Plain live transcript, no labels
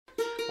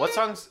What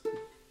songs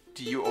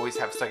do you always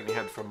have stuck in your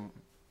head from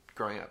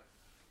growing up?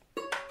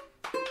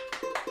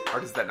 Or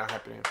does that not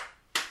happen to you?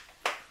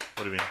 What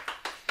do you mean?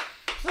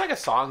 It's like a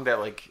song that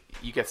like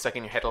you get stuck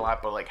in your head a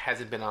lot, but like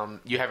hasn't been on.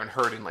 You haven't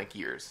heard in like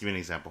years. Give me an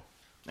example.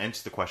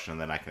 Answer the question,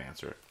 and then I can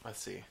answer it. Let's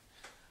see.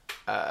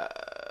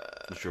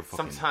 If you're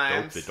fucking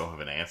Sometimes dope, they don't have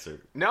an answer.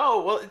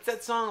 No, well, it's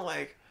that song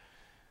like.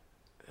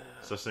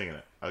 So singing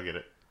it. I'll get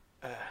it.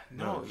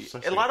 No, just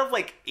like a lot of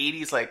like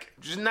 '80s, like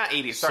just not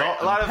 '80s. Sorry,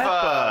 Salt a lot and of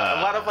pepper.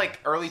 a lot of like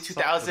early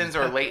Salt 2000s and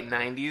or pepper. late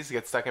 '90s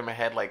get stuck in my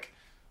head, like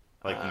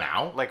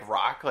Now? like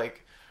rock,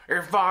 like.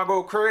 If I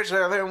go crazy,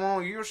 they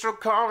won't you should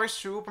call me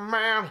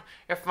Superman.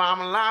 If I'm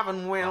alive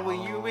and well,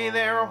 will you be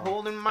there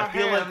holding my I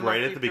feel hand? like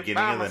right I'll at the keep you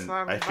beginning by of my the...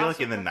 side. I feel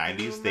like in the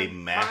Bicycle, 90s, they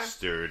fine.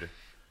 mastered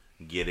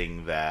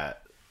getting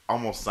that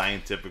almost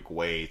scientific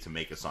way to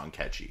make a song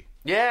catchy.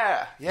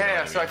 Yeah. what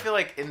I So I mean? feel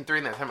like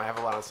during that time, I have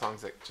a lot of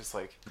songs that just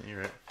like You're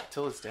right.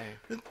 till this day.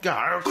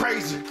 Got a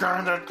crazy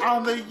kind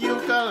on the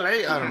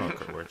ukulele. I don't know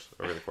the words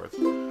or the chords.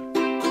 Two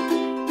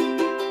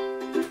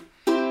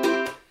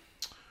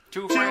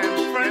Two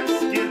friends, friends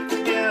get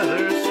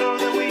together so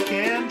that we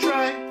can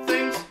try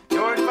things.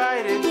 you're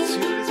invited to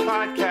this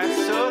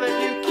podcast so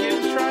that you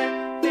can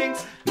try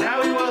things.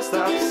 Now we will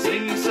stop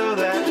singing so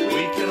that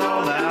we can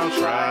all now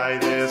try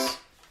this.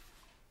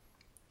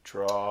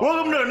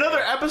 Welcome to another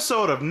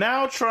episode of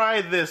Now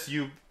Try This,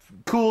 you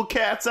cool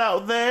cats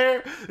out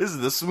there. This is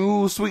the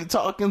smooth, sweet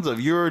talkings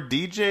of your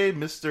DJ,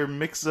 Mr.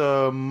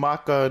 Mixa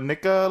Maka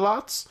Nika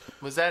Lots.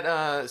 Was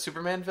that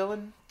Superman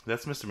villain?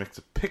 That's Mr.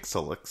 Mixa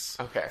Pixelix.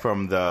 Okay.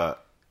 From the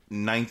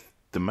 9th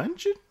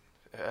dimension?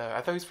 I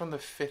thought he was from the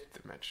 5th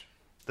dimension.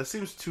 That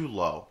seems too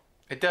low.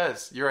 It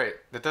does. You're right.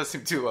 That does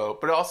seem too low.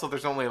 But also,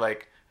 there's only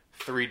like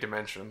 3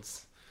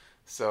 dimensions.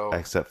 So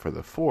Except for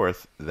the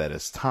 4th, that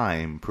is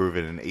time,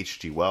 proven in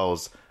H.G.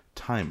 Wells'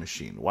 Time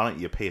Machine. Why don't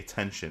you pay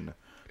attention?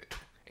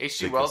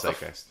 H.G. Wells, the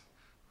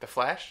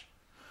Flash.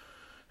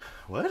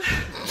 What?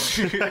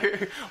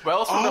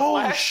 Wells from the Oh,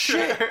 Flash.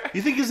 shit!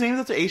 You think his name's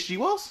after H.G.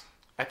 Wells?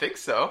 I think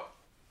so.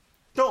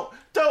 Don't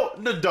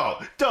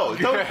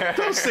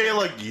say it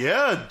like,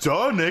 yeah,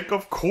 duh, Nick,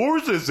 of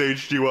course it's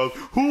H.G. Wells.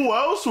 Who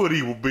else would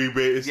he be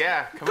based?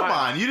 Yeah, come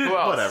on. you didn't, Who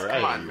else? whatever.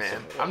 Come I on, hate you man. so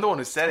much. I'm the one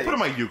who said it. Put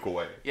my uke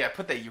away. Yeah,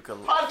 put that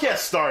ukulele. Podcast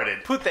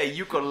started. Put that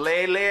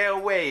ukulele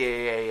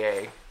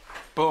away.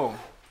 Boom.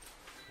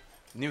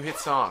 New hit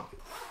song.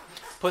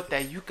 Put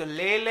that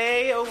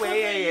ukulele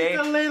away.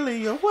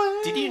 Ukulele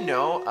away. Did you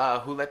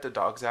know Who Let the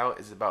Dogs Out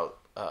is about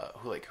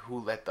who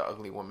let the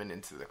ugly woman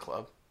into the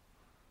club?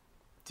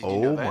 Did you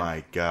know Oh that?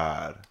 my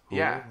god.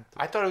 Yeah,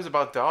 I thought it was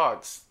about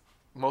dogs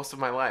most of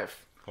my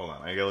life. Hold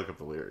on, I gotta look up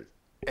the lyrics.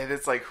 And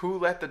it's like, who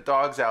let the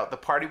dogs out? The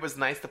party was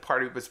nice, the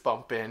party was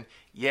bumping.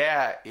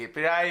 Yeah,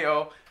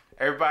 yippee-yi-yo.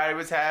 Everybody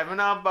was having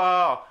a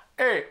ball.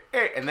 Hey.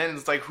 And then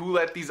it's like, who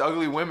let these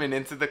ugly women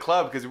into the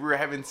club? Because we were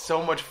having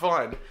so much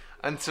fun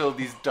until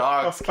these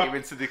dogs came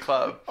into the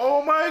club.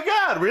 Oh my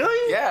god,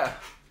 really? Yeah.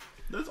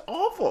 That's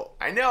awful.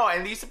 I know,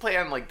 and they used to play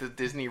on like the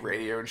Disney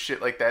radio and shit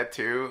like that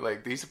too.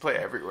 Like they used to play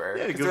everywhere.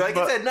 Yeah, 'Cause they're like,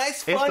 it's a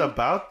nice, It's fun,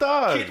 about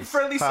dogs.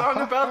 kid-friendly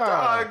song about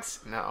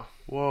dogs. No,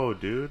 Whoa,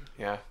 dude.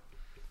 yeah,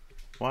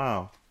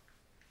 Wow.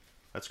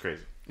 That's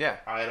crazy. yeah.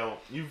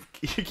 You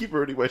keep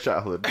ruining my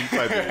childhood. Beat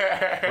by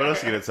beat. What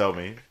else are you gonna tell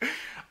me?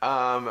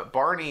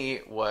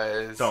 Barney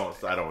was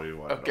I don't even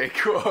want to okay. know.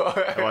 Cool.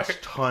 I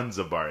watched tons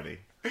of Barney.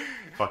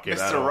 Fuck it.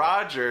 Mr.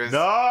 Rogers.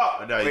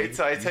 No. Wait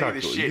till I tell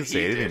you the You shit can say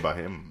he anything did. about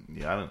him.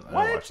 Yeah, I don't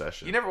What? watch that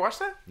shit. You never watched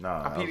that? No.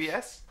 On I was-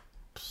 PBS?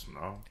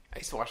 No. I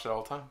used to watch that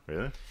all the time.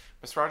 Really?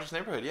 Mr. Rogers'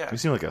 Neighborhood. Yeah, You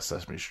seem like a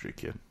Sesame Street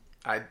kid.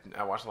 I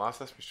watched a lot of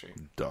Sesame Street.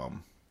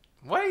 Dumb.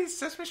 What is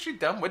Sesame Street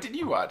dumb? What did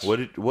you watch? What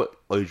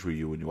age were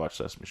you when you watched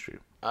Sesame Street?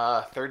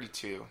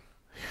 32.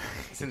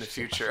 It's in the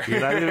future. You're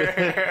not even...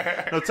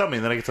 No, tell me,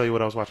 and then I can tell you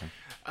what I was watching.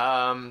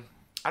 I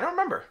don't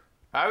remember.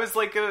 I was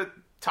like a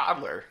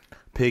toddler,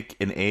 Pick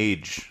an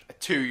age.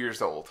 2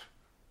 years old.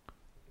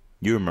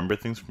 You remember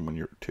things from when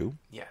you were 2?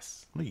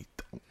 Yes. No, you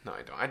don't. No,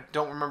 I don't. I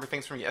don't remember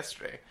things from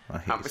yesterday. I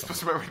hate How am you I so supposed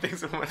to remember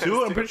things from when I 2,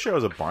 was I'm 2? pretty sure I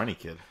was a Barney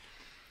kid.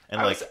 And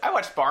I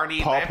watched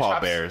Barney, Paw Lamb Paw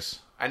Chops. Bears.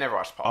 I never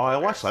watched Paw Oh, Paw I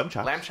Bears. watched Lamb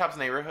Chops. Lamb Chops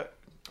Neighborhood.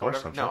 I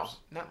watched Whatever. Lamb Chops.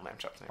 No, not Lamb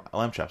Chops Neighborhood.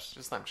 Lamb Chops.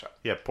 Just Lamb Chop.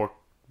 Yeah, pork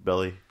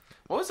belly.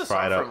 What was the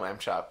Fried song up. from Lamb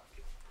Chop?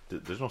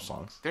 There's no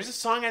songs. There's a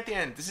song at the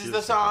end. This is There's the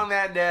a song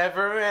that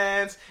never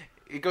ends.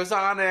 It goes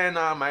on and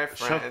on, my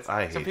friends.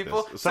 I Some hate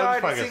people this.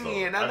 started Podcast singing,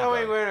 over. and I I'm know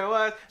done. where it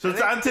was. So And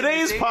they on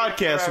today's sing it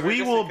podcast, forever we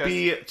just will because-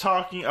 be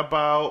talking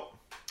about...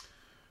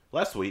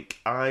 Last week,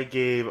 I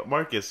gave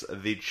Marcus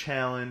the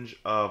challenge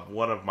of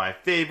one of my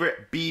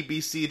favorite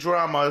BBC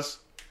dramas,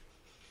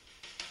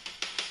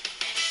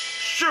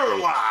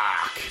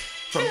 Sherlock,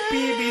 from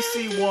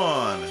BBC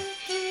One.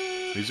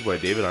 Music by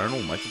David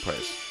Arnold, Michael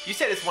Price. You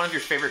said it's one of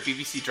your favorite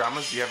BBC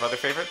dramas. Do you have other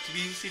favorite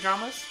BBC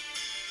dramas?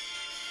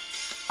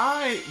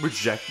 I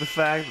reject the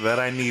fact that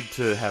I need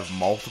to have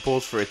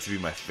multiples for it to be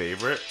my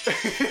favorite.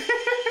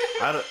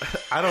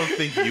 I don't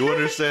think you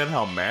understand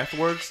how math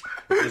works.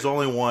 If there's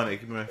only one, it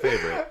can be my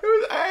favorite.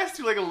 I asked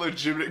you like a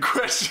legitimate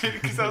question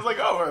because I was like,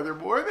 oh, are there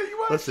more that you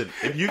want? Listen,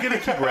 if you're gonna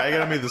keep ragging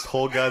on me this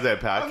whole goddamn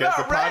podcast,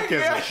 the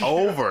podcast is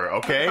over.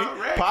 Okay,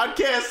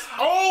 podcast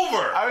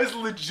over. I was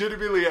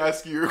legitimately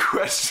asking you a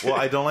question. Well,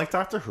 I don't like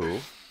Doctor Who,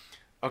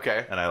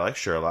 Okay. and I like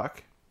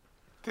Sherlock.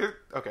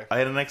 Okay. I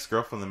had an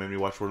ex-girlfriend that made me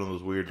watch one of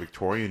those weird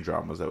Victorian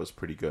dramas that was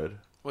pretty good.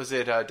 Was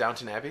it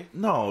Downton Abbey?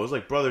 No, it was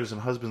like brothers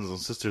and husbands and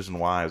sisters and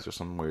wives or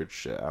some weird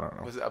shit. I don't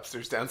know. Was it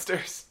Upstairs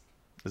Downstairs?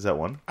 Is that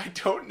one? I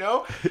don't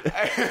know. Did you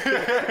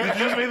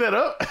just make that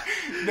up?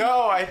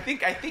 No, I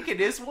think it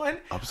is one.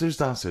 Upstairs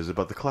Downstairs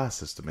about the class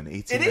system in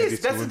 1892. It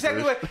is. That's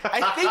exactly what I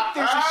think.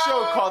 There's a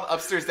show called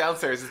Upstairs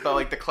Downstairs. It's about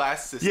like the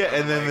class system. Yeah,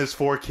 and then like, there's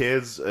 4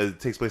 kids.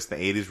 It takes place in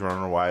the 80s. We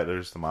don't know why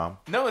there's the mom.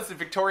 No, it's the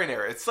Victorian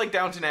era. It's like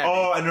Downton Abbey.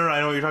 Oh, no, I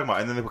know what you're talking about.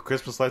 And then they put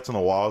Christmas lights on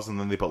the walls, and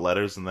then they put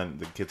letters, and then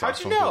the kids have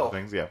How'd you know?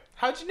 things. Yeah.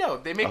 How'd you know?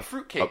 They make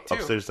fruitcake too.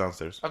 Upstairs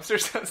Downstairs.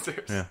 Upstairs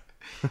Downstairs. Yeah.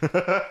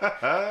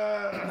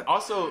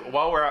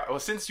 Also,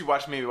 since you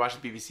maybe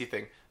watched the BBC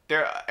thing,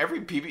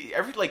 every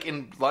like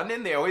in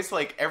London, they always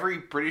like every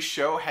British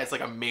show has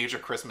like a major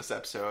Christmas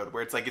episode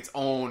where it's like its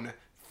own.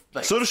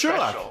 Like, So does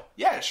Sherlock. special.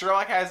 Yeah,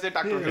 Sherlock has it.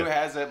 Doctor Who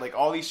has it. Like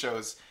all these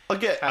shows.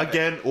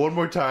 Again, one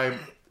more time.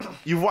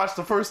 You've watched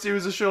the first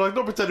series of Sherlock.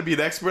 Don't pretend to be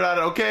an expert on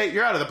it, okay?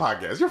 You're out of the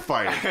podcast. You're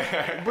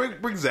fired.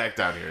 bring Zach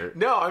down here.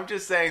 No, I'm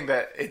just saying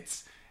that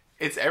it's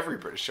every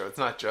British show. It's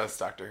not just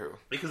Doctor Who.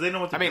 Because they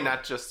know what to do.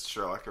 Not just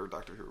Sherlock or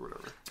Doctor Who or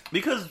whatever.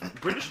 Because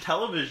British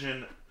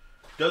television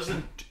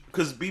doesn't...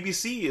 Because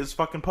BBC is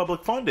fucking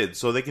public funded,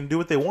 so they can do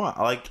what they want.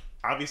 Like,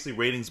 obviously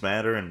ratings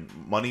matter and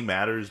money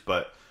matters,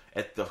 but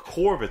at the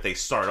core of it, they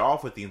start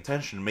off with the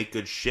intention to make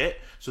good shit,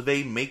 so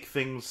they make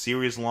things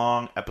series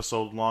long,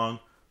 episode long,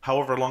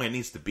 however long it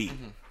needs to be.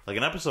 Mm-hmm. Like,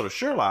 an episode of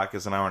Sherlock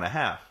is an hour and a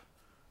half,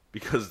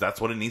 because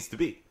that's what it needs to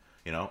be.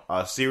 You know,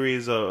 a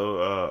series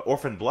of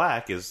Orphan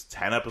Black is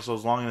 10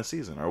 episodes long in a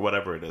season, or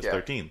whatever it is,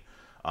 13.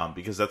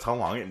 Because that's how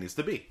long it needs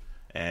to be.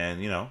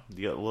 And, you know,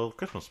 you get little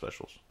Christmas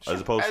specials. Sure.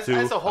 As opposed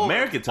to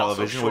American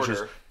television, which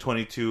is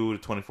 22 to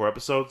 24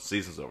 episodes,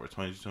 season's over.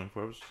 22 to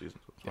 24 episodes,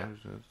 season's over. Yeah.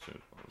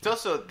 It's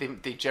also,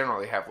 they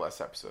generally have less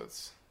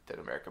episodes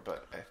than America,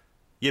 but...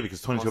 Yeah,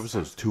 because 22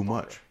 episodes is too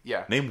much.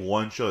 Yeah. Name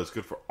one show that's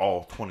good for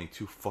all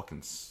 22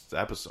 fucking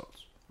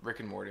episodes. Rick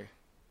and Morty.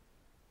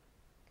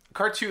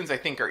 Cartoons, I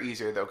think, are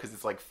easier, though, because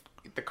it's like...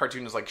 The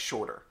cartoon is, like,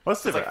 shorter. Well,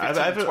 that's different. Like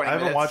I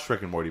haven't watched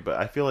Rick and Morty, but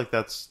I feel like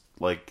that's,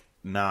 like,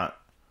 not...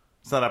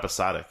 It's not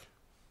episodic.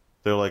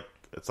 They're like...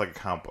 It's like a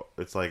comic book.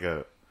 It's like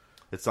a...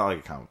 It's not like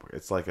a comic book.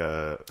 It's like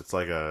a... It's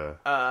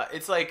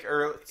like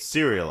early...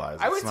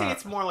 Serialized. I would say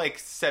it's more like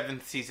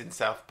 7th season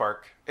South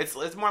Park. It's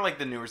more like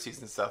the newer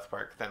seasons of South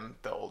Park than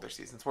the older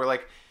seasons, where,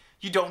 like,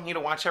 you don't need to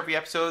watch every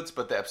episodes,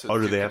 but the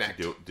episodes do they connect. have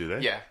to do they?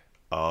 Yeah.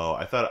 Oh,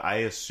 I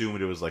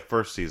assumed it was like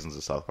first seasons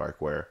of South Park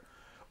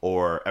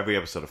or every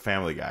episode of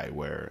Family Guy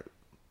where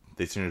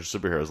they turn into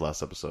superheroes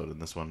last episode,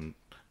 and this one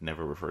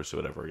never refers to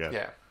it ever again.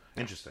 Yeah.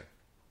 Interesting.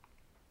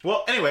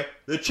 Well, anyway,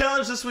 the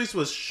challenge this week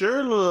was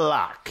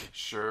Sherlock.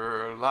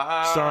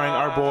 Sherlock. Starring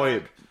our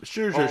boy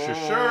Sherlock.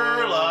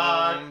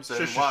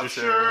 Solving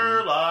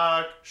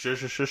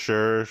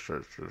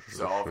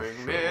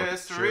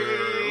mysteries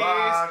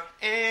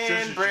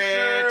in Britain.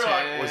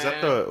 Britain.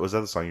 Was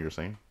that the song you were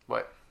singing?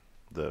 What?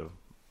 The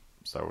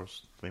Star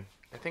Wars theme?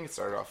 I think it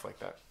started off like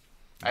that.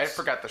 I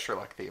forgot the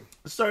Sherlock theme.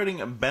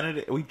 Starring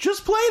Benedict. We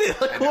just played it.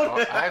 I know.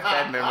 I have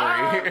bad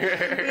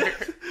memory.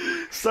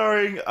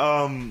 Starring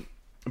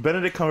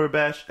Benedict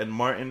Cumberbatch and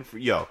Martin.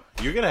 Yo,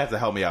 you're gonna have to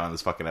help me out on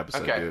this fucking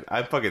episode, dude.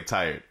 I'm fucking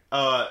tired.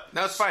 No,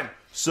 it's fine.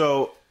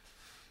 So,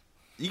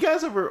 you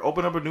guys ever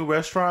open up a new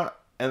restaurant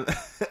and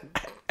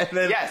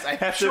then? Yes,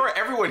 I'm sure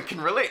everyone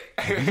can relate.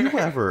 You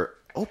ever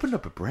opened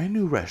up a brand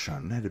new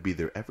restaurant and had to be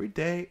there every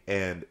day,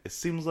 and it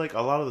seems like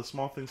a lot of the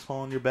small things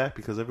fall on your back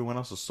because everyone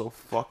else is so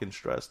fucking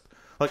stressed.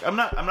 Like, I'm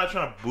not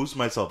trying to boost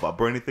myself up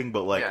or anything,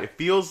 but like it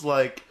feels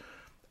like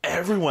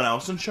everyone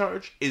else in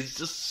charge is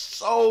just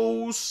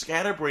so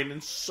scatterbrained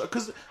and so...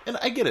 And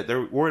I get it.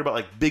 They're worried about,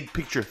 like, big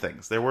picture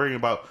things. They're worrying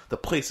about the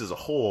place as a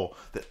whole.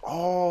 That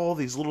all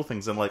these little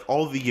things and, like,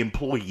 all the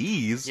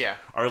employees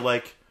are,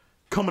 like,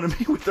 coming to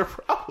me with their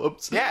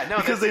problems. Yeah, no,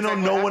 because they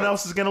exactly know no one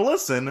else is going to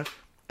listen. And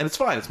it's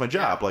fine. It's my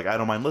job. Yeah. Like, I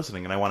don't mind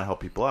listening, and I want to help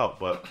people out.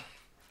 But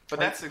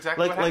that's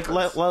exactly what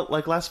happens.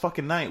 Like last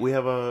fucking night, we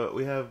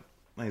have...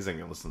 He's not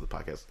gonna listen to the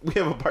podcast. We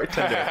have a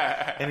bartender,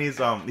 and he's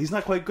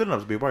not quite good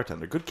enough to be a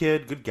bartender. Good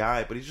kid, good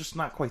guy, but he's just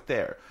not quite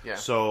there. Yeah.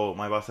 So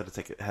my boss had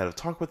to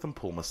talk with him,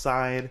 pull him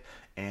aside,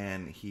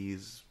 and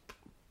he's,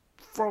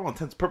 for all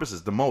intents and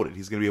purposes, demoted.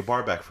 He's gonna be a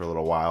bar back for a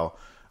little while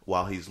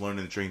he's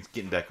learning the drinks,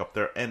 getting back up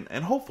there, and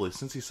hopefully,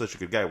 since he's such a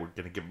good guy, we're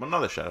gonna give him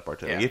another shot at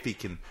bartending if he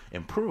can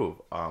improve.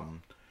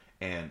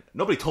 And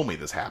nobody told me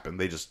this happened.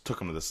 They just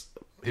took him to this.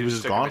 He was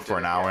just gone for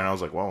an hour, and I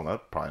was like, well,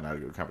 that's probably not a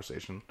good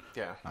conversation.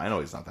 Yeah. I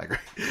know he's not that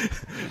great.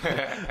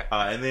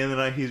 And then the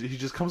night, he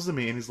just comes to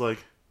me, and he's like,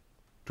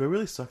 do I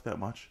really suck that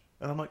much?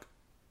 And I'm like,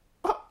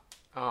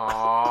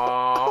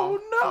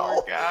 oh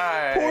no. Poor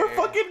guy. Poor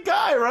fucking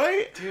guy. guy,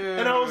 right? Dude,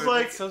 and I was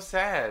like, that's so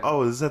sad.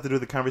 oh, does this have to do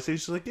with the conversation?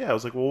 She's like, yeah. I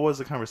was like, well, what was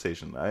the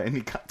conversation? I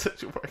need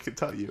context before I can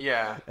tell you.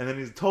 Yeah. And then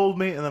he's told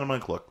me, and then I'm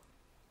like, look,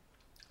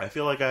 I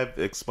feel like I've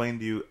explained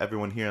to you,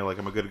 everyone here, like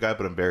I'm a good guy,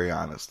 but I'm very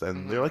honest.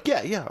 And they're like,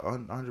 yeah,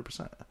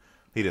 100%.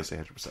 He didn't say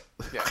 100%.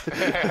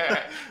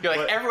 Yeah. You're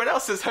like, But- everyone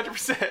else says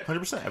 100%.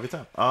 100% every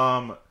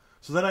time.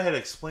 So then I had to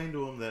explain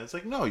to him that it's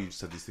like, no, you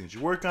just have these things you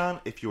work on.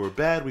 If you were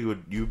bad,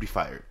 you'd be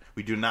fired.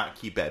 We do not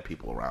keep bad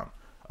people around.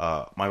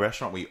 My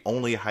restaurant, we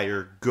only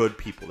hire good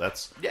people.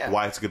 That's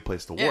why it's a good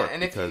place to work.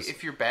 And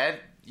if you're bad,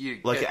 you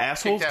like get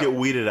assholes kicked out. get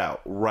weeded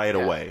out right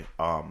away.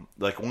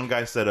 Like one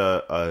guy said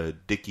a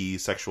dicky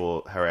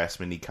sexual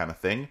harassment-y kind of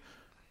thing.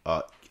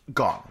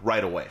 Gone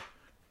right away.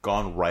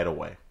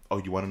 Oh,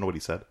 you want to know what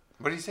he said?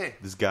 What did he say?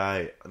 This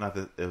guy, not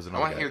that it was I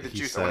another want guy. to hear the He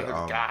juice. said, I want to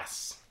hear the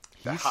gas.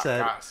 The He hot said,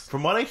 gas.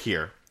 from what I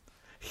hear,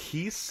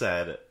 he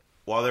said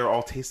while they were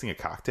all tasting a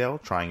cocktail,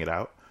 trying it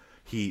out,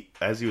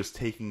 as he was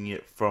taking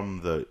it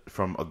from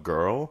a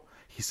girl,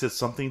 he said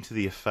something to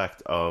the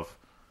effect of,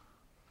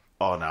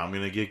 "Oh, now I'm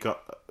gonna get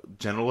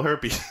genital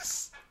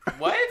herpes."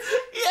 What?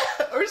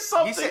 Yeah, or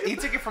something. He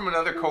took it from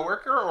another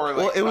coworker, or like,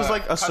 Well, it was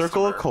like a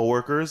circle of customer?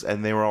 coworkers,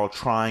 and they were all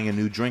trying a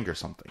new drink or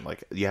something.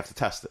 Like you have to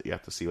test it, you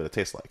have to see what it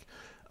tastes like.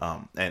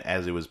 And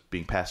as it was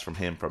being passed from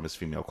his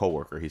female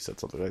coworker, he said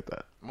something like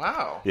that.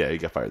 Wow. Yeah, he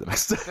got fired the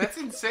next day. That's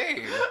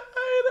insane.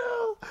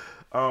 I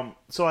know.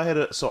 So I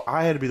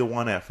had to be the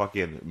one at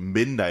fucking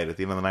midnight at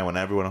the end of the night when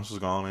everyone else was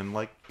gone and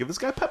like give this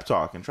guy a pep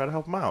talk and try to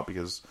help him out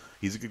because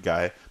he's a good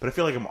guy. But I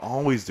feel like I'm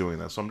always doing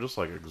this, so I'm just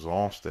like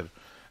exhausted.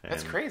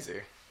 That's crazy.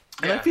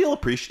 And I feel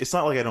appreciated. It's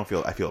not like I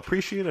feel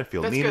appreciated. I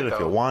feel That's needed. good, I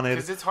feel though, wanted.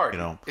 because it's hard. You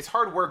know, It's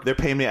hard work. they're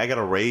paying me. I got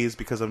a raise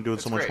because I'm doing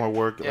so much great. more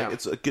work. Yeah.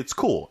 Like it's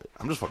cool.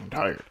 I'm just fucking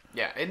tired.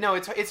 Yeah, no,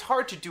 it's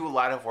hard to do a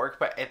lot of work,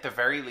 but at the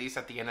very least,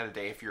 at the end of the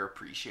day, if you're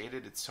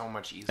appreciated, it's so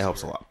much easier. It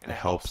helps a lot. And It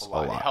helps a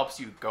lot. It helps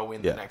you go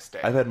in Yeah. the next day.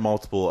 I've had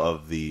multiple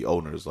of the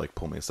owners like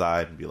pull me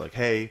aside and be like,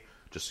 "Hey,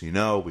 just so you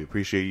know, we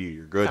appreciate you.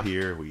 You're good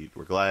here.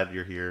 We're glad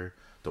you're here.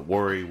 Don't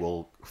worry,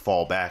 we'll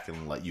fall back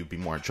and let you be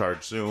more in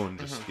charge soon.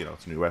 Just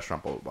it's a new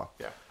restaurant, blah blah blah."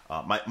 Yeah.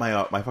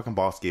 My fucking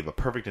boss gave a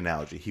perfect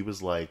analogy. He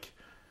was like,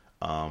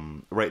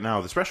 right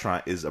now this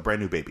restaurant is a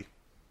brand new baby,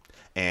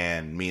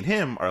 and me and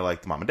him are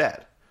like the mom and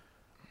dad.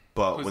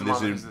 But Who's when the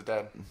there's mom? Who's the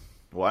dad?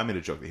 well, I made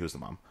a joke that he was the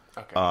mom.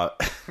 Okay.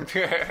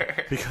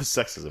 Because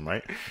sexism,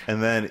 right?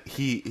 And then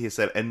he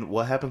said, and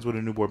what happens when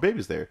a newborn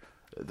baby's there?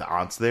 The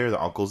aunt's there,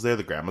 the uncle's there,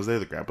 the grandma's there,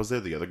 the grandpa's there,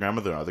 the other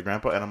grandma, the other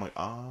grandpa, and I'm like,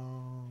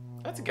 oh.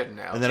 That's a good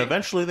analogy. And then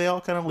eventually they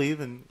all kind of leave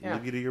and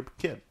leave you to your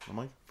kid. I'm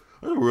like,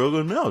 that's a real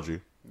good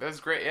analogy. That's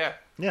great. Yeah.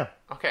 Yeah.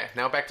 Okay.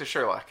 Now back to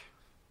Sherlock.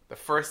 The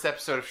first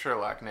episode of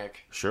Sherlock,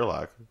 Nick.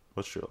 Sherlock.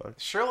 What's Sherlock?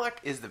 Sherlock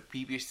is the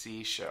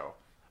BBC show.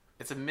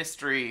 It's a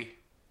mystery.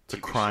 It's a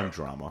TV crime show.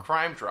 drama.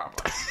 Crime drama.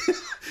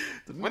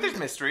 When there's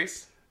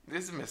mysteries,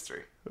 this is a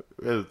mystery.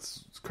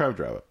 It's crime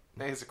drama.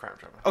 It's a crime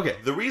drama. Okay,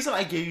 the reason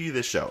I gave you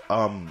this show,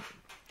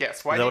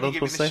 Yes. Why Is that did what you I'm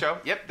give me supposed the to say? show?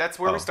 Yep. That's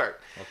where we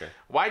start. okay.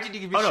 Why did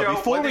you give me Oh the no! show?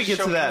 Before What we did get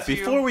the to show that, mean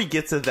to you? before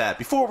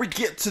we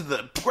get to the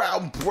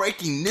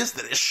groundbreakingness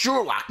that is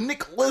Sherlock,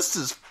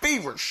 Nicholas's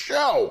favorite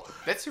show.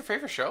 That's your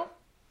favorite show?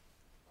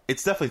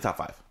 It's definitely top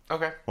 5,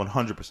 Okay.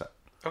 100%.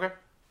 Okay.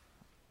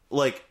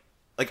 Like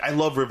I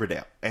love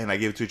Riverdale, and I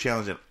gave it to a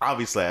challenge, and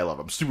obviously I love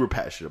it. I'm super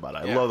passionate about it.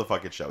 I Yeah. love the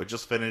fucking show. It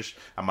just finished.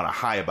 I'm on a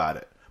high about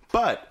it.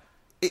 But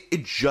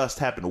it just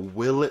happened.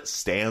 Will it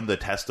stand the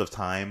test of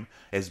time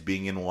as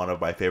being in one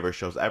of my favorite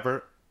shows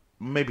ever?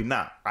 Maybe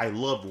not. I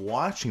love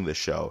watching the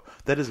show.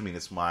 That doesn't mean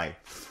it's my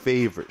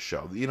favorite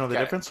show. You know the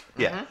Got it. difference?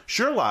 Yeah.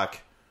 Sherlock,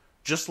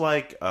 just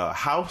like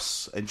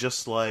House, and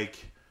just like...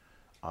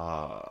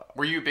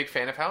 Were you a big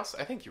fan of House?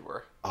 I think you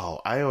were.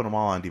 Oh, I own them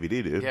all on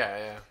DVD, dude.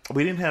 Yeah.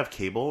 We didn't have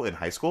cable in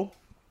high school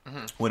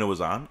when it was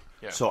on.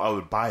 Yeah. So I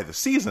would buy the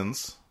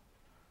seasons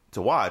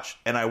to watch,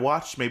 and I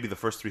watched maybe the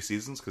first 3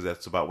 seasons because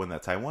that's about when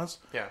that time was.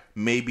 Yeah.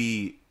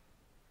 Maybe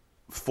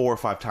 4 or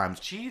 5 times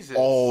Jesus.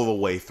 all the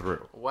way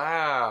through.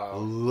 Wow.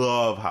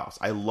 Love House.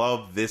 I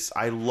love this.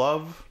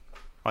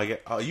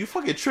 You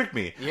fucking tricked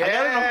me.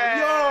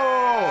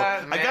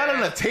 Yeah, I got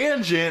on a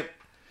tangent,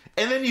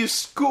 and then you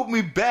scooped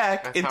me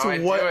back That's how I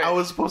into do what it. I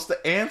was supposed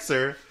to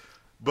answer.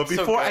 But So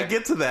before I good.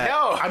 get to that,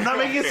 No. I'm not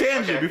making a Okay,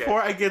 tangent. okay.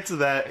 Before I get to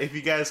that, if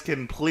you guys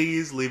can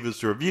please leave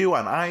us a review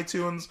on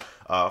iTunes,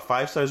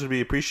 5 stars would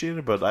be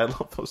appreciated. But I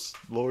love those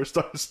lower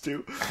stars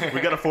too.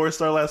 We got a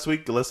 4-star last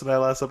week. To listen to that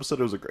last episode,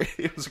 it was a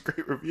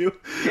great review.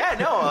 Yeah,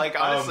 no, like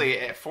honestly,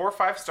 4 or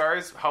 5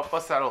 stars help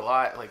us out a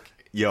lot. Like,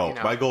 Yo, you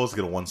know, my goal is to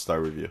get a 1-star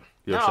review.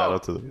 Yo, No, shout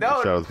out to the no.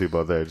 shout out to the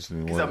people out there. I just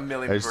need one. a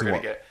million I just people are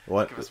need gonna one. get-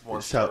 What? give us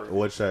 1-star Shout out.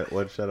 What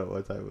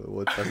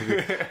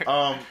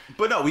time?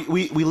 But no,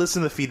 we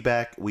listen to the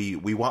feedback. We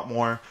want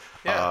more.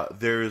 Yeah.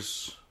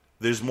 There's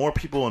more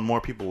people and more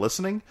people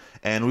listening,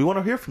 and we want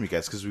to hear from you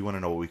guys because we want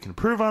to know what we can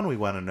improve on. We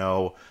want to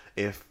know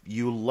if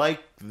you like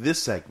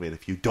this segment.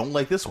 If you don't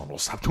like this one, we'll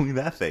stop doing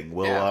that thing.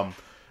 We'll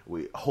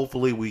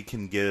hopefully we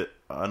can get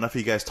enough of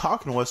you guys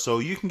talking to us so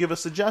you can give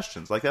us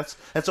suggestions. Like that's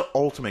our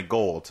ultimate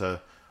goal, to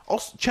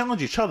also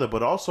challenge each other,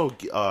 but also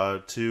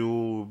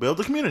to build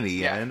a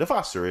community and to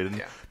foster it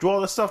and do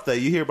all the stuff that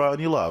you hear about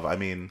and you love. I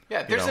mean,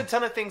 there's a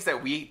ton of things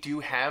that we do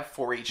have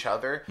for each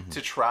other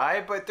to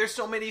try, but there's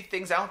so many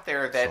things out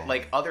there that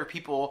like other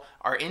people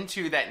are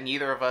into that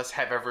neither of us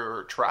have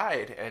ever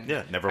tried. And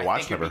never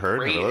watched, never heard.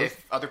 Great never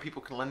if other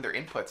people can lend their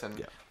inputs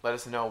and let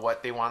us know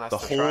what they want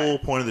us to try. The whole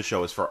point of the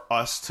show is for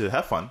us to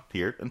have fun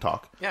here and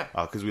talk.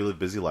 Because we live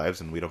busy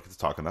lives and we don't get to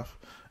talk enough.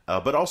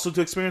 But also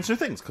to experience new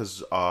things,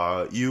 because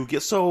you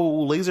get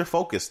so laser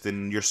focused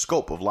in your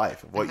scope of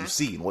life, of what you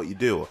see and what you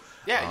do.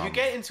 Yeah, you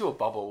get into a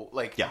bubble.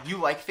 Like, you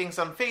like things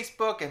on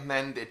Facebook, and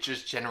then it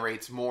just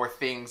generates more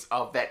things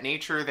of that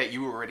nature that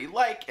you already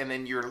like, and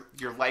then your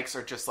likes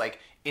are just like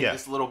in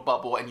this little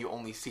bubble, and you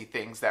only see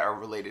things that are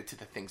related to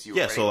the things you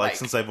already like. Yeah, so like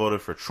since I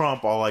voted for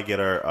Trump, all I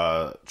get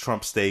are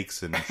Trump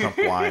steaks and Trump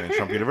wine and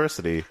Trump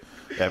University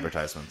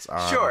advertisements.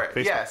 Sure,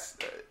 Facebook. Yes.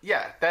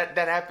 That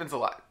happens a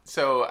lot.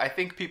 So I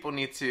think people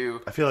need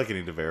to... I feel like I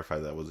need to verify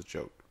that was a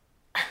joke.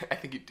 I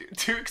think you do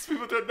too, because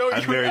people don't know you.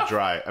 I'm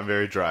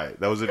very dry.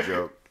 That was a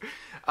joke.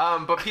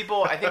 But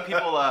I think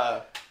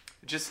people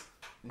just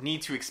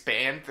need to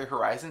expand their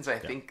horizons. I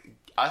think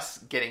us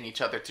getting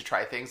each other to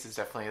try things is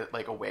definitely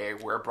like a way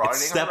we're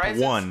broadening our horizons.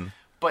 Step one.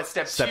 But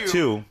step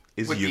two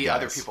is would you be guys.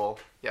 other people.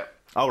 Yep.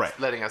 All right.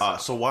 Letting us know.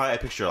 So why I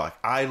picked Sherlock.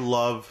 I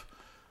love...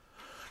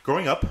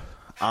 Growing up,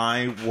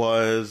 I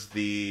was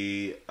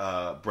the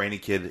brainy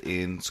kid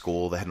in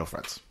school that had no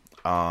friends.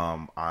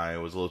 I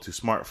was a little too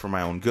smart for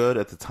my own good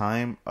at the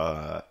time,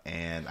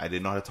 and I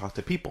didn't know how to talk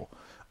to people.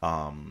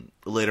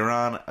 Later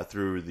on,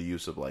 through the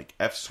use of like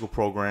after-school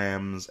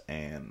programs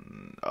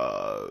and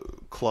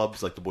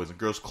clubs like the Boys and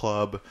Girls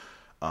Club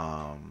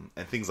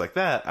and things like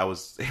that, I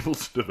was able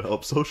to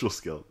develop social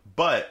skills.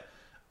 But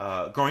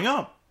growing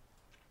up,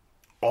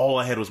 all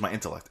I had was my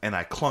intellect, and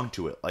I clung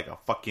to it like a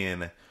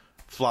fucking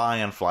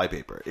fly on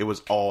flypaper. It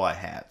was all I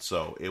had.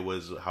 So it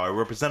was how I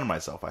represented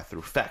myself. I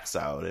threw facts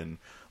out and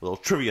little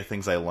trivia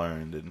things I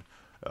learned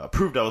and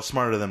proved I was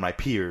smarter than my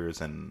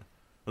peers, and I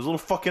was a little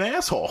fucking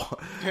asshole.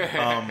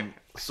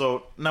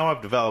 So now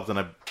I've developed and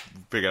I've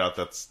figured out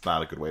that's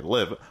not a good way to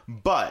live.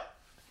 But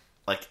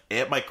like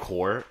at my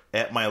core,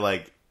 at my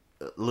like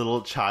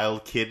little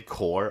child kid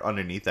core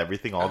underneath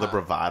everything, all the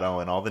bravado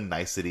and all the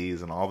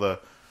niceties and all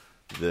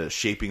the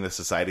shaping that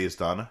society has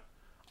done,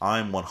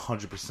 I'm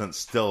 100%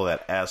 still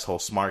that asshole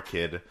smart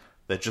kid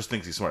that just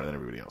thinks he's smarter than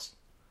everybody else.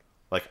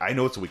 Like, I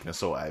know it's a weakness,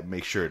 so I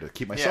make sure to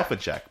keep myself in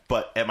check.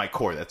 But at my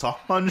core, that's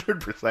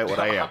 100% what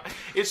I am.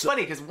 It's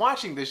funny, because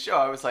watching this show,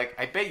 I was like,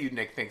 I bet you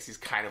Nick thinks he's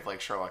kind of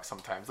like Sherlock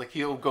sometimes. Like,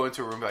 he'll go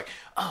into a room and be like,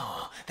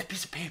 oh, that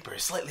piece of paper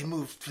is slightly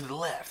moved to the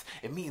left.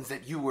 It means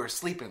that you were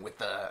sleeping with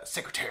the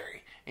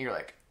secretary. And you're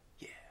like,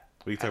 yeah.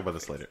 We can talk about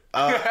this later.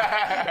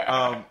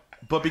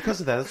 But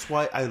because of that, that's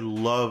why I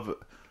love...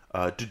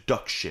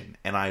 deduction,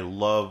 and I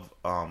love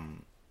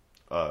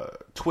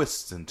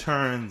twists and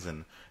turns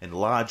and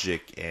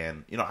logic,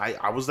 and you know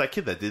I was that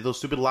kid that did those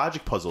stupid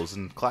logic puzzles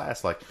in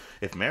class, like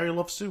if Mary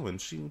loved Sue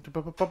and she and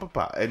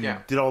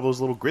did all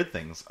those little grid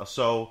things.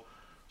 So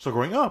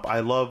growing up, I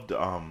loved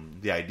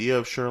the idea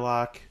of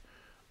Sherlock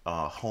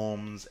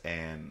Holmes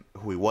and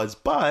who he was,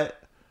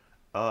 but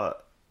I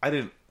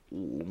didn't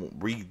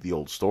read the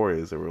old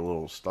stories. They were a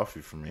little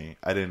stuffy for me.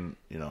 I didn't,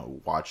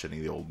 watch any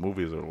of the old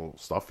movies. They were a little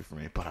stuffy for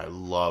me. But I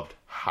loved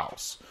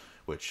House,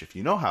 which, if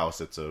you know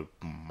House, it's a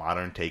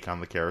modern take on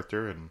the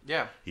character. And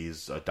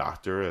he's a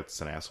doctor.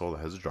 It's an asshole that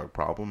has a drug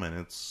problem, and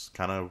it's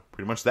kind of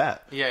pretty much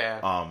that.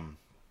 Yeah.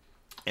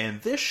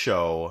 And this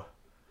show,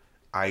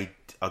 a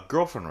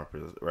girlfriend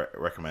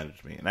recommended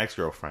to me, an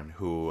ex-girlfriend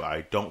who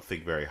I don't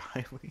think very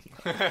highly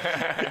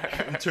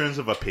in terms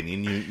of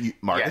opinion.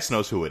 Marcus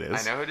knows who it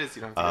is. I know who it is.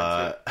 You don't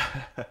have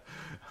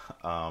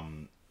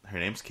to her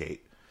name's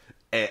Kate.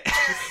 God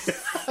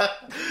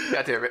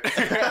damn it.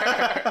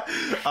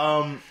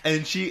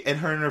 And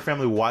her and her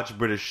family watch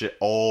British shit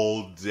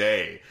all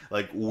day,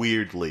 like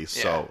weirdly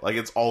so. Like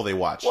it's all they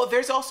watch. Well,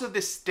 there's also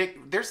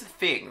there's a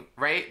thing,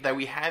 right, that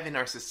we have in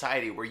our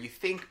society where you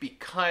think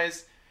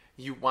because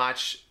you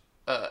watch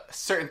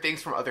certain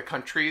things from other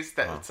countries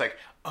that it's like,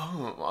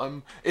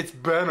 it's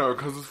better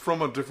because it's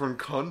from a different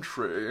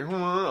country.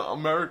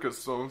 America's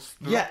so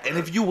stupid. Yeah, and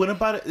if you went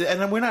about it,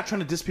 and we're not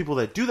trying to diss people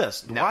that do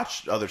this,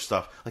 watch other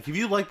stuff. Like if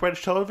you like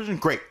British television,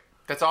 great.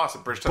 That's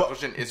awesome. British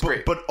television is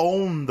great. But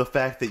own the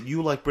fact that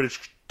you like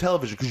British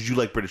television because you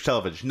like British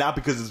television, not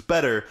because it's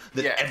better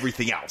than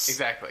everything else.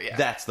 Exactly, yeah.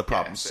 That's the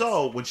problem.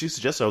 So when she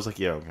suggested, I was like,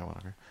 yeah, okay,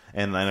 whatever.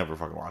 And I never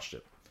fucking watched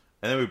it.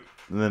 And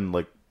then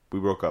we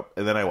broke up,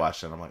 and then I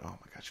watched it, and I'm like, oh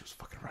my god, she was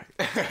fucking right.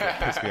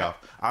 It pissed me off.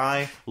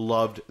 I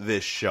loved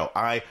this show.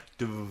 I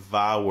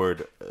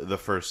devoured the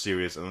first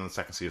series, and then the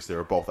second series. They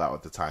were both out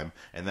at the time,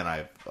 and then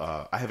I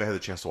haven't had the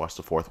chance to watch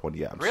the fourth one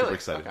yet. I'm super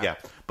excited. Okay. Yeah,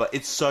 but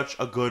it's such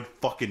a good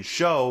fucking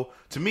show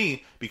to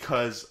me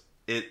because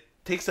it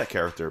takes that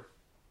character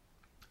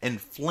and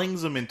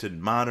flings them into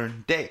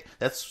modern day.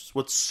 That's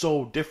what's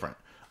so different.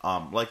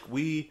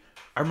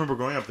 I remember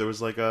growing up, there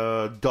was like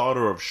a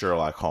Daughter of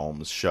Sherlock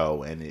Holmes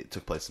show, and it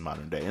took place in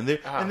modern day. And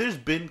there's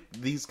been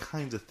these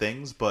kinds of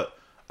things, but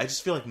I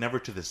just feel like never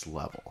to this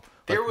level.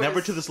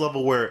 Never to this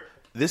level where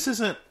this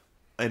isn't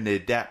an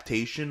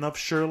adaptation of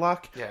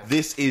Sherlock. Yeah.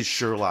 This is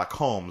Sherlock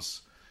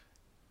Holmes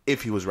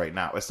if he was right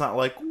now. It's not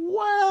like,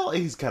 well,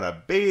 he's kind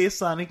of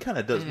based on, he kind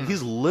of does.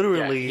 He's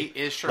literally he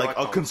is Sherlock like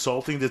a Holmes.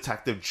 consulting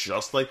detective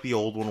just like the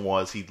old one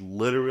was. He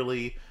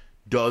literally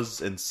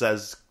does and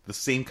says the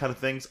same kind of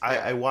things.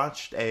 I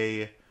watched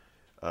a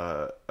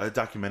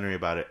documentary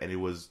about it, and it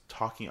was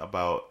talking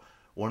about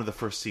one of the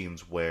first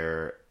scenes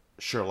where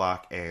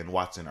Sherlock and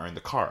Watson are in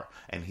the car,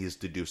 and he's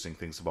deducing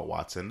things about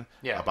Watson,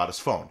 about his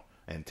phone,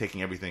 and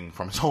taking everything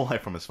from his whole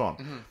life from his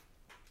phone.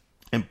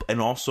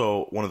 And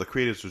also, one of the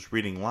creators was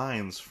reading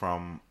lines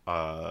from,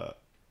 I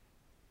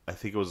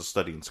think it was A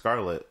Study in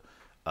Scarlet,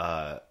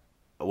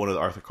 one of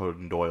the Arthur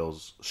Conan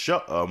Doyle's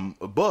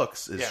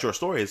books, his short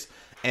stories,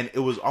 and it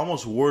was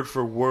almost word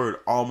for word,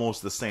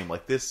 almost the same.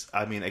 Like this,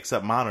 I mean,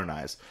 except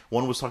modernized.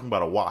 One was talking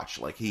about a watch.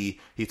 Like he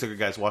took a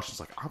guy's watch and was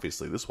like,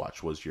 obviously this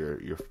watch was your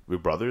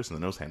brother's, and the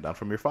nose hand down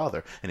from your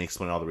father. And he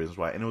explained all the reasons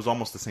why. And it was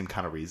almost the same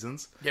kind of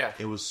reasons. Yeah.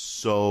 It was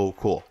so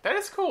cool. That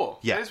is cool.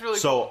 Yeah. That is really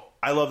so, cool.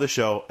 I love the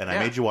show, and I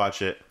made you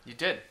watch it. You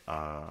did.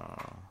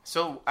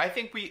 So I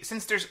think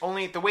since there's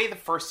only, the way the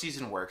first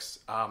season works,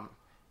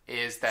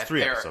 is that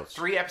there are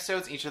 3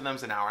 episodes, each of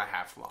them's an hour and a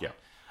half long. Yeah.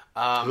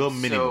 Little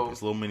mini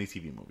movies, little mini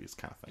TV movies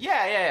kind of thing.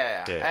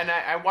 Yeah. And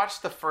I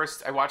watched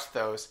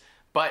those,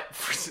 but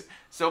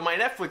so my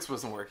Netflix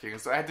wasn't working,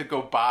 so I had to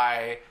go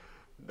buy.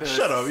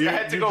 Shut up! I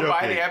had to go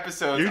buy the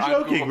episodes. You're on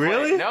joking, Google Play.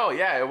 really? No,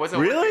 yeah, it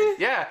wasn't really. Working.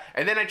 Yeah,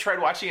 and then I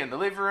tried watching it in the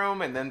living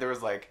room, and then there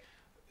was like,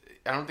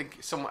 I don't think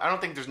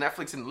there's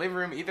Netflix in the living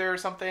room either or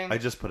something. I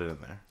just put it in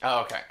there. Oh,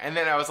 okay. And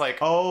then I was like,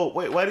 oh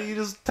wait, why didn't you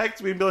just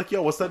text me and be like,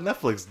 yo, what's that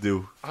Netflix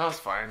do? Oh, it's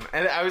fine.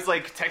 And I was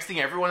like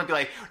texting everyone and be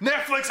like,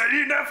 Netflix, I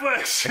need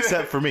Netflix.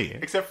 Except for me.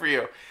 Except for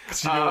you. You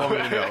don't want me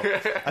to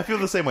know. I feel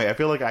the same way. I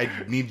feel like I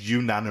need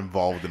you not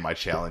involved in my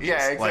challenges.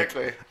 Yeah,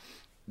 exactly. Like,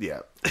 yeah.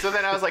 So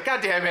then I was like,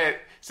 God damn it.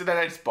 So then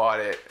I just bought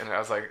it, and I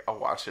was like, I'll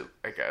watch it,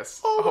 I guess.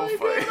 Oh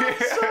hopefully. My God,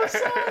 I'm so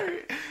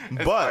sorry.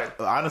 But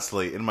fine.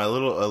 Honestly, in my a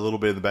little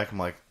bit in the back, I'm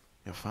like,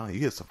 yeah, finally, you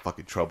get some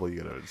fucking trouble.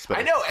 You gotta spend.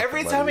 I know.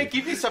 Every time I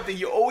give you something,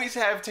 you always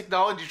have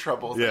technology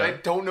troubles. Yeah. And I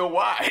don't know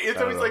why. It's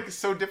always like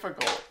so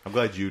difficult. I'm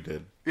glad you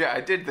did. Yeah, I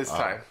did this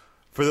time.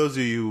 For those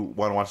of you who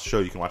want to watch the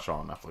show, you can watch it all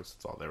on Netflix.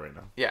 It's all there right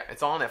now. Yeah,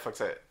 it's all on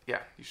Netflix. Yeah,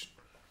 you should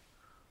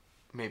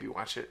maybe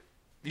watch it.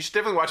 You should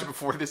definitely watch it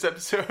before this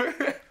episode.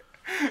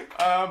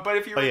 But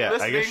if you're listening,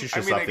 I guess you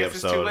should stop the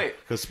episode. It's too late.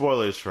 Because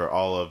spoilers for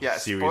all of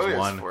Series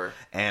 1. For...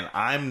 And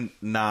I'm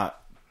not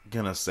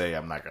gonna say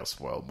I'm not gonna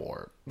spoil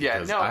more.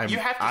 Yeah, no, you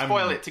have to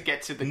spoil it to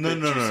get to the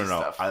good juicy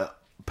stuff.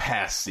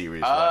 Past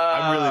Series 1.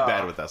 I'm really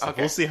bad with that stuff.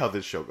 Okay. We'll see how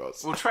this show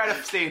goes. We'll try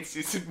to stay in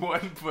Season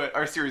 1,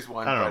 or Series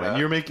 1. I don't know,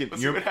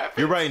 man.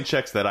 You're writing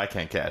checks that I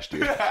can't cash,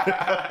 dude.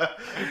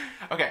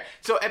 Okay,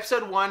 so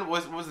episode 1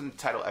 wasn't the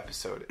title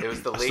episode. It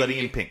was the lady... Study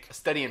in Pink. A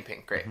Study in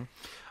Pink, great.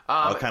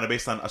 Kind of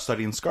based on A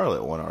Study in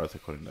Scarlet, one Arthur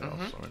Conan Doyle.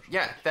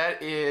 Yeah,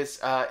 that is...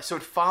 so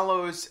it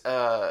follows...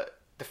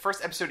 the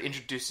first episode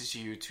introduces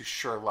you to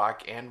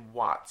Sherlock and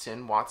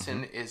Watson.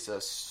 Watson is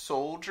a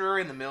soldier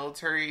in the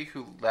military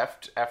who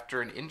left after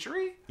an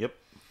injury. Yep.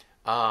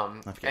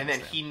 And then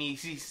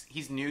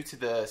he's new to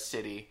the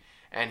city,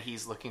 and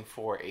he's looking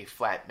for a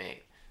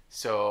flatmate.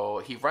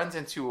 So he runs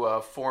into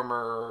a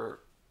former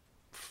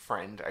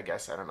friend, I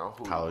guess. I don't know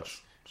who.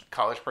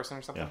 College person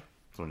or something. Yeah.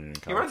 Someone in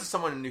college. He runs into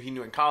someone he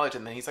knew in college,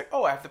 and then he's like,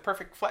 "Oh, I have the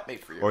perfect flatmate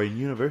for you." Or in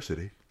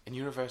university. In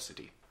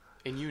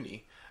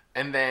uni.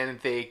 And then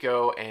they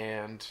go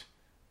and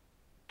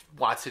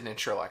Watson and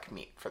Sherlock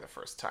meet for the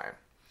first time.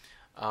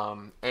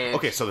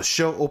 Okay, so the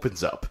show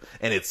opens up,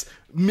 and it's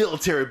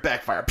military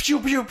backfire, pew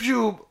pew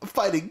pew,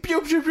 fighting,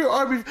 pew pew pew,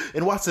 army,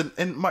 and Watson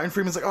and Martin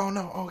Freeman's like, oh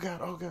no, oh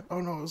god,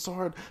 oh no, it's so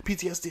hard,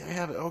 PTSD, I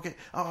have it, okay,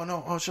 oh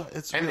no, oh shit,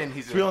 it's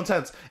real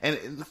intense, and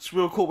it's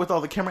real cool with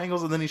all the camera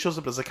angles, and then he shows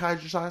up at a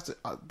psychiatrist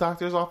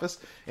doctor's office,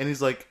 and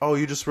he's like, oh,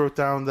 you just wrote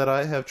down that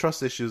I have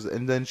trust issues,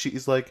 and then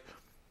she's like,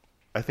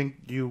 I think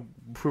you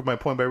proved my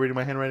point by reading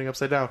my handwriting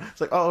upside down. It's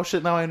like, oh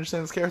shit, now I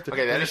understand this character.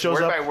 Okay, that and is word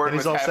by word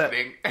what's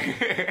happening.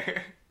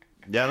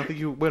 Yeah, I don't think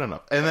you went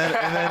enough. And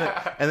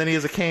then he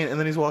has a cane, and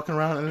then he's walking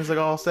around, and he's like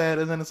all sad,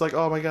 and then it's like,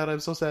 oh my god, I'm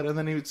so sad. And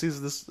then he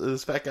sees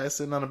this fat guy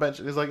sitting on a bench,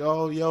 and he's like,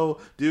 oh yo,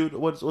 dude,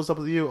 what's up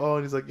with you? Oh,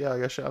 and he's like, yeah, I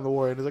got shot in the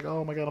war. And he's like,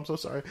 oh my god, I'm so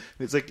sorry. And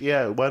he's like,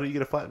 yeah, why don't you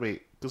get a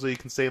flatmate? So you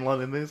can stay in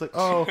London. And then he's like,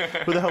 oh,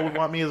 who the hell would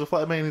want me as a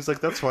flatmate? And he's like,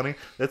 that's funny.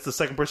 That's the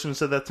second person who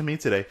said that to me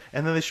today.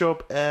 And then they show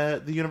up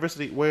at the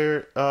university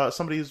where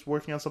somebody's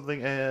working on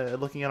something,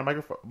 looking at a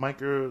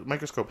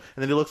microscope.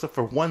 And then he looks up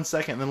for 1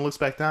 second and then looks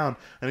back down.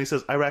 And he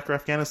says, Iraq or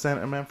Afghanistan.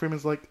 And Matt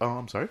Freeman's like, oh,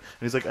 I'm sorry.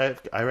 And he's like,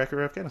 Iraq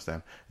or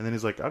Afghanistan. And then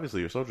he's like, obviously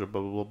you're a soldier,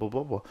 blah, blah, blah,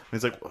 blah, blah. And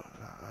he's like,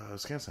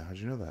 Afghanistan, how'd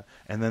you know that?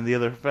 And then the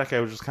other fat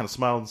guy just kind of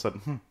smiled and said,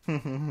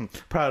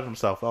 proud of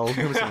himself. Oh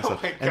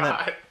my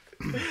god.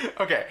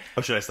 Okay.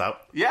 Oh, should I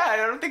stop? Yeah, I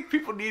don't think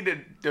people need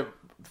a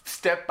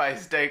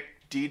step-by-step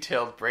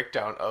detailed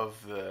breakdown of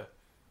the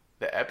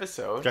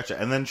episode. Gotcha.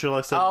 And then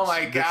Sherlock said, "Oh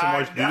my get god!" some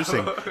more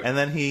deducing. And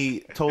then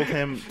he told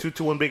him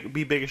 221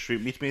 B Baker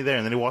Street, meet me there.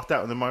 And then he walked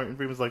out. And then Martin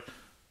Freeman's like,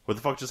 What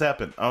the fuck just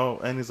happened? Oh,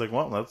 and he's like,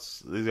 well,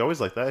 he's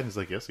always like that. And he's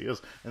like, yes, he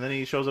is. And then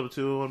he shows up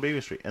to on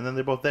Baby Street, and then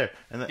they're both there.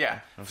 And then, Yeah.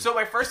 So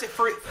my first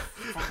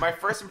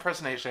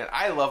impersonation,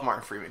 I love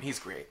Martin Freeman. He's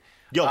great.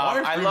 Yo,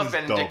 Martin I love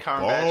Freeman's Benedict dope.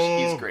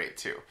 Cumberbatch. He's great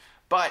too.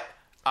 But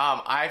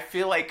I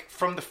feel like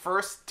from the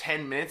first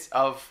 10 minutes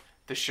of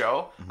the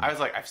show, I was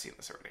like, I've seen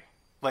this already.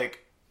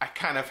 Like, I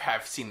kind of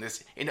have seen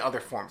this in other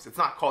forms. It's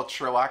not called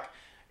Sherlock.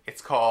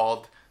 It's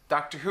called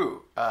Doctor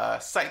Who,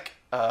 Psych,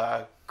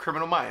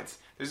 Criminal Minds.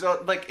 There's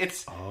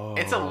it's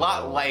a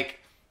lot like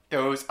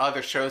those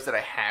other shows that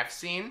I have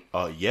seen.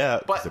 Yeah,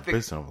 but they're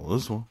based on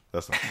this one.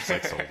 That's not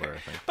Sex Over, I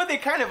think. But they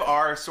kind of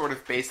are sort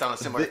of based on a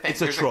similar thing.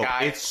 It's a trope.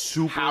 It's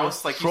super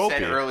house, like tropey. you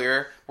said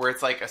earlier, where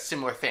it's like a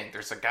similar thing.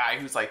 There's a guy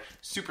who's like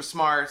super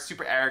smart,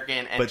 super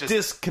arrogant, and but just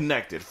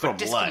disconnected from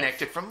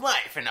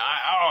life. And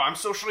I'm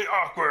socially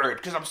awkward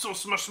because I'm so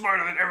much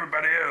smarter than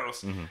everybody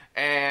else.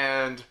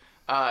 And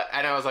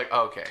I was like,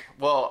 okay,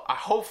 well,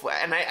 hopefully,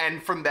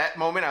 and from that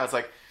moment, I was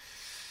like,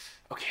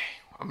 okay,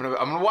 I'm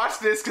gonna watch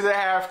this because I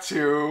have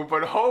to,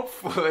 but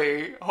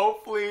hopefully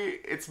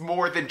it's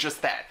more than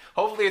just that.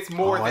 Hopefully it's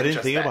more than just that. I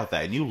didn't think about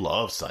that. And you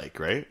love Psych,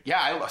 right?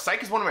 Yeah,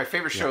 Psych is one of my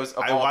favorite shows of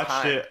all time. I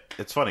watched it.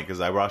 It's funny because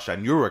I watched it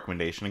on your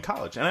recommendation in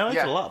college, and I liked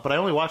it a lot. But I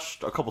only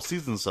watched a couple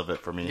seasons of it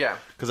for me. Yeah,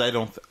 because I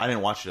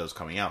didn't watch it as it was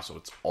coming out, so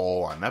it's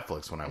all on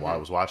Netflix when I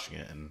was watching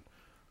it. And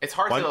it's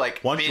hard to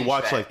like once you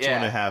watch like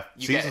 2.5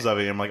 seasons of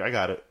it, I'm like, I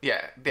got it.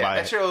 Yeah.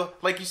 That show,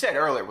 like you said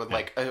earlier, with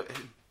like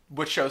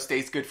what show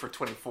stays good for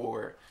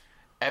 24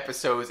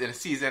 episodes in a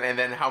season, and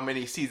then how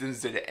many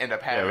seasons did it end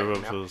up having? Yeah,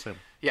 everyone's the same.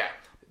 Yeah.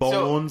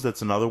 Bones,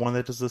 that's another one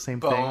that does the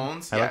same thing.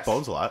 I like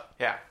Bones a lot.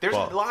 Yeah. There's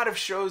a lot of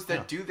shows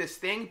that do this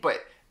thing,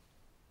 but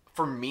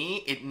for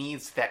me, it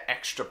needs that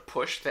extra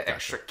push, that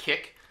extra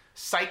kick.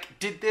 Psych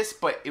did this,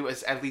 but it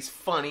was at least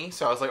funny,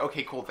 so I was like,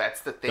 okay, cool,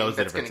 that's the thing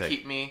that's going to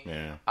keep me.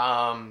 Yeah.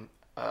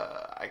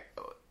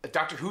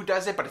 Doctor Who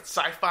does it, but it's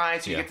sci-fi,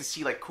 so you get to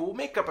see like cool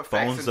makeup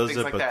effects Bones and does things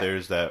it, like but that.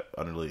 there's that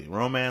underlying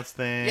romance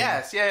thing.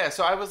 Yes, yeah.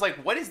 So I was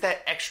like, what is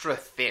that extra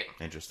thing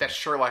Interesting. that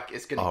Sherlock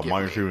is going to give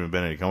Martin me? Freeman and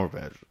Benedict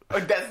Cumberbatch.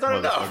 That's not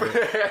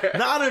enough.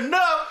 Not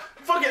enough!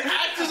 Fucking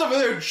actors of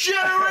their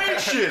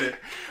generation!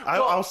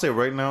 I'll say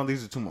right now,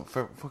 these are two of my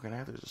favorite fucking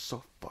actors. They're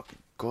so fucking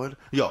good.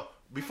 Yo,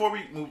 before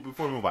we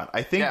move on,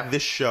 I think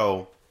this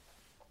show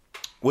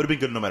would have been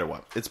good no matter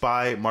what. It's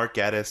by Mark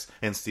Gatiss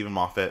and Stephen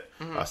Moffat.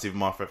 Stephen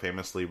Moffat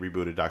famously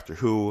rebooted Doctor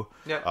Who.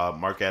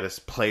 Mark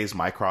Gatiss plays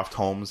Mycroft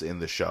Holmes in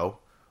the show.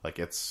 Like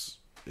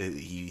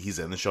he's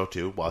in the show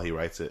too while he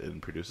writes it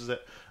and produces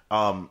it.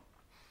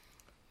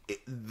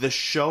 The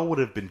show would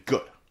have been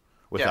good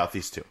without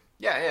these two.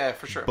 Yeah,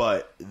 for sure.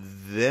 But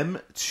them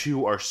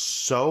two are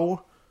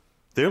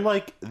they're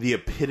like the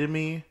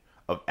epitome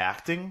of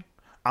acting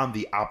on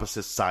the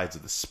opposite sides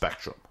of the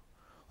spectrum.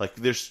 Like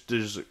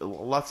there's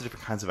lots of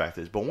different kinds of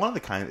actors, but one of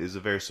the kind is a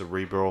very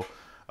cerebral,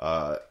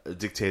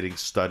 dictating,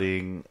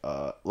 studying.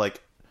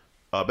 Benedict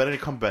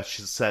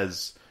Cumberbatch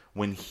says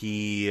when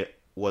he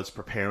was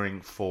preparing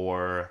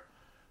for,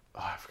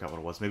 I forgot what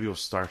it was. Maybe it was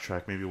Star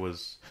Trek. Maybe it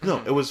was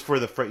it was for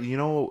the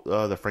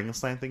the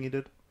Frankenstein thing he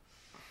did.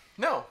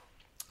 No.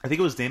 I think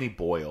it was Danny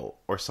Boyle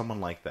or someone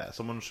like that.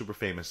 Someone super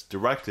famous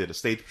directed a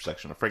stage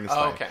production of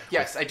Frankenstein. Oh, okay.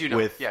 Yes, I do know.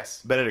 With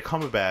yes. Benedict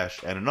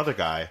Cumberbatch and another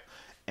guy,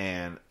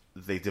 and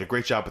they did a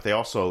great job, but they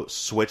also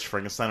switched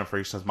Frankenstein and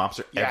Frankenstein's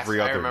monster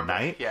every other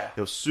night. Yeah. It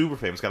was super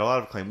famous, got a lot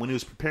of acclaim. When he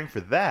was preparing for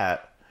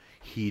that,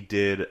 he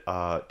did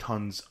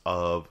tons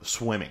of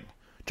swimming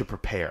to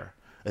prepare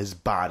his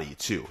body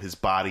too, his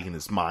body and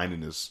his mind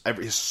and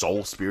his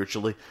soul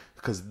spiritually,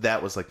 because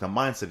that was like the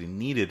mindset he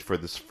needed for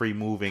this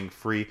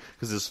because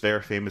this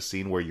very famous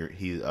scene where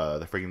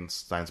the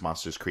Frankenstein's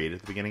monster is created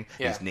at the beginning.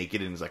 He's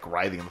naked and he's like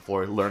writhing on the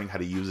floor, learning how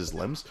to use his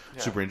limbs.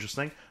 Super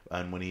interesting.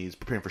 And when he's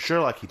preparing for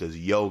Sherlock, he does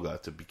yoga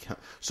to become.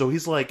 So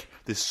he's like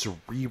this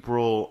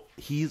cerebral.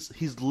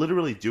 He's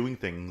literally doing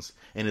things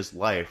in his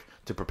life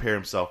to prepare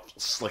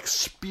himself like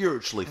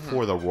spiritually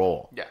for the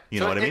role. Yeah, you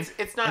know what I mean.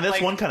 It's not. And that's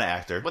like, one kind of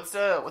actor. What's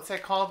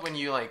that called when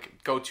you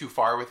like go too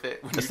far with it?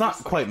 It's not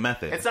quite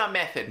method. It's not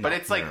method, but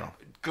it's like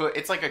good.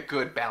 It's like a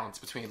good balance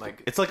between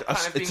like. It's like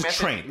it's a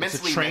trained.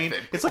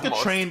 It's like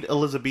almost. A trained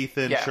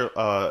Elizabethan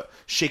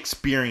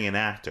Shakespearean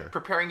actor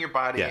preparing your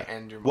body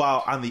and your mind.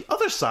 While on the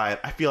other side,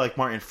 I feel like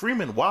Martin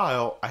Freeman.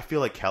 While I feel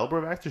like caliber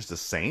of actor is the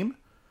same,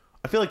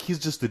 I feel like he's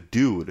just a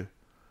dude.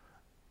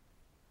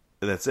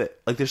 And that's it.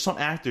 Like there's some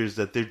actors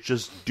that they're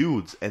just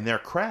dudes, and their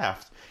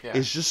craft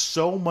is just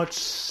so much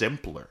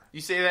simpler.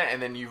 You say that,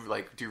 and then you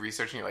like do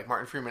research, and you're like,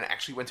 Martin Freeman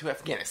actually went to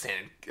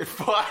Afghanistan and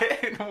fought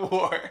in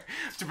war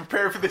to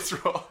prepare for this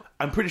role.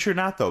 I'm pretty sure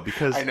not though,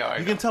 because I know.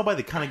 You can tell by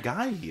the kind of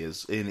guy he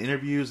is in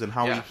interviews and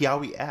how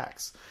he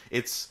acts.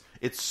 It's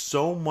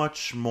so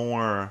much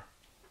more.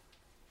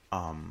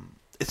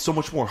 It's so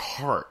much more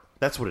heart.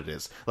 That's what it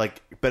is.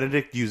 Like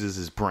Benedict uses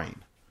his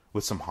brain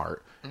with some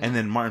heart, and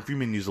then Martin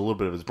Freeman used a little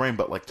bit of his brain,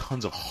 but like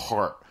tons of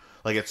heart.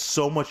 Like it's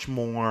so much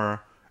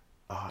more.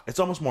 It's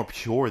almost more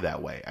pure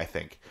that way. I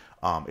think.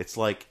 It's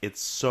like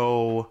it's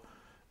so.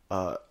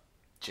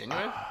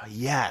 genuine.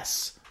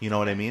 Yes. You know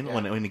what I mean? Yeah.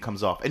 When he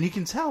comes off. And you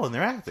can tell in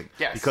their acting.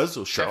 Yes, because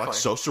Sherlock's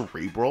so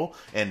cerebral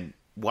and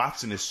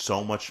Watson is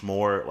so much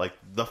more like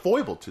the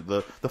foil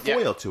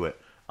to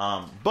it.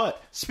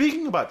 But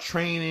speaking about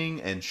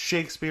training and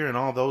Shakespeare and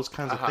all those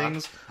kinds of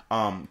things,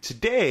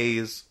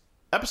 today's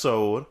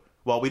episode,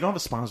 well, we don't have a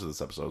sponsor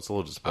this episode. It's a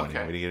little disappointing.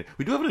 Okay.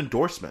 We do have an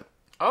endorsement.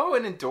 Oh,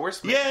 an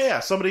endorsement. Yeah.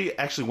 Somebody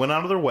actually went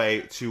out of their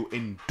way to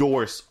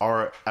endorse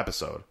our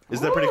episode. Is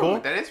that pretty cool?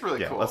 That is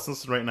really cool. Let's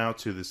listen right now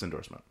to this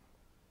endorsement.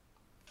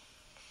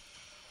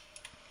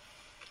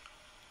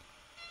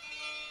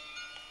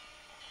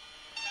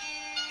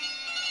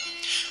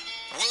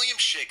 William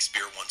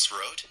Shakespeare once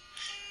wrote,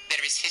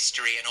 "There is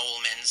history in all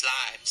men's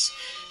lives,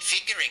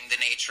 figuring the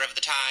nature of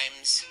the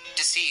times,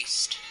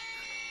 deceased."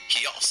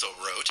 He also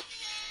wrote,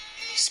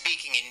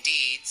 "Speaking in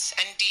deeds,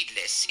 and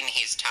deedless in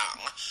his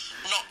tongue,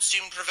 not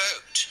soon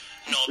provoked,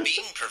 nor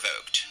being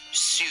provoked,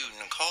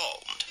 soon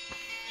calmed."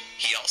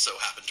 He also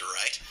happened to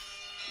write,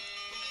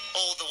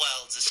 "All the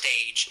world's a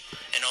stage,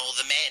 and all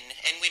the men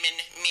and women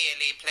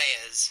merely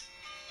players."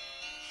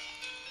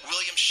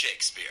 William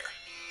Shakespeare,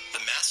 the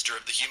master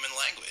of the human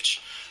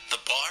language, the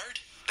bard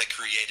that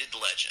created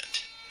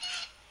legend.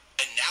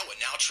 And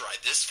now try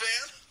this,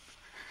 fan?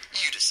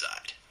 You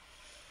decide.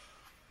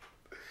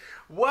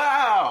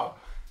 Wow.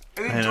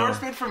 An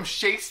endorsement from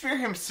Shakespeare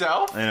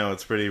himself? I know,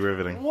 it's pretty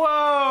riveting.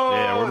 Whoa!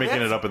 Yeah, we're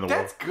making it up in the world.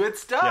 That's good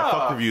stuff. Yeah,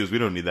 fuck reviews. We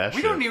don't need that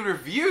shit. We don't need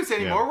reviews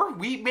anymore. Yeah.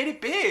 We made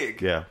it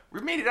big. Yeah. We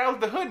made it out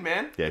of the hood,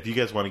 man. Yeah, if you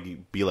guys want to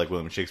be like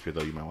William Shakespeare,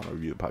 though, you might want to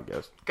review the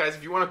podcast. Guys,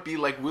 if you want to be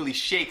like Willie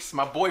Shakes,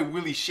 my boy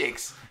Willie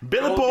Shakes.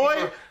 Billy go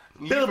Boy!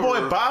 leave a Billy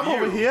Boy Bob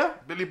review. over here.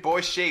 Billy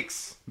Boy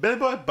Shakes. Billy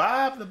Boy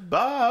Bob the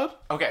Bob.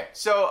 Okay,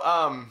 so,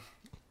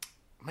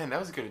 man, that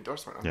was a good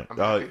endorsement. I'm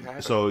happy to have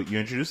it. So you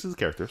introduced the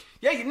characters.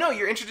 Yeah,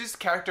 you're introduced to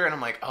the character, and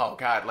I'm like, oh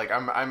god, like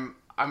I'm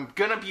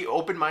gonna be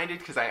open minded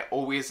because I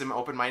always am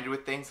open minded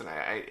with things, and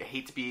I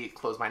hate to be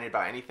closed minded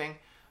about anything.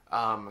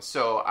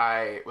 So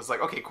I was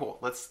like, okay, cool,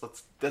 let's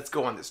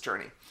go on this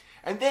journey.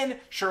 And then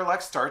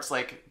Sherlock starts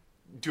like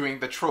doing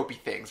the tropey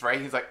things, right?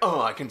 He's like,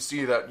 oh, I can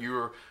see that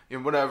you're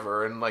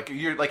whatever, and like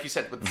you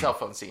said with the cell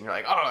phone scene, you're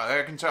like, oh,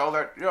 I can tell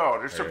that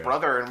there's your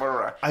brother and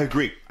whatever. I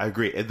agree. At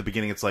the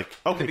beginning, it's like,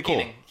 okay,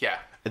 cool. Yeah.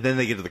 And then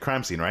they get to the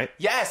crime scene, right?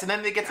 Yes, and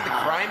then they get to the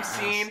crime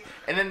scene,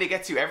 and then they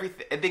get to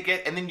everything. And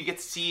then you get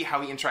to see how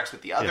he interacts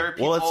with the other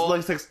people. Well,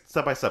 let's take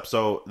step by step.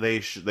 So they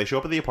show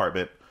up at the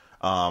apartment,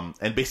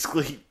 and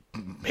basically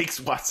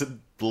makes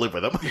Watson live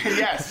with him.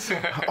 Yes.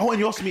 Oh, and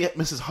you also meet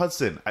Mrs.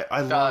 Hudson.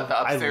 I love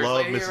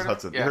lady Mrs.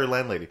 Hudson, yeah. her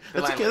landlady.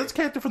 That's a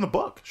character from the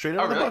book, straight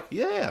out of the really? book.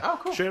 Yeah. Oh,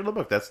 cool. Straight out of the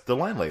book. That's the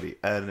landlady,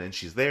 and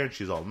she's there, and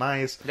she's all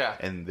nice. Yeah.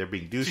 And they're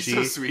being douchey. She's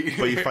so sweet.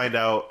 But you find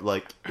out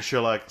like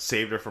Sherlock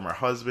saved her from her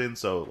husband,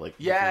 so like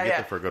you can get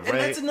her for a good and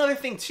rate. that's another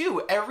thing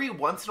too. Every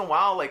once in a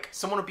while, like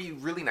someone will be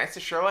really nice to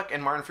Sherlock,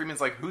 and Martin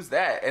Freeman's like, "Who's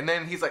that?" And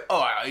then he's like,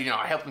 "Oh, I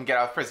helped them get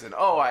out of prison.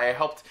 Oh, I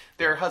helped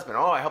their husband.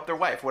 Oh, I helped their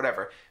wife.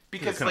 Whatever."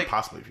 Because couldn't like,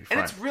 possibly be and fine.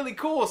 it's really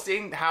cool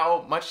seeing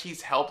how much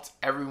he's helped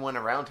everyone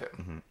around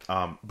him.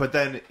 Mm-hmm. But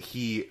then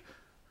he,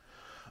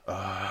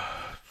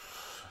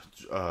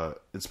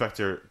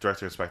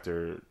 Director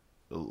Inspector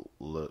I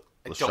Lashard.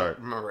 don't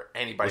remember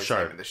anybody's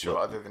name in the show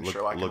other than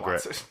Sherlock and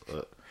Watson.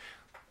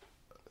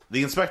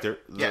 The inspector,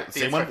 the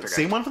same inspector guy.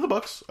 same one for the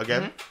books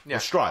again. Mm-hmm. Yeah.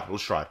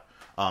 Lestrade,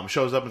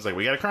 shows up and is like,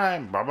 "We got a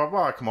crime, blah blah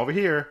blah. Come over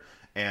here."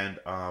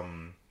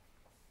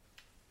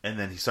 And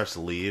then he starts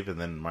to leave,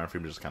 and then Martin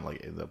Freeman just kind of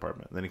like in the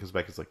apartment. And then he comes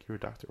back, he's like, "You're a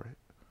doctor, right?"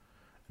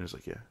 And he's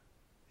like, "Yeah.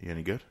 You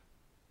any good?"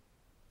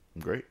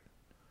 "I'm great.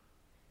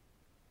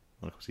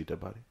 Want to go see a dead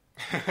body?"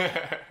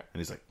 And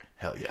he's like,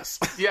 "Hell yes."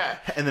 Yeah.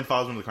 And then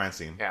follows him to the crime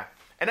scene. Yeah.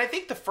 And I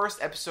think the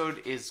first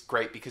episode is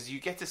great because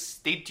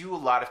they do a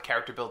lot of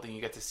character building.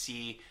 You get to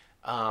see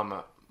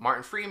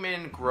Martin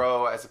Freeman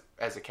grow as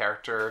a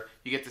character.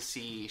 You get to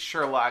see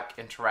Sherlock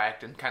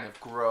interact and kind of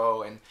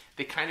grow, and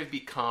they kind of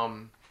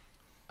become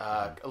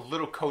a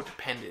little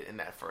codependent in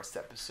that first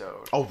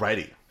episode.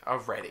 Already.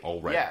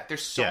 Yeah,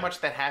 there's so much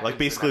that happens. Like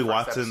basically, in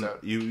that first Watson.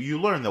 episode.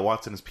 You learn that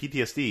Watson has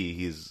PTSD.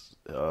 He's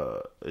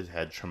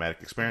had traumatic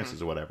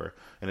experiences or whatever,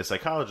 and a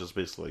psychologist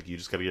basically like, you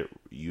just got to get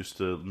used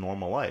to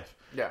normal life.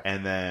 Yeah.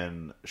 And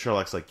then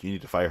Sherlock's like, you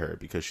need to fire her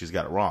because she's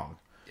got it wrong.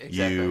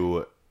 Exactly.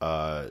 You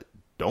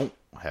don't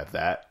have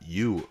that.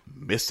 You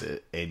miss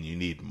it, and you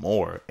need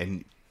more.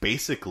 And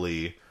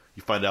basically,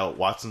 you find out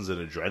Watson's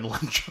an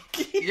adrenaline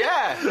junkie.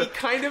 Yeah, he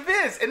kind of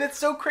is. And it's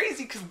so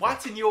crazy because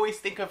Watson you always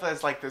think of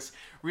as like this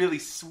really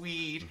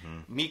sweet,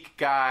 meek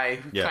guy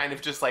who kind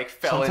of just like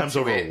fell sometimes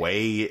into it.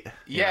 overweight.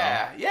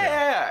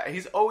 Yeah.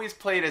 He's always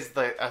played as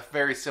a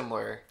very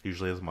similar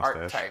Usually has a mustache.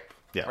 archetype.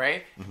 Yeah.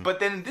 Right? But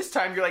then this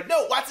time you're like,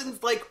 no,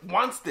 Watson's like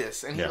wants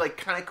this. And he like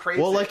kind of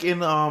craves well,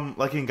 it.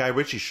 like in Guy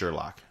Ritchie's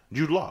Sherlock.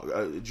 Jude Law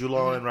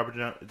and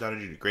Robert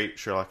Downey Jr. Great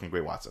Sherlock and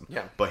great Watson.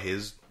 Yeah. But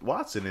his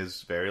Watson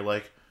is very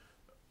like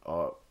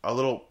a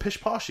little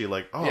pish-poshy,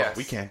 like, oh,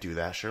 we can't do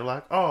that,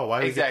 Sherlock. Oh,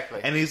 why? Exactly.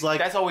 And he's like,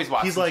 that's always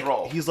Watson's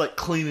role. He's like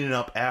cleaning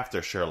up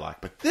after Sherlock.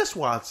 But this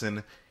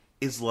Watson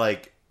is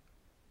like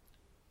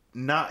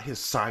not his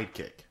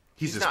sidekick.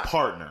 He's his not.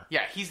 partner.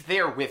 Yeah, he's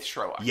there with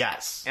Sherlock.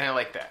 Yes. And I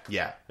like that.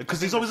 Yeah. Because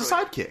I he's think always a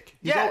that's sidekick.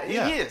 He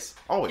is.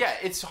 Always. Yeah,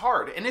 it's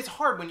hard. And it's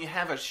hard when you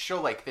have a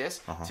show like this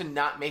to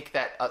not make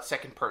that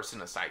second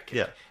person a sidekick.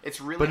 Yeah.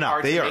 It's really But no,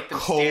 hard they to are make them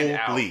stand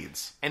out.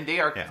 co-leads. And they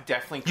are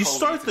definitely You co-leads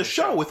start in the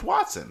show with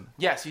Watson.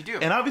 Yes, you do.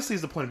 And obviously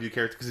he's the point of view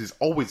character because he's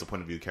always a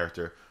point of view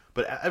character.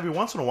 But every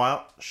once in a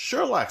while,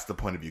 Sherlock's the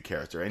point of view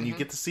character, and you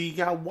get to see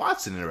how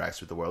Watson interacts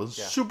with the world.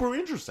 It's super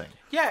interesting.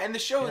 Yeah, and the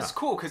show is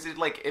cool because it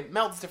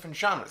melds different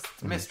genres.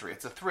 It's a mystery,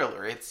 it's a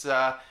thriller, it's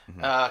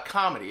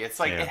comedy. It's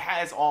like it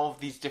has all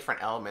of these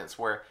different elements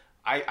where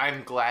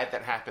I'm glad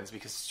that happens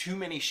because too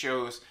many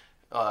shows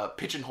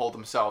pigeonhole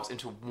themselves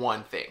into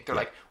one thing. They're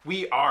like,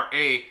 we are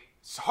a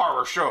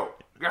horror show.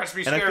 It has to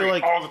be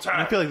scary all the time.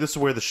 And I feel like this is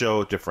where the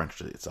show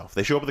differentiates itself.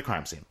 They show up at the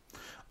crime scene.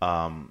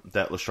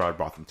 That Lestrade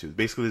brought them to.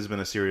 Basically, there's been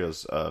a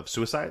series of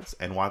suicides,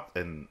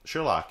 and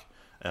Sherlock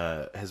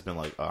has been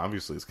like,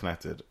 obviously it's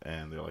connected,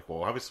 and they're like,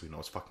 well, obviously we know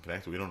it's fucking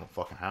connected. We don't know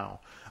fucking how.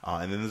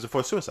 And then there's a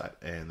fourth suicide,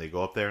 and they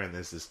go up there, and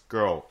there's this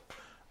girl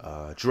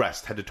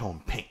dressed head to toe in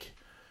pink,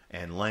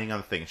 and laying on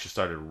the thing. And she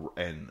started,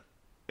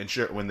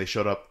 when they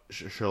showed up,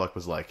 Sherlock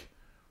was like,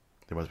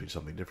 there must be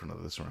something different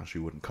of this around. She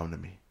wouldn't come to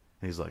me.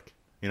 And he's like,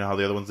 you know how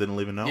the other ones didn't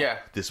even know? Yeah.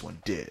 This one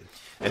did.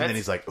 And then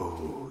he's like,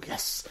 oh,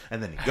 yes.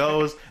 And then he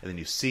goes, and then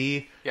you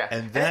see. Yeah.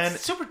 And then.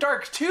 it's super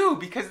dark, too,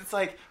 because it's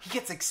like, he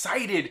gets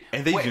excited.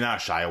 And they do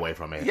not shy away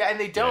from it. Yeah, and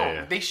they don't.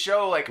 Yeah. They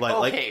show,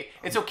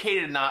 it's okay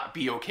to not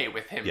be okay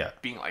with him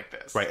being like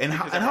this. Right. And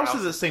House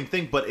is the same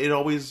thing, but it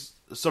always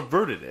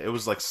subverted it. It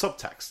was like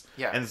subtext.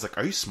 Yeah. And it's like,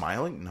 are you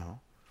smiling? No.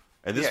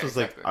 And this was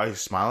exactly. like, are you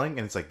smiling?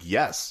 And it's like,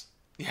 yes.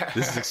 Yeah.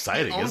 This is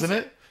exciting, isn't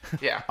it?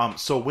 Yeah.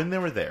 So when they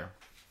were there,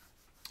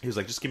 he was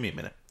like, just give me a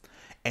minute.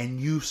 And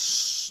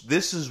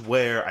this is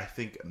where I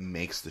think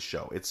makes the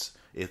show. It's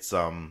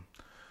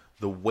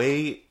the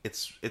way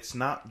it's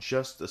not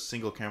just a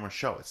single camera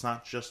show. It's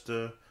not just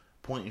a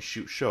point and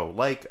shoot show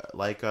like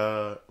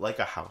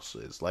a House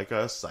is, like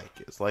a Psych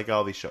is, like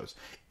all these shows.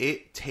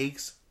 It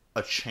takes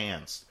a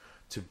chance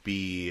to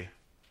be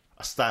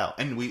a style,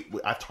 and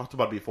I've talked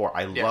about it before.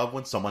 I love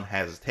when someone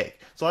has a take.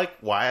 So like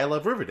why I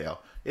love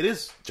Riverdale. It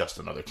is just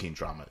another teen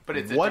drama. But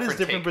it's what is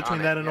different take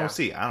between that and yeah.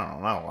 OC? I don't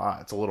know, not a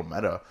lot. It's a little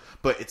meta,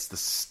 but it's the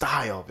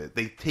style of it.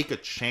 They take a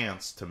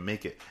chance to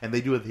make it, and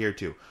they do it here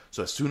too.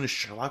 So as soon as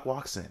Sherlock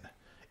walks in,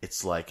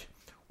 it's like,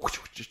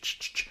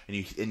 and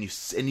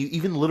you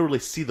even literally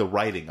see the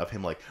writing of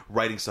him like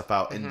writing stuff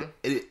out, and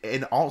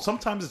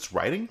sometimes it's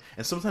writing,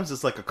 and sometimes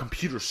it's like a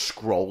computer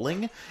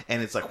scrolling,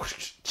 and it's like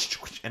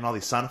and all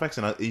these sound effects,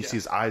 and you see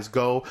his eyes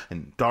go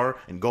and dart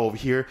and go over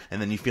here,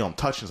 and then you feel him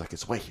touch, and it's like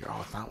it's way here,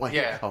 oh it's not way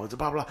here, oh it's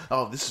blah blah,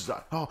 oh this is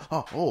all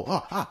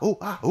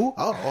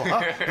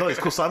these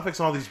cool sound effects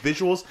and all these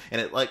visuals,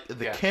 and it like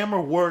the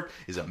camera work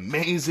is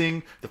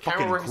amazing, the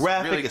fucking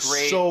graphic really is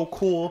great. so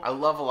cool. I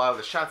love a lot of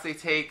the shots they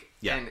take.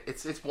 Yeah. And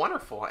it's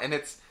wonderful. And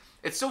it's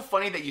so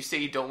funny that you say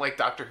you don't like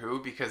Doctor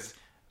Who because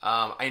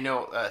I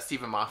know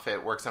Stephen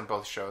Moffat works on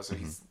both shows. So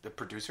he's the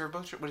producer of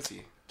both shows. What is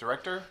he?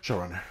 Director?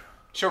 Showrunner.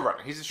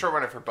 He's a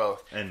showrunner for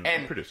both.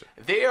 And producer.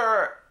 They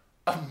are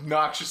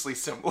obnoxiously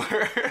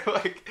similar.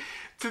 Like,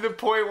 to the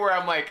point where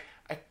I'm like,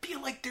 I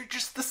feel like they're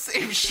just the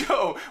same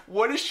show.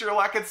 One is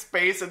Sherlock in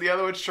space and the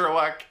other one's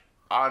Sherlock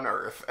on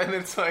Earth. And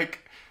it's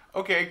like...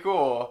 Okay,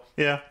 cool.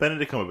 Yeah,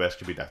 Benedict Cumberbatch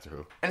could be Doctor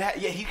Who. And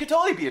he could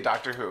totally be a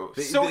Doctor Who.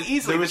 So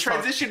easily. The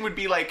transition would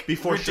be like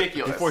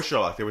ridiculous. Before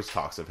Sherlock, there was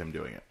talks of him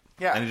doing it.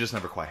 Yeah. And it just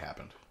never quite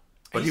happened.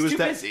 But he's too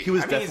busy. He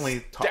was I mean,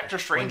 definitely Doctor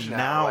Strange well,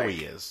 now. Now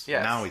he is.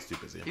 Yes. Now he's too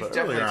busy. He's But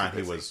definitely earlier too on, he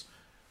busy. was.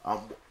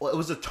 It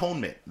was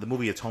Atonement, the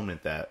movie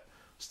Atonement that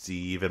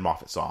Stephen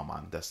Moffat saw him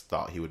on. That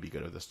thought he would be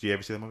good at this. Do you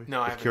ever see that movie?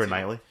 No, I With haven't Keira seen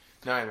Knightley.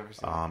 it. No, I've never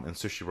seen it. And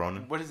Saoirse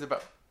Ronan. What is it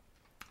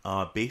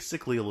about?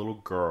 Basically, a little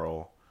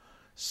girl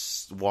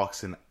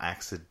walks in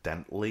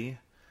accidentally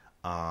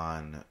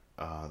on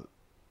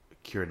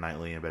Keira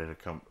Knightley and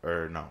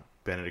Keira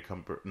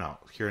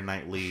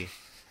Knightley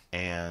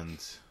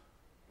and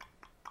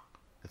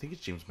I think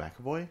it's James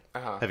McAvoy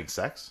having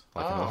sex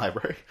in the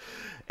library,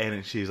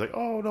 and she's like,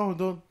 "Oh no,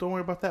 don't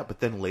worry about that." But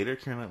then later,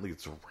 Keira Knightley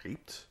gets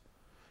raped,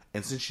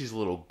 and since she's a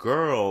little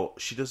girl,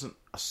 she doesn't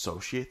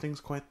associate things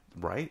quite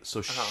right,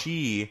 so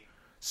she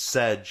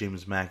said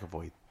James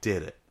McAvoy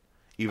did it,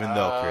 even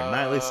though Keira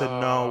Knightley said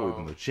no,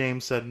 even though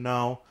James said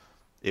no.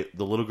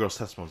 The little girl's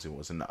testimony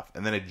was enough.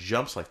 And then it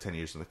jumps like 10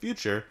 years in the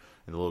future,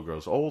 and the little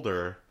girl's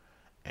older,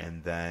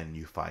 and then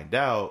you find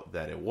out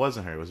that it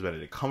wasn't her, it was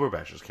Benedict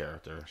Cumberbatch's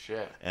character.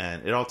 Shit.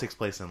 And it all takes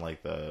place in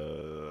like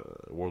the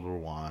World War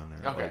One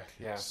or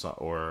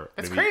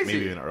That's maybe crazy.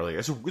 even earlier.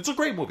 It's a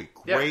great movie.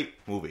 Great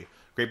movie.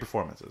 Great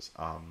performances.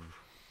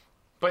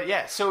 But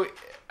yeah, so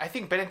I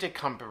think Benedict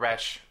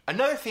Cumberbatch,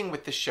 another thing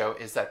with this show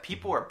is that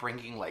people are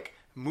bringing like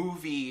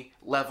movie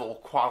level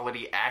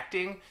quality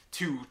acting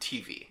to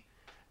TV.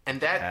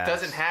 And that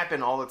doesn't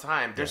happen all the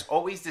time. There's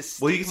always this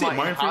stigma you can see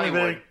Martin in Freeman and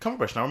Hollywood. Benedict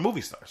Cumberbatch now are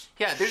movie stars.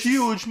 Yeah, there's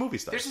huge movie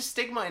stars. There's a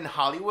stigma in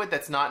Hollywood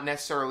that's not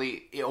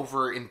necessarily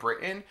over in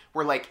Britain,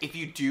 where like if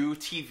you do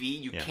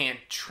TV, you can't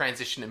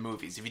transition to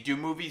movies. If you do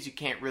movies, you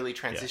can't really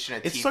transition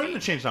to TV. It's starting to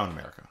change now in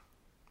America.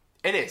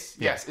 It is.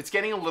 Yes, it's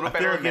getting a little I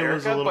better feel in like it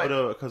was America, a little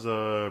but bit because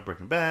of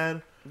Breaking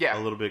Bad. Yeah.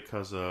 A little bit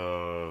because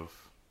of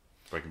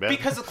Breaking Bad.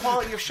 because of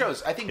quality of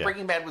shows. I think Yeah.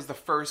 Breaking Bad was the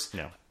first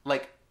Yeah.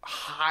 like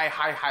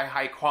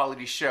high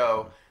quality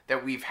show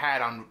that we've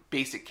had on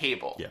basic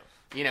cable. Yeah.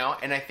 You know,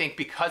 and I think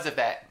because of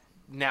that,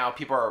 now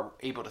people are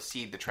able to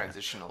see the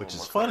transition a little Which is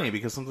more funny clearly.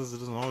 because sometimes it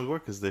doesn't always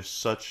work because there's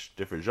such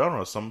different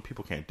genres. Some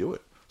people can't do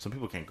it. Some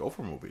people can't go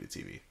from movie to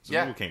TV. Some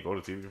Yeah. people can't go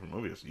to TV from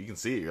movies. You can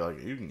see it. You're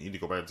like, you need to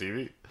go back to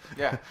TV.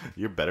 Yeah.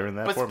 You're better in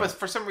that But format.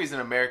 for some reason,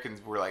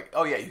 Americans were like,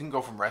 "Oh yeah, you can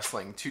go from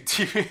wrestling to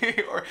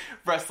TV or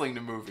wrestling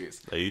to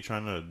movies." Are you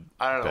trying to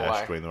I don't know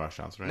bash why. Dwayne The Rock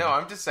Johnson right No, now?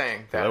 I'm just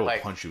saying that I will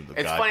like punch you in the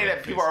it's funny goddamn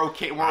that people face. are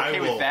okay. We're okay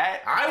with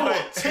that. I will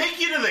but-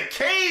 take you to the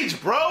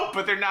cage, bro.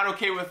 but they're not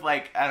okay with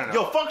like I don't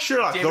know. Yo, fuck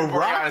Sherlock. David The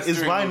Rock Boreanaz is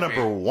doing my movie.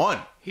 number one.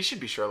 He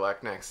should be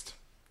Sherlock next.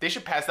 They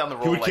should pass down the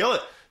role. He would like, kill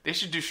it. They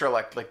should do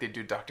Sherlock like they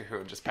do Doctor Who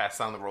and just pass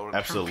down the role. To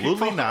different Absolutely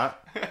people.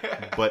 not.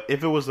 But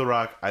if it was The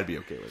Rock, I'd be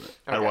okay with it.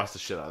 I'd Okay. watch the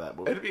shit out of that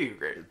movie. It'd be a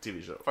great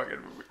TV show.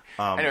 fucking movie.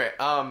 Anyway,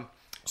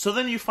 So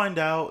then you find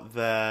out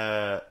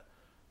that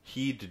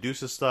he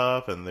deduces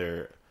stuff, and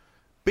they're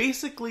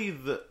basically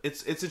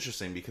it's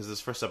interesting because this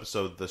first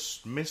episode, the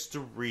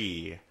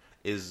mystery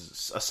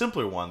is a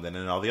simpler one than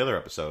in all the other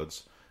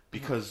episodes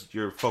because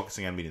you're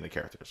focusing on meeting the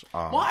characters.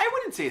 well, I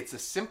wouldn't say it's a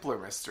simpler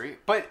mystery,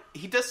 but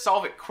he does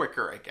solve it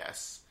quicker, I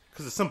guess.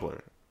 Because it's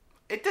simpler.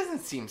 It doesn't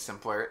seem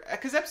simpler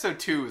because episode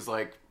 2 is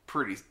like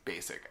pretty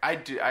basic.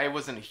 I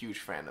wasn't a huge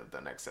fan of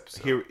the next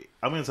episode. Here,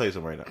 I'm going to tell you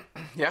something right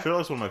now. Yeah?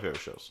 Sherlock's one of my favorite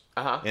shows.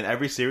 Uh-huh. In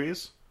every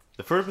series,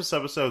 the first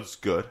episode's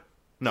good.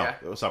 No, Yeah.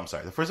 I'm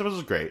sorry. The first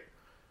episode's great.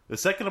 The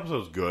second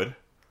episode's good.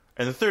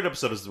 And the third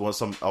episode is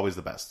always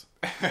the best.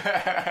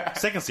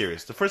 Second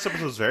series. The first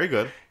episode is very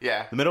good.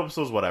 Yeah. The middle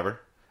episode is whatever.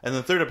 And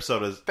the third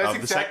episode is That's the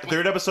exactly-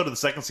 third episode of the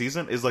second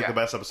season is like Yeah. the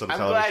best episode of I'm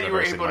television glad you I've were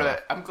ever seen able in my to.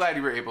 life. I'm glad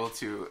you were able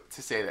to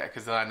say that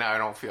because now I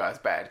don't feel as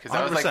bad because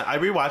I was 100%. like, I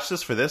rewatched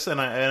this for this and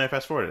I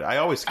fast forwarded. I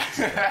always skip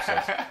the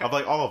episodes of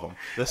like all of them.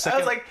 The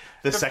second, like,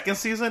 the second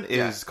season is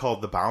Yeah.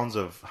 called The Bounds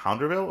of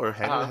Hounderville or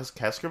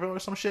Caskerville or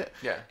some shit.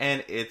 Yeah.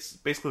 And it's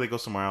basically they go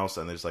somewhere else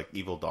and there's like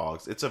evil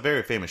dogs. It's a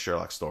very famous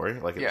Sherlock story.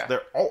 Like Yeah.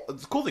 they're all.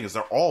 The cool thing is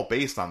they're all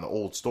based on the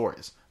old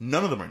stories.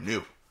 None of them are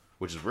new,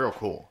 which is real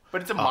cool. but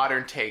it's a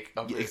modern take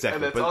of it. Exactly,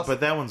 And that's but awesome.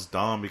 that one's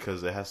dumb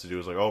because it has to do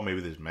with like, oh, maybe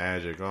there's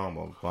magic, oh,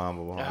 blah blah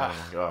blah blah. blah.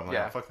 Oh, I'm like,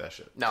 Yeah. oh, fuck that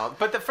shit. No,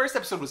 but the first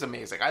episode was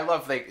amazing. I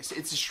love like it's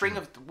a string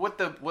of what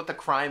the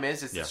crime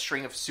is. It's Yeah. a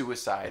string of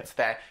suicides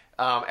that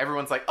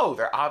everyone's like, oh,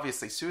 they're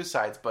obviously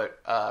suicides, but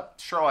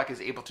Sherlock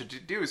is able to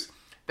deduce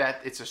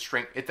that it's a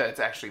string. That it's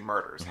actually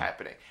murders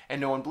happening,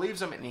 and no one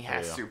believes him, and he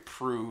has Mm-hmm. Yeah. to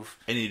prove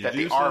And he that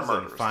they deduces are and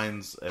murders.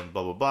 finds and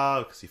blah blah blah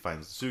because he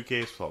finds the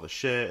suitcase with all the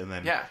shit, and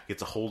then Yeah.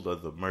 gets a hold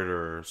of the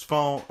murderer's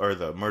phone or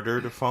the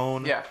murdered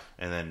phone. Yeah.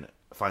 and then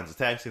finds the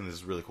taxi, and there's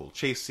this really cool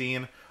chase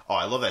scene. Oh,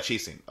 I love that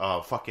chase scene.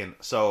 Fucking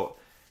so.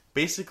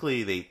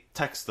 Basically, they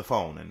text the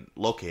phone and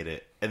locate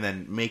it, and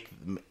then make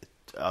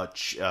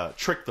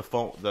trick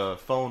the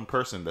phone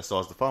person that still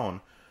has the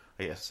phone.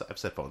 I guess I've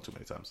said phone too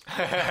many times.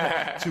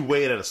 To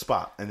wait at a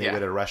spot, and they Yeah.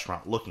 wait at a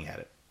restaurant looking at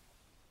it,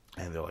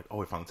 and they're like, "Oh,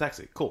 we found the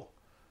taxi. Cool.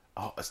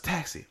 Oh, it's a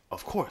taxi.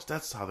 Of course,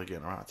 that's how they're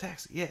getting around a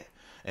taxi. Yeah."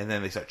 And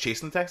then they start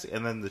chasing the taxi,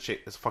 and then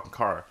it's a fucking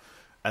car,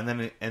 and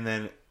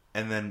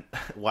then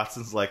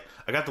Watson's like,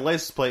 "I got the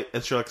license plate,"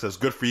 and Sherlock says,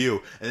 "Good for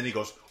you." And then he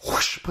goes,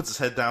 whoosh, puts his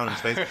head down in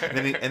his face,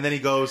 and then he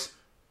goes,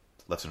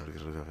 "Left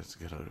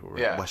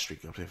West Street."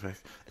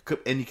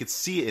 And you could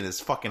see it in his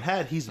fucking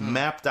head. He's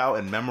mapped out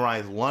and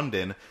memorized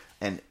London,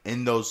 and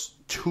in those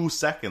 2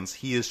 seconds,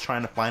 he is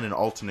trying to find an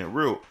alternate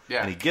route.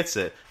 Yeah. And he gets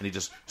it, and he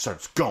just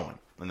starts going.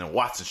 And then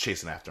Watson's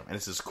chasing after him, and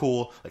it's this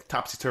cool, like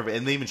topsy-turvy.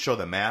 And they even show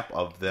the map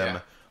of them,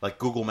 Yeah. like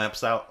Google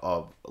Maps out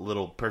of a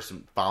little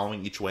person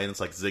following each way, and it's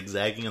like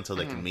zigzagging until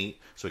they can meet,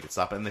 so he can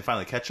stop it. And they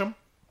finally catch him.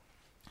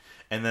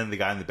 And then the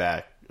guy in the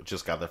back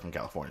just got there from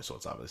California, so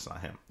it's obviously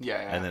not him. Yeah.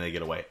 And then they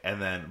get away.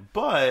 And then,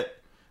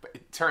 but But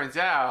it turns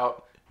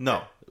out,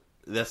 no,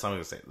 that's not what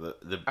I'm gonna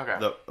say. Okay.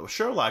 The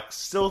Sherlock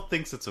still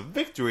thinks it's a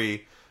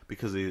victory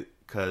because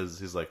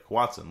he's like,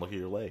 Watson, look at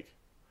your leg,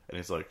 and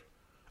he's like,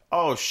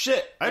 oh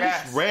shit, I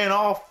Yes. just ran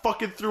all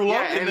fucking through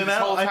London, and and this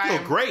whole I feel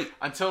time, great.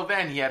 Until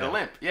then, he had a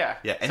limp. Yeah.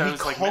 Yeah, and So he it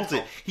was, like, called mental.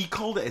 it. He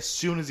called it as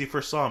soon as he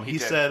first saw him. He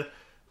did. said,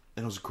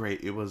 and it was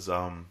great. It was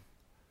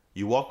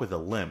you walk with a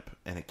limp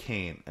and a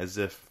cane as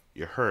if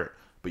you're hurt,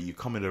 but you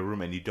come into a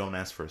room and you don't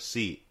ask for a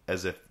seat,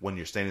 as if when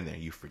you're standing there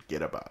you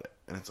forget about it,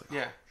 and it's like,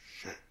 Yeah. oh,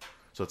 shit.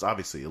 So it's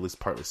obviously at least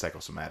partly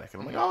psychosomatic,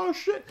 and I'm like, oh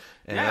shit,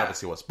 and it Yeah.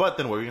 obviously was. But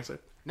then what were you gonna say?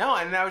 No,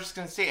 and I was just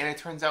gonna say, and it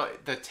turns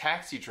out the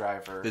taxi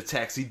driver The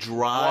taxi was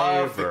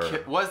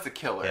driver. was the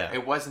killer. Yeah.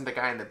 It wasn't the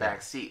guy in the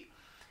back seat.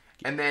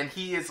 And then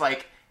he is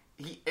like,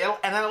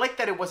 and I like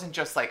that it wasn't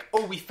just like,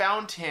 oh, we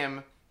found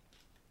him.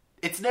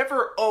 It's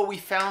never, oh, we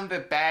found the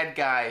bad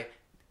guy.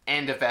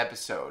 End of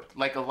episode,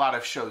 like a lot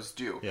of shows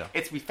do. Yeah.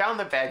 It's we found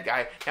the bad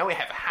guy. Now we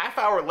have a half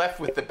hour left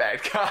with the bad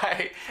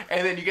guy,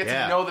 and then you get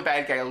Yeah. to know the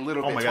bad guy a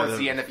little Oh bit my towards god,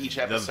 the end of each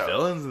episode. The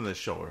villains in this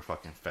show are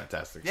fucking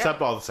fantastic, Yeah.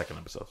 except all the second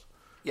episodes.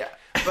 Yeah,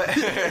 but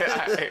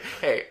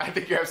hey, I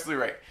think you're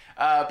absolutely right.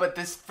 But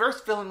this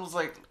first villain was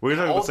like We're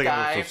talking about old second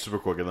guy. episode super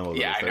quick, and then we'll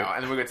Yeah, go I to know, third.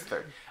 and then we'll get to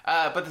third.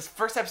 But this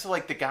first episode,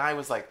 like the guy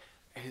was like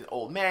his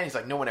old man. He's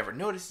like, no one ever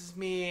notices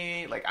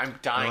me. Like I'm No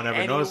dying one ever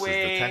anyway. notices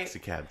the taxi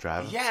cab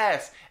driver.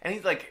 Yes, and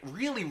he's like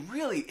really,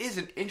 really is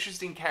an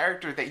interesting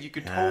character that you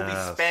could totally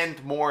Yes.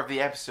 spend more of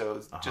the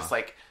episodes just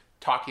like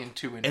talking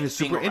to And it's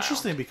being super around.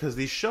 interesting because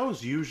these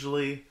shows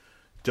usually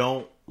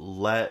don't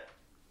let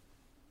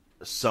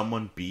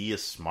someone be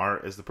as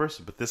smart as the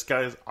person, but this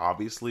guy is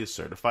obviously a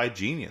certified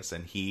genius,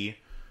 and he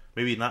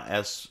maybe not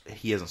as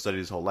he hasn't studied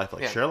his whole life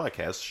like Yeah. Sherlock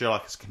has.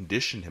 Sherlock has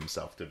conditioned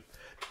himself to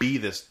be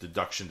this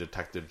deduction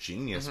detective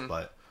genius,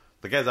 but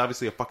the guy's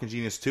obviously a fucking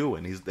genius too,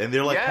 and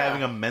they're like Yeah.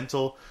 having a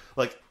mental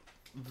like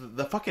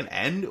the fucking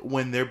end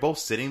when they're both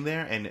sitting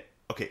there, and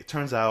okay, it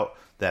turns out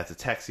that the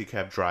taxi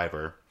cab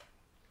driver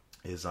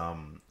is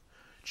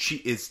she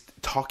is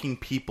talking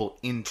people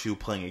into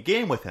playing a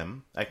game with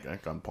him at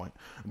gunpoint.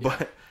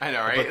 But I know,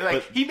 right? but-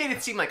 like but- he made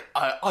it seem like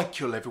I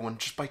kill everyone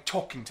just by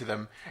talking to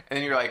them, and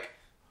then you're like,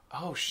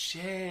 oh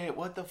shit,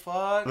 what the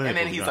fuck? Then he And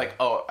then pulls a he's gun. like,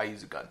 oh, I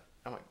use a gun.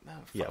 I'm like, no,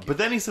 fuck yeah, you. but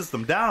then he sits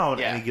them down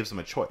Yeah. and he gives them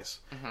a choice.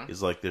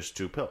 He's like, "There's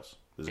two pills.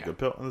 There's a Yeah. good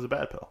pill and there's a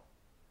bad pill.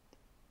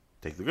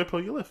 Take the good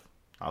pill, you live.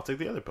 I'll take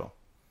the other pill.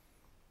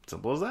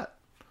 Simple as that."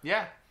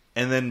 yeah,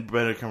 And then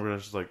Benedict Cumberbatch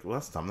is like, "Well,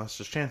 that's dumb. That's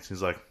just chance."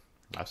 He's like,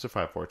 "I've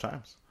survived 4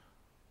 times."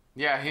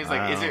 yeah. He's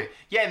like, is Wow. it?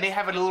 Yeah, and they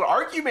have a little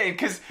argument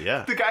because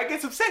Yeah. the guy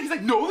gets upset. He's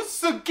like, no,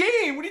 this is a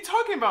game. What are you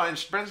talking about?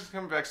 And Brendan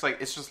Cumberbatch's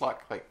like, it's just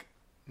luck. Like,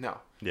 no.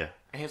 Yeah.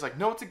 And he's like,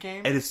 no, it's a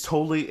game. And it's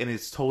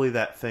totally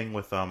that thing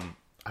with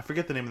I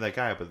forget the name of that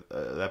guy, but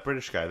that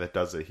British guy that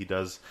does it. He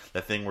does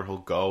that thing where he'll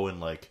go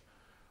and like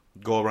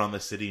go around the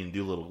city and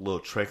do little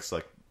tricks,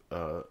 like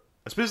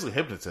it's basically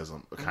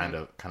hypnotism kind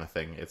of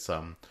thing. It's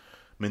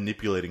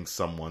manipulating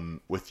someone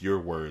with your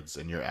words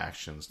and your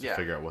actions to Yeah.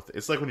 figure out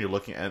it's like when you're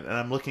looking at, and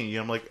I'm looking at you,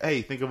 I'm like,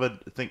 hey,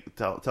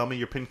 tell me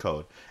your pin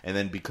code, and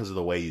then because of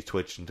the way you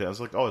twitch, and I was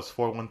like, oh, it's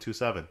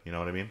 4127. You know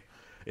what I mean?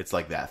 It's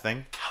like that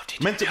thing. How did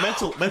you know?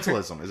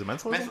 Mentalism. Is it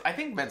mentalism? I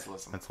think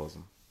mentalism.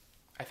 Mentalism.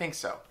 I think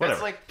so. Whatever.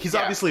 That's like He's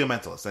yeah. obviously a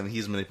mentalist, and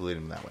he's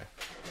manipulating him that way.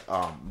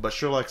 But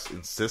Sherlock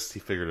insists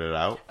he figured it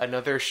out.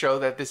 another show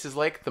that this is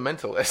like The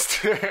Mentalist.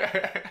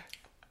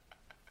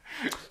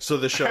 So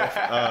the show,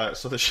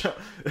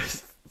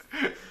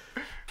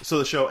 so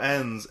the show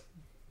ends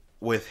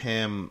with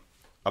him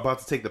about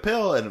to take the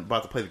pill and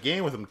about to play the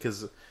game with him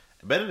because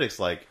Benedict's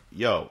like,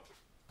 "Yo,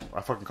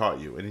 I fucking caught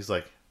you," and he's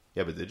like,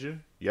 "Yeah, but did you?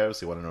 You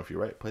obviously want to know if you're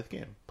right. Play the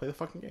game. Play the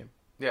fucking game.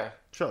 yeah.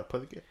 Sherlock,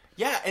 play the game."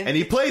 Yeah, And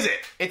he plays it.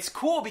 It's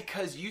cool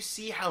because you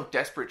see how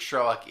desperate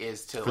Sherlock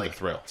is to the like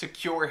thrill. to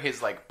cure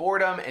his like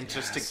boredom and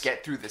just to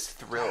get through this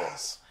thrill.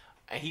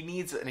 And he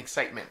needs an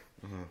excitement,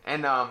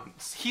 and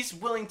he's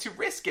willing to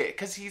risk it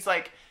because he's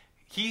like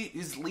he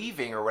is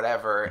leaving or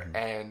whatever,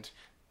 and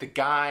the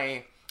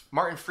guy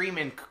Martin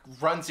Freeman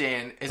runs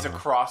in, is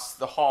across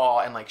the hall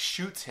and like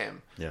shoots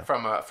him Yeah.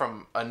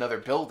 from another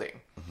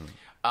building.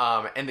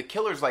 And the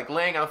killer's like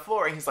laying on the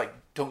floor, and he's like,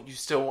 "Don't you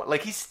still want?"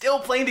 Like he's still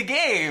playing the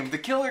game. The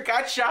killer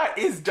got shot,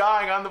 is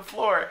dying on the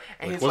floor,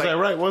 and he's Was like, I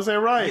right? Was I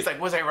right? He's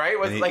like, "Was I right?"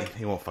 Was And like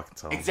he won't fucking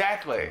tell him.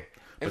 exactly.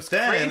 It was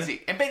then-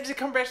 crazy. And Benedict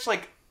Cumberbatch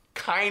like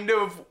kind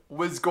of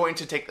was going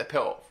to take the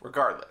pill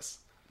regardless.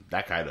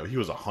 That guy though, he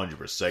was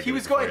 100%. He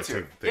was going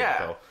to,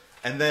 yeah.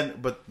 And then,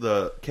 but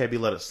the cabbie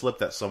let it slip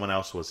that someone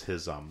else was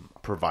his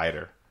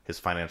provider, his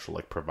financial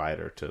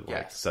provider to like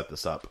Yes. set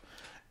this up.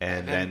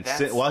 And then then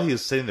that's- while he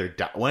was sitting there,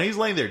 when he's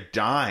laying there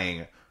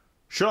dying,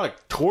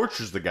 Sherlock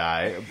tortures the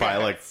guy by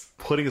like Yes.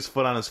 putting his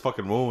foot on his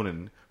fucking wound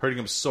and hurting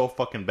him so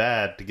fucking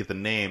bad to get the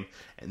name.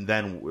 And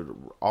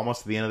then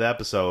almost at the end of the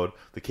episode,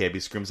 the cabbie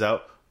screams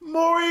out,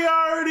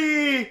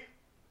 "Moriarty!"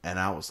 And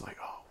I was like,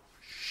 "Oh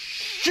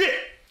shit!"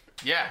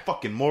 Yeah,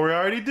 Fucking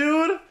Moriarty,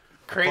 dude.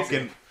 crazy.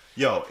 Fucking,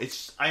 yo,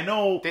 it's I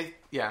know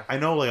Yeah, I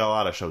know like a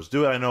lot of shows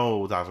do it. I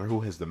know Doctor Who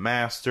has the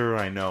Master.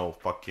 I know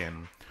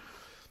fucking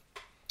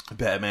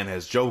Batman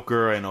has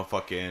Joker. I know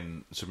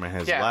fucking Superman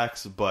has Yeah.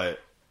 Lex. But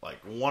like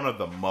one of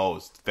the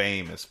most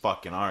famous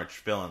fucking arch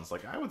villains,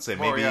 like I would say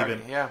maybe Moriarty,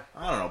 even yeah.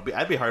 I don't know.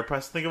 I'd be hard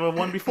pressed to think of a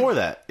one before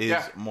that is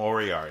Yeah.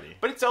 Moriarty.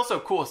 But it's also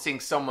cool seeing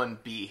someone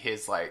be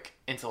his like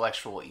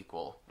intellectual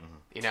equal.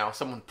 You know,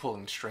 someone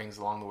pulling strings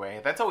along the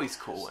way. That's always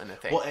cool in a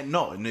thing. Well,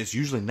 and it's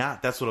usually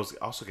not. That's what I was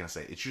also gonna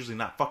say. It's usually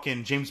not.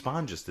 Fucking James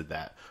Bond just did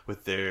that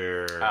with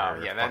their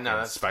yeah, fucking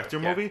that's Spectre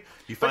stupid, yeah. movie.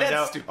 You But find that's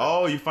out. stupid.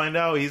 Oh, you find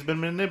out he's been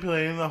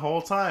manipulating the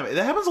whole time.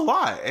 That happens a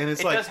lot, and it's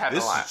It like does happen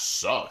this a lot.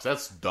 sucks.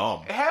 That's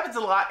dumb it happens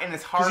a lot, and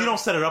it's hard because you don't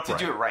set it up to right.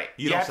 do it right.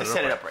 You don't have to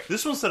set it up right.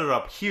 This one set it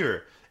up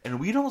here,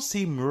 and we don't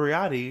see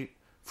Moriarty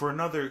for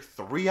another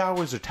 3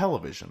 hours of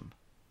television.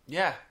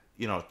 Yeah.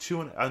 You know,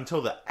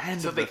 until the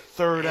end So of the they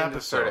third in the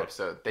episode. third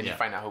episode, then Yeah. you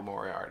find out who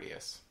Moriarty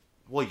is.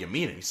 Well, you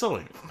meet him. You still don't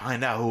even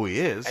find out who he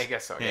is. I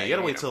guess so, yeah, you you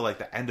gotta meet wait him. till like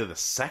the end of the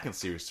second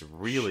series to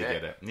really Shit.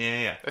 get it.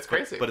 Yeah. That's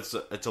crazy. But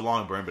it's a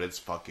long burn, but it's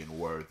fucking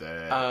worth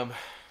it.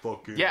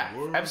 Fucking Yeah,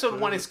 worth episode it.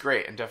 1 is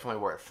great and definitely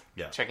worth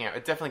Yeah. checking out.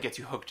 It definitely gets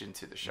you hooked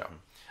into the show.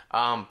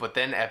 But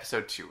then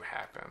episode 2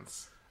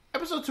 happens.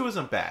 Episode 2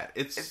 isn't bad.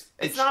 It's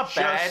not just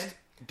bad.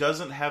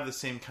 Doesn't have the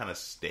same kind of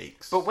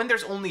stakes. But when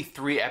there's only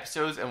 3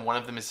 episodes and one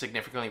of them is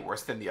significantly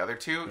worse than the other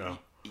 2, Yeah.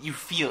 you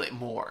feel it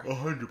more.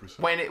 100%.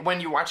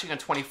 When you're watching a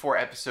 24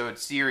 episode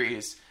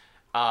series,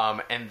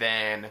 and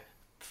then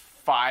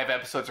 5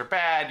 episodes are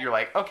bad, you're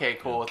like, okay,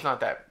 cool. It's not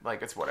that,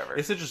 like, it's whatever.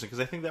 It's interesting because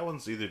I think that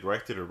one's either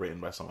directed or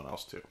written by someone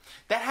else too.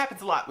 That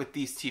happens a lot with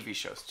these TV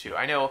shows too.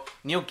 I know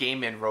Neil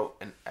Gaiman wrote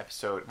and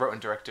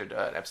directed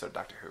an episode of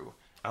Doctor Who.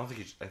 I think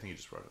he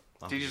just wrote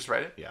it. Did he just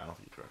write it? Yeah, I don't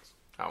think he directs.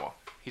 Oh well,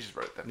 he just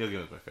wrote it then. Neil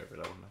Gaiman's my favorite.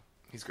 I don't know,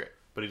 He's great.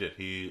 but he did.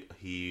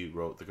 He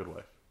wrote The Good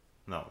Wife.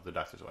 No, The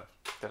Doctor's Wife.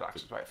 The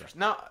Doctor's Wife.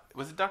 No,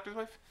 was it Doctor's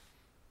Wife?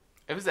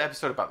 It was the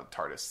episode about the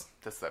TARDIS.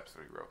 That's the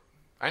episode he wrote.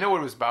 I know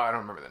what it was about. I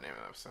don't remember the name of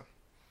the episode.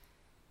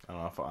 I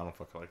don't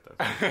fucking like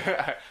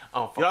that.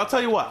 Oh, I'll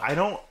tell you what.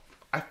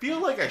 I feel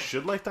like I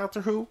should like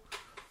Doctor Who,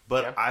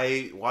 but Yeah.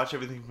 I watch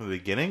everything from the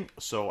beginning.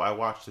 So I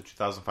watched the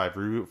 2005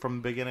 reboot from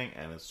the beginning,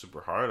 and it's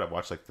super hard. I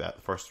watched like the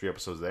first 3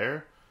 episodes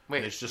there. Wait,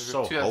 and it's just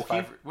was it so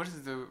 2005? hokey. What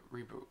is the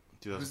reboot?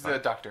 Who's 2005? the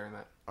doctor in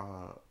that?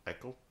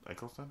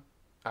 Eccleston?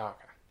 Oh, okay.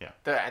 Yeah.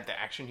 The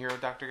action hero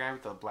doctor guy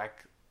with the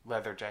black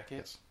leather jacket?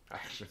 Yes.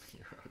 Action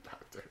Hero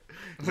Doctor.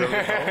 Is that what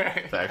they call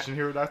him? The Action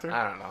Hero Doctor?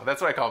 I don't know.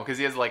 That's what I call him because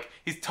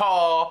he's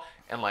tall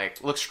and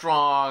like looks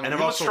strong. And He I've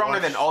looks also stronger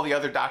watched- than all the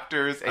other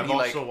doctors, and I've he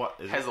like also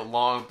has a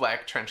long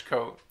black trench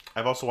coat.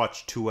 I've also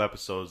watched 2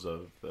 episodes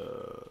of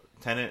the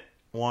Tenet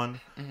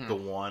one. Mm-hmm. The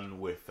one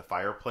with the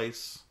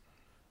fireplace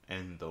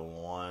and the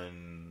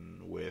one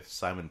with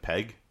Simon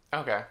Pegg.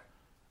 Okay,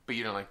 but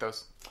you don't like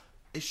those?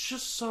 It's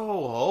just so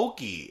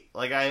hokey.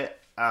 Like, I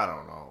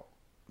don't know.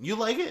 You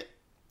like it?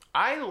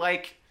 I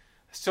like.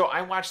 So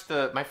I watched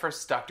my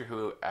first Doctor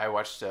Who. I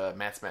watched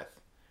Matt Smith,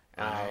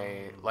 and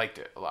I liked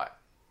it a lot.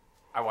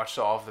 I watched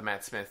all of the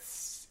Matt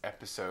Smith's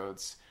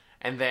episodes,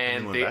 and You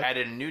then went they back?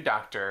 added a new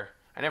Doctor.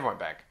 I never went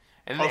back.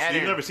 And Oh, they so added.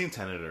 you've never seen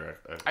Tenet or...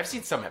 I've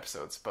seen some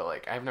episodes, but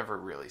like I've never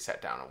really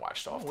sat down and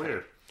watched all of them.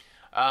 Weird.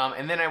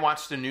 And then I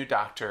watched a new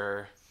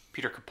Doctor,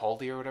 Peter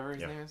Capaldi or whatever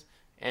his Yeah. name is,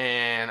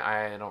 and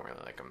I don't really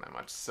like him that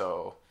much.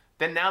 So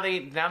then now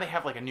they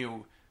have like a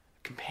new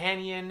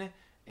companion,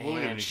 Well,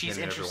 we and need she's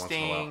Tenet every once in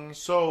a while. interesting.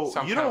 So,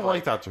 I'm you kind don't of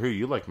like Doctor Who,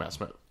 you like Matt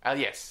Smith.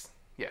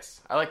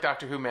 Yes, I like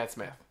Doctor Who, Matt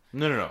Smith,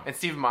 No. and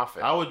Stephen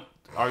Moffat. I would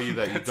argue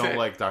that you That's don't it.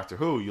 like Doctor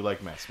Who, you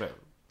like Matt Smith.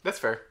 That's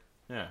fair.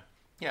 Yeah.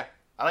 Yeah,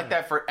 I like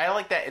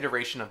that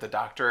iteration of the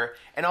Doctor,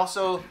 and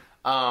also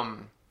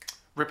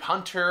Rip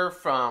Hunter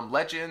from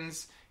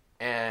Legends,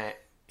 and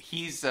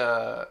he's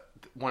the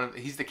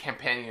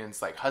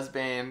companion's like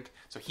husband,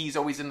 so he's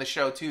always in the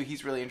show too.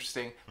 He's really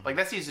interesting. Like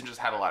that season just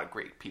had a lot of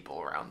great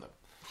people around them.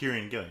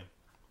 Kieran Gillian.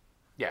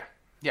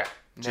 Yeah.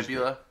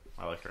 Nebula,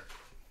 I like her.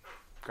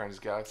 Guardians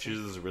of the Galaxy. She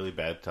was a really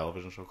bad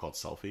television show called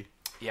Selfie.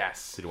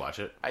 Yes. Did you watch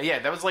it? Yeah,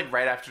 that was like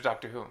right after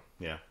Doctor Who.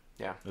 Yeah.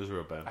 Yeah. It was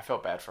real bad. I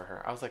felt bad for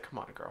her. I was like, come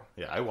on, girl.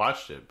 Yeah, I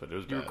watched it, but it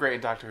was You bad. were great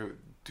in Doctor Who.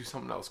 Do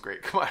something else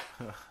great. Come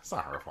on. It's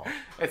not her fault.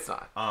 It's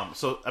not.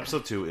 So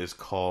episode 2 is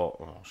called...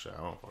 Oh, shit,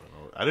 I don't fucking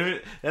know. I don't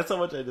even... That's how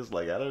much I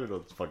dislike. I don't even know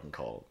what it's fucking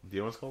called. Do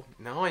you know what it's called?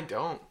 No, I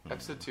don't.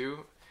 Episode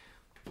 2.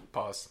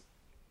 Pause.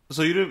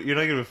 So you're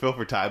not going to fill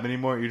for time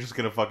anymore? You're just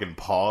going to fucking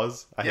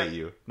pause? I Yep. hate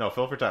you. No,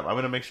 fill for time. I'm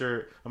going to make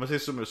sure... I'm going to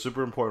say something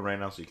super important right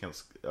now so you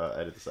can't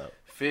edit this out.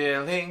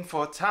 Filling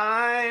for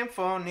time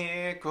for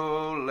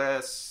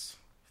Nicholas.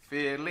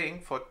 Filling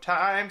for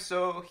time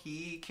so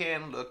he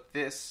can look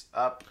this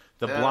up.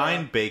 The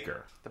Blind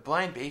Baker. The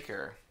Blind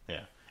Baker.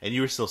 Yeah. And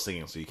you were still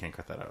singing, so you can't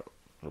cut that out.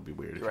 It'll be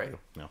weird if Right. you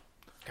do. No.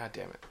 God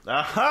damn it.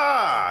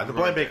 Aha! The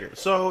Blind Right. Baker.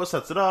 So it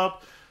sets it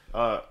up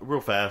real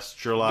fast.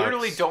 Sherlock.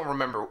 Literally don't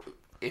remember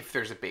if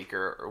there's a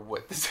baker or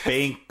what this is.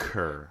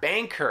 Banker.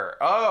 Banker.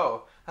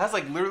 Oh. I was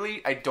like,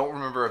 literally, I don't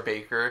remember a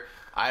baker.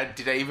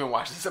 Did I even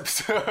watch this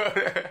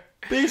episode?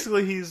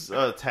 Basically, he's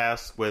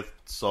tasked with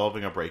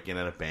solving a break-in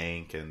at a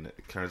bank, and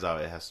it turns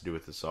out it has to do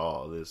with this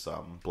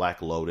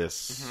Black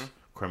Lotus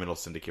criminal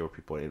syndicate where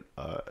people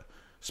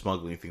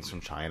smuggling things from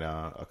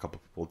China. A couple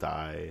people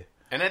die.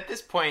 And at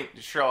this point,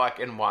 Sherlock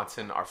and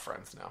Watson are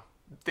friends now.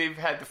 They've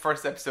had the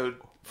first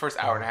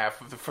hour and a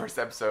half of the first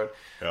episode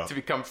Yeah. to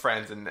become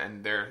friends,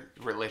 and their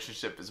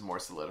relationship is more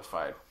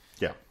solidified.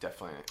 Yeah.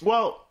 Definitely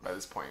Well, by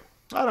this point.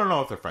 I don't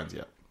know if they're friends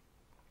yet.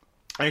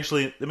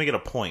 Actually, they make it a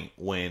point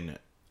when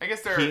I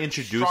guess they're he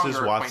introduces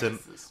stronger Watson.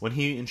 acquaintances. When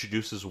he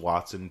introduces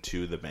Watson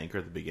to the banker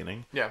at the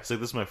beginning, Yeah. it's like,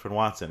 "This is my friend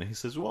Watson," and he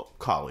says, "Well,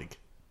 colleague."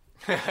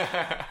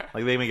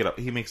 Like they make it up.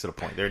 He makes it a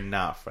point. They're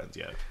not friends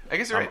yet. I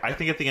guess you're right. I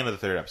think at the end of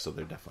the 3rd episode,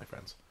 they're definitely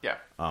friends. Yeah.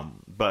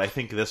 But I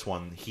think this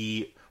one,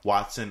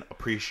 Watson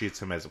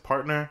appreciates him as a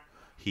partner.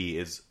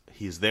 He's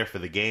there for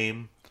the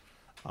game.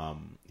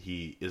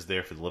 He is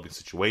there for the living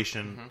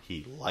situation.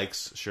 He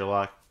likes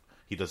Sherlock.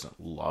 He doesn't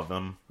love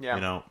him.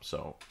 Yeah.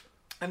 So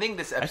I think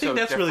this episode I think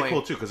that's really definitely-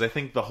 cool too, because I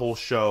think the whole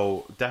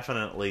show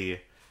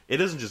definitely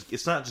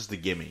it's not just the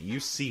gimme. You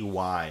see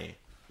why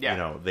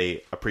Yeah.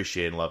 they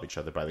appreciate and love each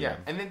other by the Yeah,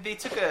 end. and then they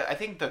took I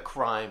think the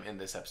crime in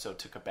this episode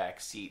took a back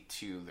seat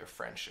to their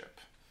friendship.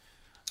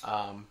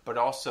 But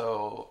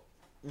also,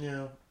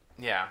 Yeah.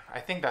 Yeah, I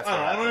think that's.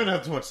 I don't even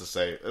have too much to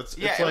say. It's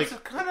Yeah, it's like it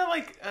was kind of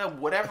like a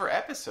whatever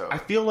episode. I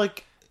feel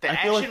like the I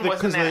action feel like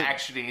wasn't that they,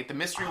 actually. The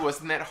mystery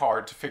wasn't that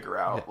hard to figure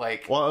out.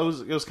 Like, well,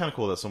 it was kind of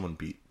cool that someone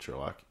beat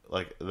Sherlock.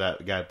 Like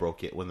that guy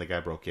broke it when the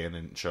guy broke in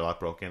and Sherlock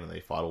broke in and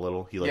they fought a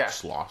little. He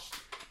just lost.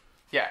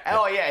 Yeah.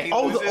 Oh yeah. He The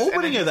loses,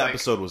 opening of that like,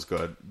 episode was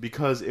good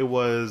because it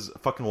was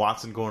fucking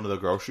Watson going to the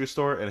grocery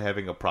store and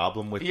having a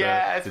problem with the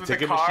with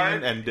ticket the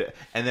card. machine,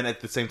 and then at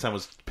the same time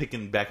was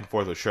picking back and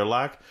forth with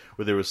Sherlock,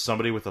 where there was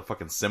somebody with a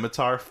fucking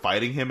scimitar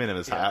fighting him in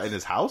his in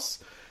his house,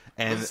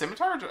 and Was it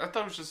scimitar? I thought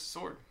it was just a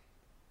sword.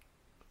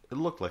 it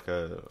looked like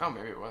a Oh,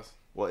 maybe it was.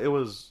 well, it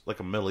was like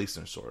a Middle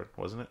Eastern sword,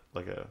 wasn't it?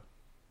 Like a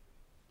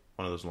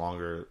one of those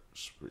longer.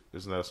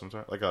 Isn't that a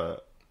scimitar?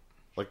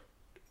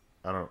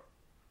 I don't.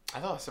 I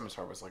thought a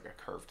scimitar was like a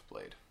curved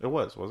blade. It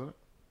was, wasn't it?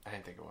 I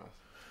didn't think it was.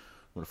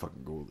 I'm gonna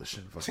fucking Google this shit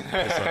and fucking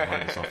piss off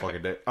Marcus all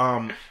fucking day.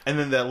 And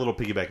then that little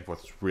piggy back and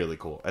forth was really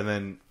cool. And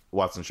then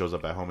Watson shows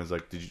up at home and he's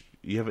like,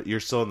 you're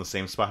still in the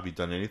same spot, have you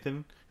done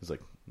anything? He's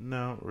like,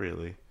 no,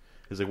 really.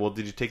 He's like, well,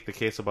 did you take the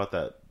case about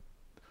that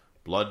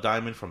blood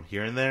diamond from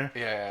here and there?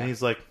 Yeah. And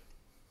he's like,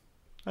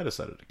 I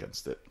decided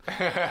against it.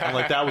 And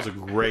like that was a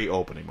great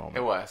opening moment.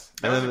 It was.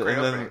 And That then was a great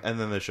opening. and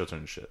then the show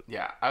turned to shit.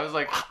 Yeah, I was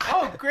like,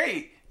 oh,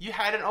 great. You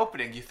had an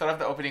opening. You thought of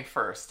the opening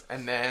first,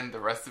 and then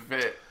the rest of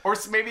it, or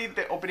maybe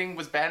the opening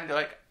was bad, and they're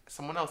like,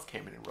 someone else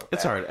came in and wrote that.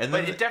 It's hard, and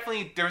but then it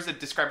definitely there was a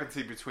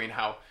discrepancy between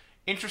how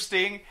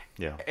interesting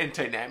and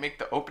dynamic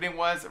the opening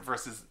was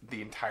versus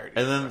the entirety.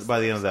 And then by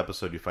the end of the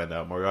episode, you find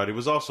out Moriarty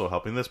was also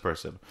helping this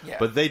person. Yeah.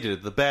 But they did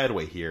it the bad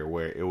way here,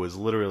 where it was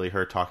literally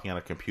her talking on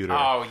a computer.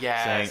 Oh,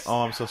 yes. saying,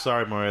 "Oh, I'm so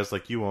sorry, Moriarty's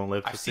like you won't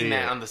live to I've see seen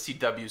that it." on the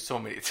CW so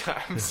many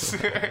times.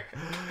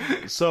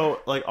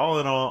 So, like, all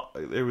in all,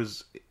 there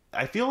was.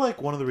 I feel like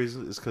one of the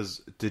reasons is because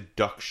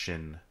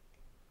deduction.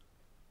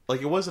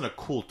 Like, it wasn't a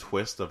cool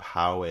twist of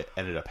how it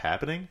ended up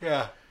happening.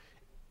 Yeah.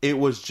 It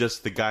was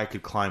just the guy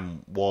could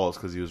climb walls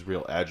because he was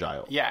real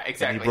agile. Yeah,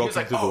 exactly. And he broke was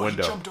like, through the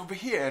window. He jumped over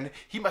here, and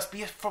he must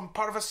be from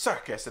part of a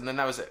circus. And then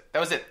that was it. That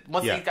was it.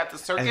 Once he got the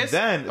circus, and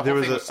then the there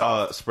whole was thing a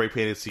solved. spray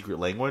painted secret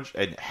language,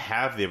 and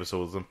half the episode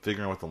was them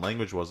figuring out what the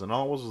language was, and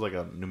all it was like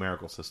a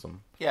numerical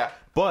system. Yeah.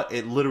 But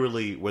it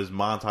literally was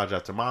montage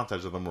after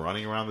montage of them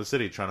running around the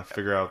city trying to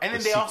figure out. And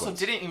then they also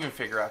didn't even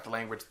figure out the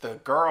language. The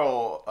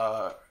girl,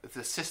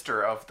 the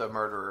sister of the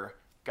murderer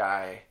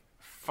guy,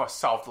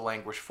 solved the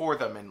language for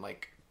them and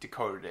like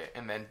decoded it,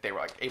 and then they were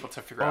like able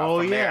to figure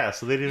out. From there.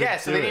 So they didn't. Yeah,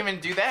 so they didn't even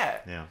do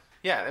that.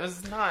 Yeah, it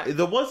was not.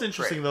 That was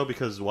interesting great. though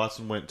because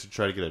Watson went to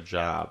try to get a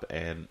job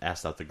and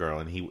asked out the girl,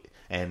 and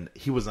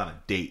he was on a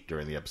date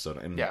during the episode,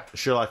 and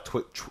Sherlock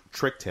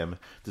tricked him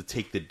to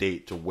take the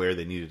date to where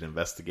they needed to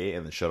investigate,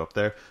 and then showed up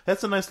there.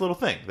 That's a nice little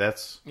thing.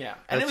 And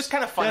it was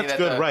kind of funny. That's that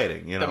good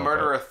writing. You know, the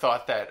murderer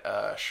thought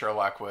that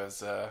Sherlock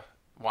was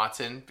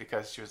Watson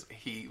because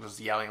he was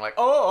yelling like,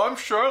 "Oh, I'm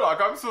Sherlock.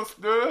 I'm so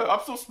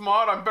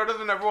smart. I'm better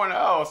than everyone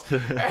else."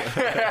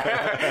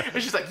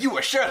 And she's like, "You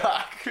were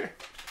Sherlock."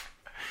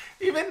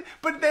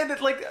 But then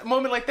like a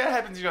moment like that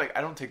happens, you're like,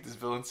 I don't take this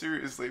villain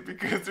seriously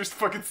because they're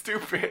fucking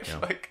stupid.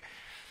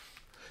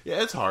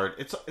 Yeah, it's hard.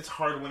 It's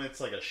hard when it's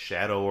like a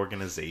shadow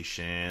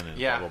organization and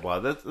blah blah blah.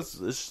 That's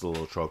just a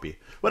little tropey.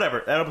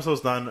 Whatever. That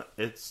episode's done.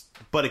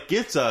 But it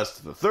gets us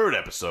to the third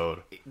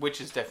episode, which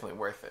is definitely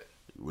worth it.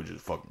 Which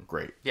is fucking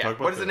great. Yeah.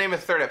 What is the name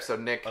of the third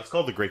episode, Nick? It's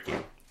called The Great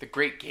Game. The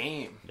Great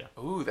Game. Yeah.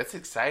 Ooh, that's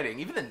exciting.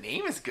 Even the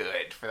name is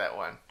good for that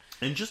one.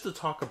 And just to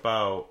talk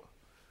about,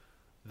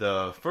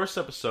 the first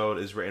episode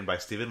is written by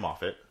Stephen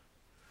Moffat.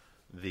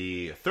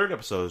 The third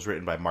episode is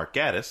written by Mark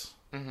Gatiss.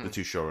 The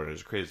two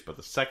showrunners are creators. But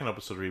the second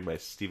episode is written by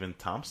Stephen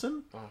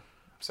Thompson. Oh,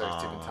 sorry,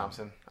 Stephen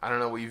Thompson. I don't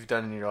know what you've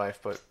done in your life,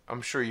 but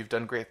I'm sure you've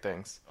done great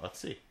things. Let's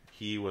see.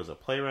 He was a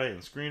playwright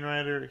and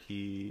screenwriter.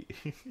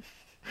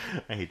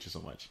 I hate you so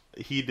much.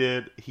 He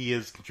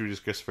is contributed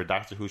to Christopher,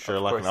 Doctor Who,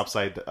 Sherlock, and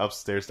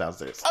Upstairs,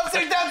 Downstairs.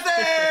 Upstairs,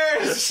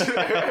 Downstairs!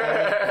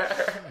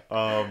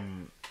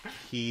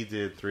 He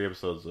did 3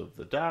 episodes of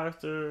The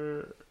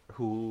Doctor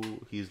Who.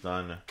 He's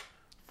done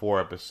 4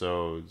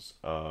 episodes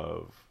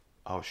of...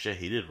 Oh, shit,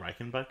 he did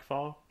Reichenbach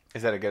Fall?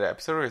 Is that a good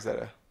episode, or is that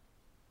a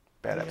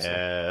bad episode?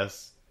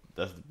 Yes,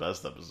 that's the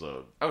best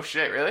episode. Oh,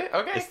 shit, really?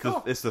 Okay,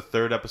 cool. It's the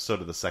 3rd episode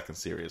of the 2nd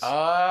series.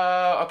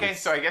 Okay,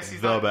 so I guess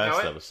he's the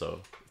best episode.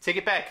 Take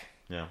it back.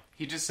 Yeah.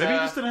 He just... Maybe he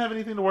just didn't have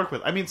anything to work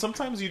with. I mean,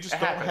 sometimes you just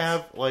don't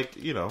have, like,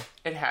 you know...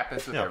 It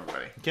happens with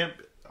everybody. You can't...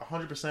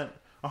 100%...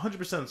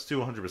 100% is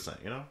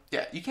 100%, you know?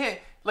 Yeah, you can't...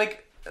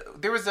 Like,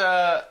 there was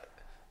a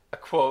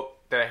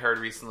quote that I heard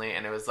recently,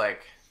 and it was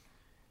like...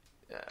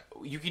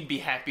 you can be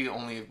happy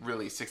only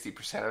really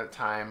 60% of the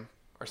time,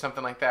 or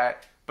something like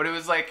that. But it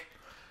was like...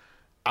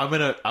 I'm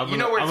gonna put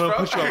you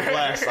on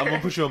blast. I'm gonna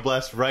put you on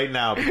blast right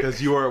now,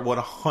 because you are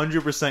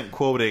 100%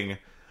 quoting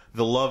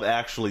the Love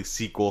Actually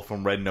sequel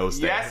from Red Nose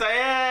Day. Yes, I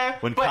am.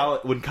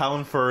 When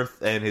Colin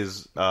Firth and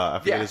his I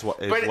forget his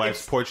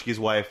wife's Portuguese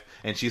wife,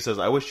 and she says,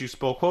 "I wish you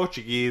spoke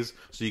Portuguese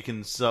so you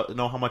can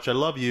know how much I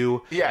love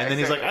you." Yeah, and then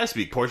he's like, "I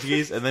speak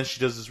Portuguese," and then she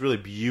does this really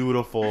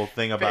beautiful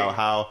thing about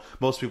how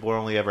most people are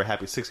only ever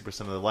happy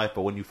 60% of their life,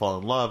 but when you fall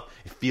in love,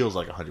 it feels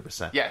like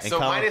 100%. Yeah. And So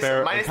minus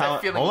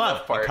that feeling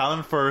love part.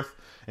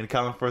 And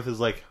Colin Firth is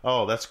like,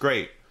 "Oh, that's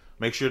great.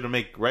 Make sure to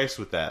make rice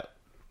with that."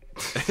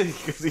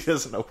 Because he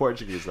doesn't know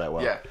Portuguese that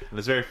well. Yeah. And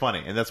it's very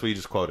funny, and that's what you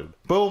just quoted.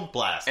 Boom,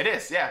 blast. It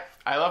is, yeah.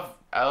 I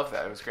love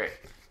that. It was great.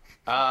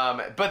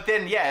 But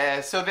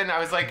then, so then I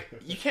was like,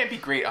 you can't be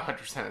great 100%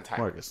 of the time.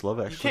 Marcus, Love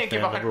Actually. You can't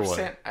give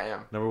 100%. I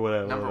am. Number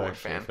one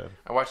fan.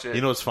 I watched it.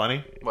 You know what's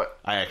funny? What?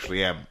 I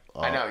actually am.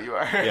 I know you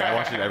are. Yeah, I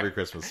watch it every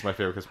Christmas. It's my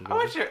favorite Christmas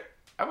movie.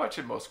 I watch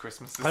it most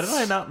Christmases. How did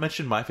I not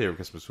mention my favorite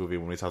Christmas movie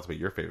when we talked about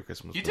your favorite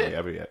Christmas movie did.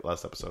 every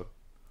last episode?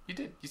 You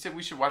did. You said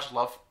we should watch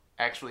Love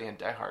Actually and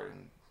Die Hard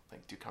and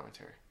like do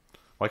commentary.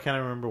 Why can't I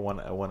remember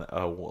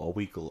a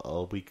week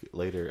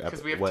later?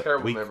 Because we have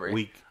terrible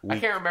memory. I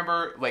can't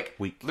remember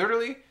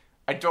literally.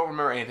 I don't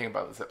remember anything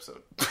about this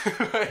episode.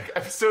 Like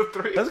episode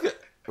 3. That's good.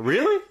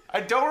 Really?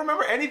 I don't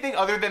remember anything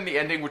other than the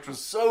ending, which was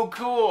so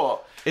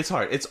cool. It's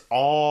hard. It's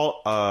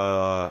all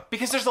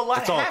because there's a lot.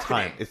 It's all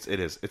happening. time. It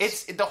is.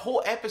 It's the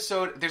whole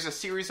episode. There's a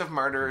series of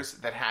murders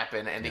that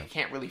happen, and they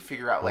can't really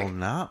figure out well,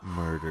 not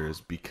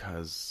murders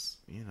because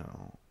he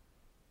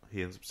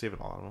ends up saving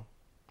all of them.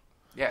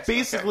 Yes.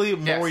 Basically,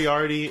 okay.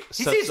 Moriarty.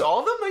 He saves all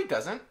of them. No, he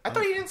doesn't. I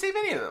thought he didn't save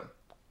any of them,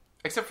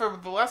 except for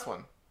the last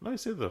one. No, he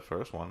saved the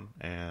first one,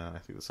 and I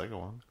think the second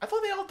one. I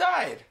thought they all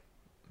died.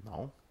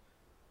 No.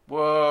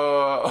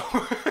 Whoa.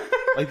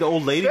 Like the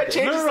old lady. That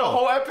changes the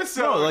whole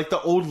episode. No, like the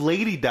old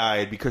lady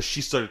died because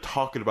she started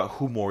talking about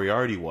who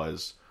Moriarty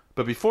was.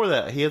 But before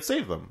that, he had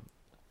saved them.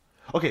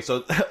 Okay,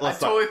 so I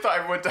totally thought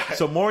everyone died.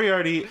 So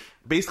Moriarty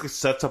basically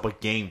sets up a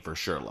game for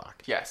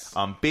Sherlock. Yes.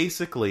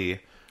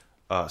 Basically,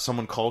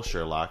 someone calls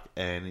Sherlock,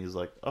 and he's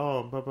like,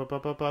 "Oh, blah, blah, blah,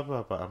 blah, blah,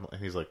 blah, blah."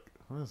 And he's like,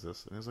 "What is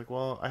this?" And he's like,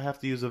 "Well, I have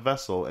to use a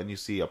vessel." And you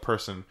see a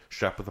person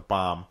strapped with a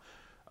bomb,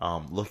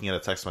 looking at a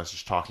text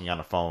message, talking on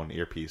a phone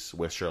earpiece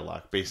with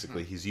Sherlock.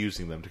 Basically, he's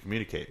using them to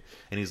communicate.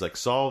 And he's like,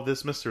 "Solve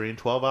this mystery in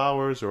 12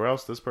 hours, or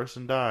else this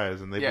person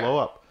dies," and they blow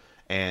up.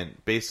 And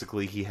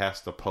basically, he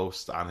has to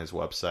post on his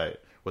website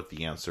what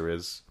the answer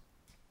is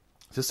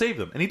to save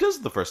them. And he does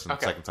it the first and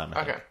second time.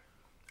 I think.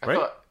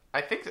 Right? I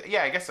think,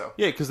 I guess so.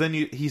 Yeah, because then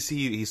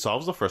he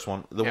solves the first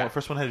one. The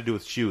first one had to do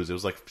with shoes. It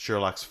was like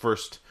Sherlock's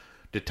first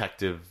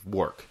detective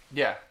work.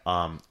 Yeah.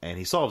 And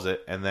he solves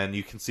it, and then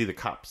you can see the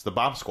cops, the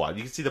bomb squad.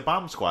 You can see the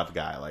bomb squad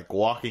guy like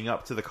walking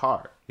up to the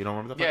car. You don't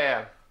remember that part?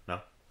 Yeah.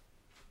 No?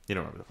 You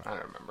don't remember that part? I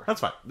don't remember.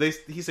 That's fine.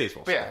 He saves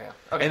most. Yeah.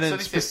 Okay, and then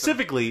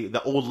specifically,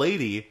 the old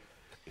lady,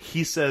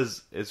 he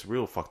says it's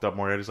real fucked up.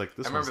 Moriarty's like,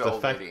 this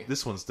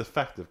one's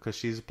defective because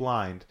she's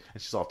blind,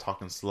 and she's all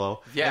talking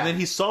slow. Yeah. And then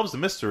he solves the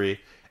mystery,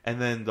 and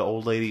then the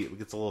old lady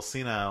gets a little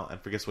senile and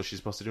forgets what she's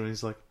supposed to do, and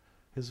he's like,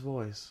 his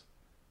voice.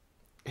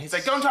 He's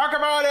like, don't talk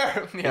about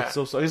her! Yeah. It's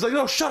so soft. He's like,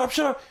 no, shut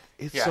up.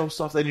 It's so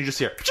soft. And you just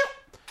hear,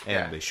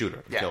 and they shoot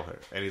her and kill her.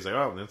 And he's like,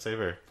 oh, then save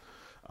her.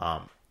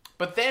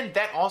 But then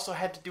that also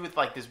had to do with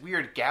like this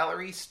weird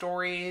gallery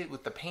story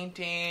with the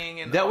painting.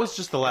 And that was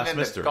just the last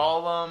mystery. The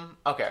golem.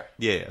 Okay.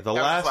 Yeah. That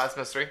was the last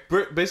mystery.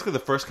 Basically, the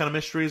first kind of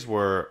mysteries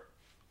were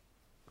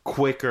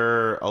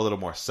quicker, a little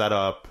more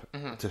setup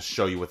to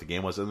show you what the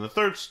game was. And the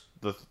third,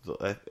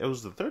 it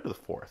was the third or the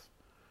fourth?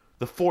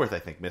 The fourth, I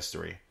think,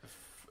 mystery.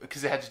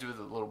 Because it had to do with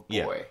the little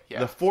boy. Yeah.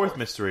 The fourth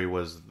mystery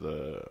was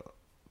the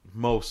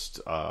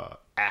most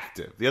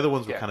active. The other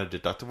ones were kind of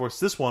deductive works.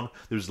 This one,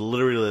 there's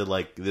literally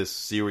like this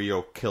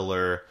serial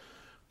killer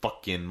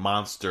fucking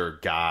monster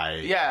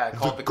guy. Yeah,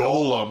 called the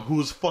Golem.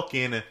 Who's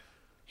fucking...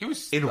 He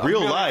was in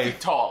real life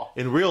feet tall.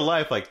 In real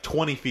life, like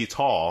 20 feet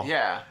tall.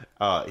 Yeah.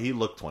 He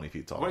looked 20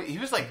 feet tall. He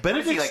was like...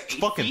 Benedict's like 8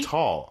 fucking feet?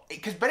 tall.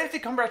 Because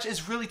Benedict Cumberbatch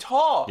is really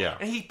tall. Yeah.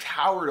 And he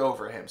towered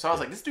over him. So I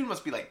was like, this dude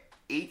must be like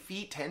 8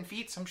 feet, 10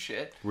 feet, some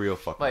shit. Real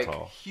fucking like,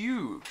 tall.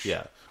 Huge.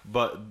 Yeah.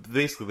 But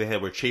basically,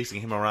 were chasing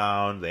him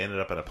around. They ended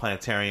up at a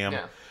planetarium.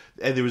 Yeah.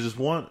 And there was just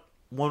one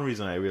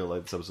reason I really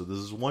liked this episode. This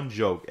is one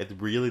joke at the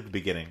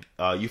beginning.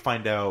 You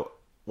find out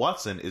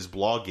Watson is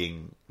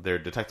blogging their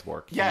detective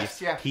work.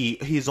 Yes,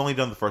 He's only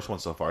done the first one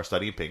so far,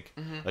 Studying Pink.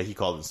 He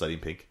called it Studying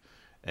Pink.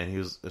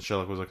 And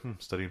Sherlock was like,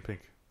 Studying Pink.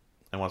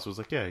 And Watson was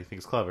like, yeah, you think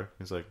it's clever?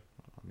 He's like,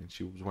 I mean,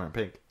 she was wearing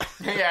pink.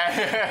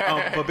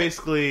 Yeah. But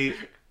basically...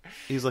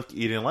 He's like,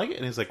 you didn't like it?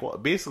 And he's like, well,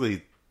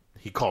 basically,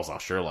 he calls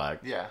out Sherlock.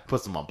 Yeah.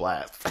 Puts him on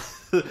blast.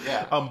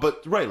 Yeah.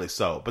 But rightly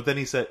so. But then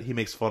he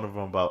makes fun of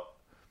him about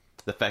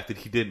the fact that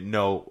he didn't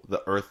know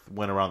the Earth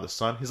went around the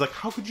sun. He's like,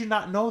 how could you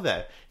not know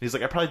that? And he's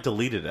like, I probably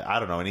deleted it. I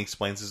don't know. And he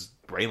explains his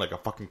brain like a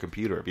fucking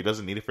computer. If he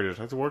doesn't need it for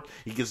detective work,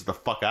 he gets the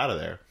fuck out of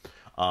there.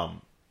 And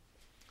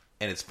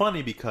it's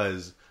funny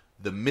because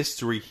the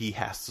mystery he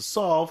has to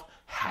solve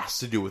has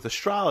to do with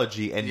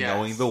astrology and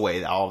knowing the way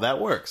that all of that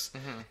works.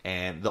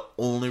 And the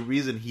only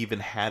reason he even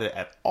had it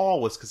at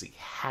all was because he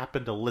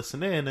happened to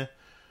listen in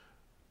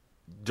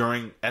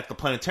at the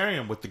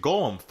planetarium with the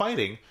golem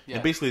fighting, Yeah.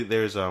 and basically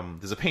there's a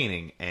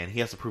painting, and he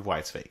has to prove why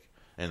it's fake,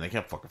 and they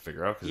can't fucking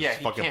figure it out because Yeah, it's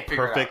he fucking can't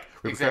figure it perfect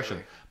out. reproduction.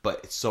 Exactly.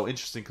 But it's so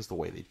interesting because the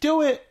way they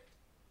do it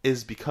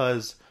is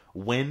because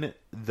when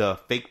the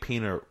fake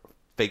painter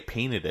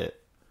painted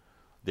it,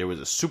 there was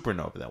a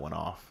supernova that went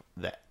off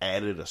that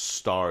added a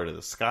star to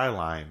the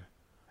skyline,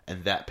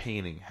 and that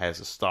painting has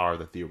a star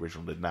that the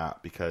original did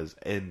not, because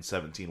in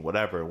 17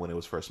 whatever, when it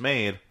was first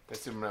made, The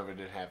supernova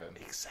didn't happen.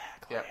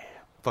 exactly, Yep.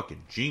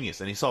 fucking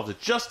genius, and he solved it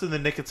just in the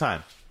nick of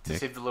time. To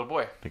save the little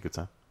boy. Nick of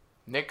time.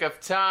 Nick of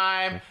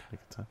Time. Nick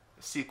of time.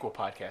 Sequel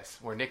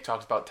podcast where Nick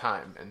talks about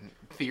time and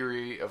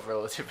theory of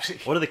relativity.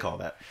 What do they call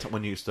that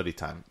when you study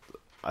time?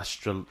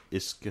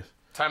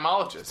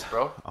 Timologist,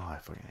 bro. Oh, I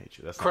fucking hate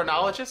you. That's not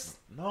Chronologist?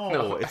 No,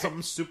 No. it's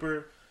something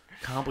super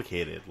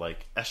complicated,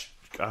 like I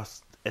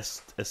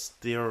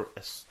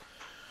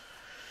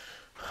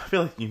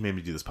feel like you made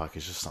me do this podcast.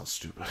 It just sounds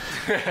stupid.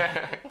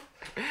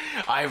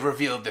 I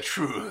revealed the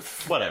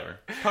truth. Whatever.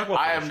 Talk about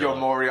I am your Sherlock.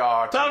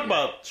 Moriarty. Talk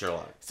about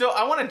Sherlock. So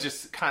I want to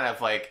just kind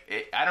of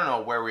like, I don't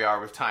know where we are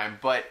with time,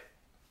 but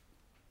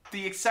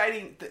the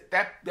exciting,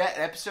 that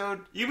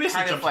episode. You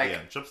basically kind jump of to the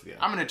end. Jump to the end.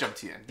 I'm going to jump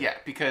to the end. Yeah,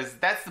 because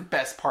that's the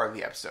best part of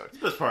the episode.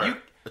 This part. You-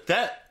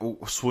 That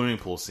swimming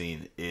pool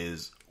scene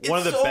is one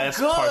of the so best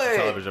parts of good.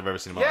 television I've ever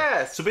seen in my life.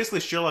 Yes. So basically,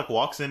 Sherlock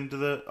walks into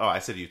the. Oh, I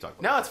said you talk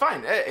about No, it. it's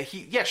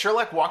fine.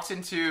 Sherlock walks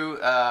into,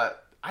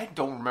 I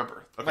don't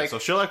remember. Okay, so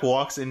Sherlock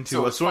walks into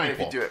So a it's fine swimming if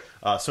you pool.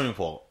 do it. Swimming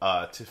pool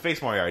to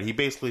face Moriarty. He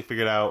basically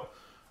figured out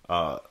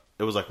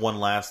it was like one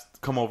last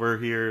come over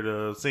here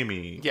to see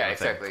me. Yeah, kind of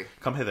thing. exactly.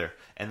 Come hither.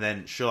 And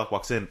then Sherlock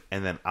walks in,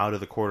 and then out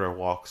of the corridor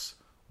walks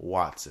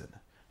Watson.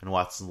 And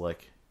Watson's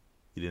like,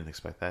 "You didn't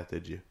expect that,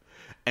 did you?"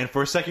 And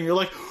for a second, you're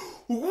like,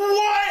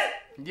 "What?"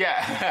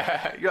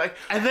 yeah. You're like,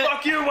 And then-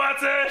 fuck you,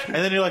 Watson! And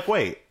then you're like,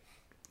 "Wait,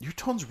 your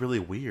tone's really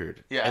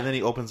weird." Yeah. And then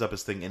he opens up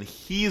his thing, and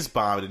he's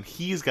bombed, and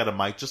he's got a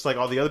mic, just like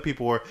all the other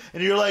people were.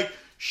 And you're like,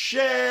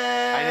 "Shit!"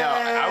 I know.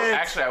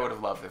 I would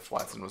have loved if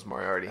Watson was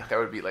Moriarty. That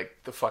would be like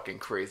the fucking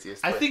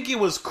craziest. I think it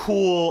was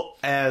cool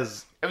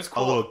as it was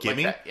cool. a little like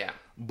gimme, that, yeah.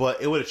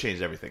 but it would have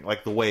changed everything.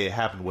 Like the way it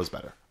happened was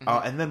better.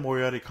 Mm-hmm. And then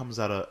Moriarty comes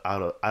out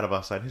of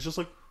outside. And he's just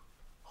like,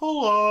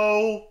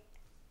 "Hello,"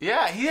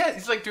 Yeah,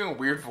 he's like doing a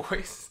weird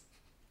voice.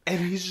 and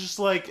he's just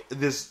like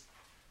this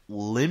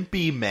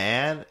limpy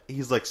man.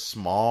 He's like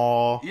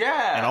small,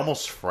 Yeah. and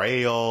almost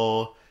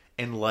frail,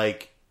 and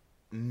like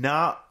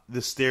not the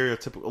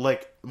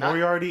stereotypical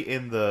Moriarty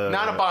in the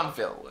Not a Bond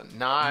villain.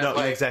 Not No,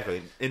 like,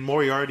 exactly. In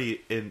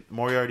Moriarty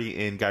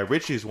in Guy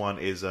Ritchie's one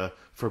is a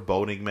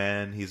foreboding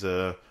man. He's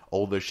a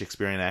older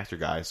Shakespearean actor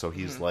guy, so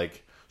he's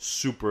like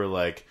super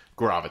like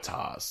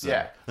gravitas.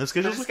 Yeah. And this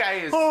guy's But just this like, guy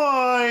is-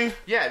 "Hi,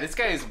 Yeah, this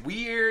guy is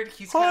weird.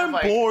 He's kind I'm of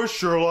like bored,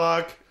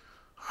 Sherlock.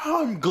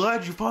 I'm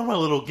glad you found my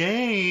little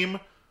game,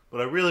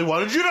 but I really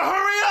wanted you to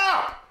hurry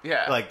up."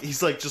 Yeah. Like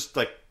he's like just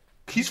like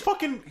he's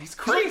fucking He's like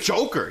crazy.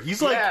 Joker.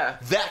 He's like Yeah.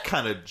 that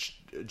kind of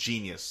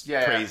genius, Yeah,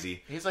 yeah.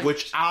 crazy. He's like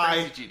which crazy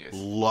I genius.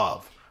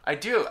 love. I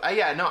do.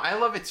 I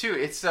love it too.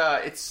 It's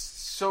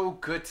so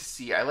good to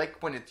see. I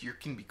like when you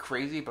can be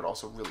crazy but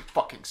also really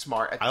fucking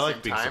smart at the I same like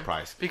time. being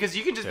surprised. Because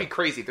you can just be Yeah.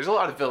 crazy. There's a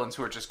lot of villains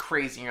who are just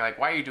crazy and you're like,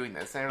 "Why are you doing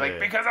this?" And they're like, Yeah.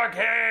 "Because I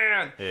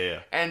can."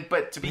 Yeah.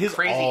 But to be His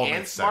crazy all and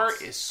makes smart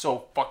sense. is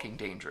so fucking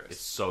dangerous.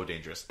 It's so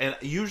dangerous. And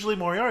usually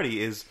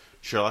Moriarty is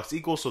Sherlock's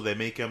equal, so they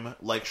make him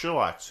like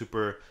Sherlock,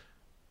 super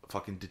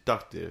fucking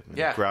deductive and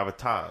Yeah.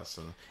 gravitas.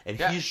 And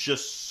Yeah. he's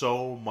just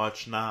so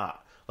much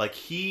not. Like,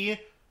 he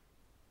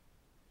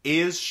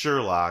is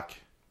Sherlock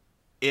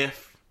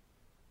if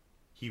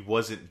he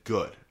wasn't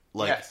good.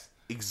 Like, Yes.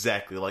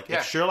 exactly. Like, Yeah.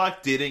 if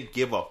Sherlock didn't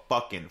give a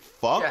fucking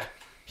fuck, Yeah.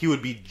 he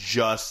would be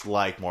just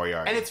like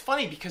Moriarty. And it's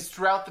funny because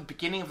throughout the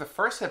beginning of the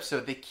first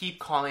episode, they keep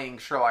calling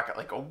Sherlock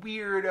like a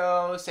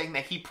weirdo, saying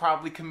that he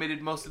probably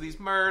committed most of these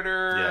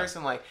murders, Yeah.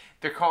 and like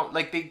they're calling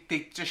like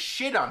they just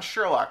shit on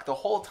Sherlock the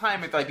whole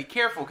time. And like, be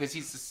careful because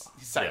he's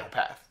a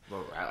psychopath.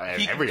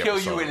 He can kill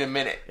you in a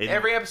minute.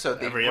 Every episode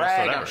they every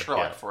brag episode on ever,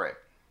 Sherlock yeah. for it.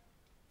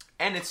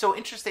 And it's so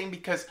interesting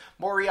because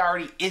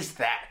Moriarty is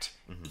that.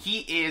 Mm-hmm. He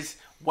is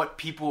what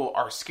people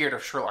are scared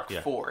of Sherlock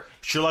Yeah. for.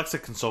 Sherlock's a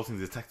consulting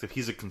detective.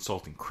 He's a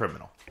consulting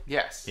criminal.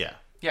 Yes. Yeah.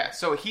 Yeah.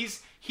 So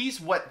he's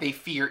what they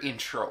fear in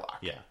Sherlock.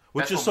 Yeah.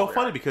 Which That's is so what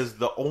funny Moriarty because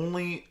the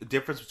only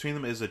difference between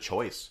them is a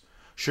choice.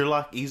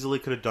 Sherlock easily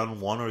could have done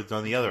one or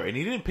done the other. And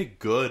he didn't pick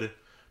good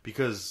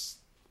because,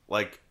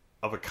 like,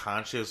 of a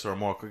conscience or a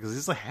moral, because he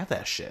doesn't have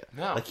that shit.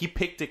 No. Like, he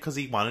picked it because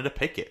he wanted to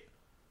pick it.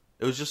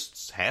 It was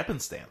just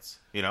happenstance,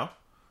 you know?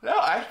 No,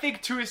 I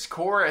think to his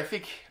core, I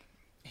think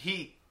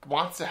he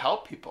wants to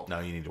help people. No,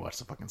 you need to watch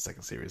the fucking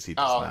second series. He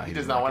does Oh, not. he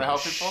does does not want to give a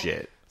help people?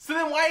 Shit. So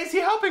then why is he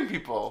helping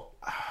people?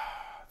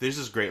 There's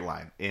this great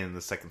line in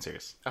the second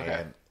series. Okay.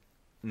 And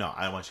no,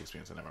 I don't want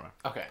Shakespeare, so never mind.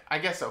 Okay, I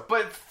guess so.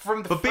 But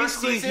from the But first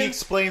basically, season, he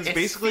explains. it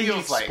Basically, he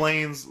feels like-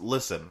 explains.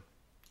 Listen,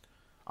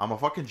 I'm a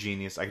fucking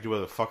genius. I can do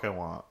whatever the fuck I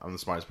want. I'm the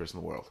smartest person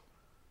in the world.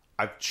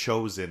 I've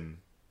chosen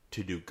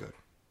to do good.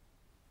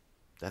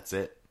 That's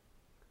it.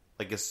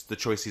 Like, it's the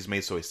choice he's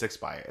made, so he sticks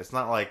by it. It's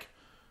not like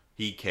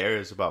he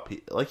cares about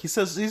people. Like he's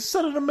said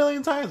it a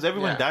million times.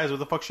 Everyone Yeah. dies. What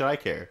the fuck should I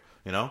care?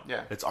 You know?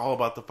 Yeah. It's all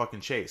about the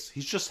fucking chase.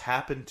 He's just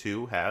happened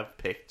to have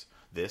picked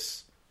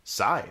this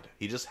side.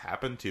 He just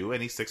happened to,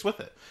 and he sticks with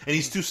it. And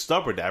he's too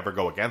stubborn to ever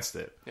go against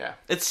it. Yeah.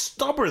 It's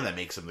stubborn that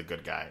makes him the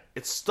good guy.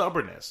 It's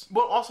stubbornness.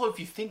 Well, also, if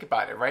you think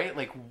about it, right?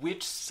 Like,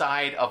 which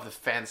side of the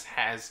fence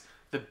has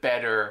the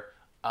better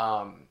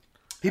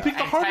He picked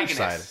the harder antagonist?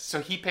 side.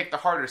 So he picked the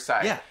harder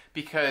side. Yeah.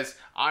 Because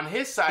on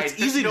his side, It's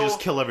there's easy to no- just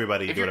kill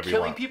everybody and If do you're whatever you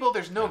killing want. people,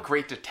 there's no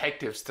great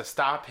detectives to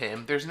stop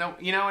him. There's no,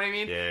 you know what I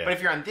mean? Yeah. But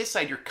if you're on this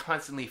side, you're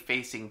constantly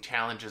facing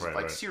challenges Right, of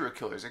like right. serial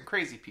killers and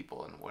crazy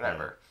people and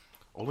whatever.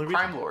 Only reason.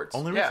 Crime lords.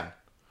 Only Yeah. reason.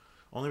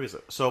 Only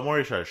reason. So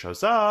Moriarty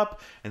shows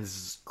up, and this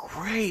is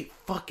great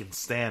fucking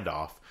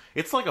standoff.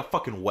 It's like a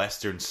fucking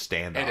Western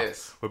standoff. It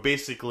is. Where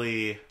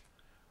basically,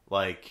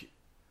 like,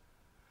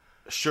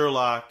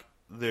 Sherlock,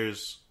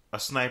 there's a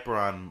sniper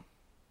on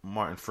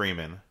Martin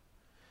Freeman,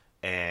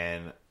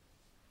 and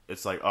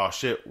it's like, oh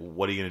shit,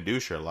 what are you gonna do,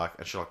 Sherlock?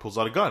 And Sherlock pulls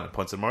out a gun and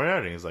points at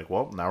Moriarty, and he's like,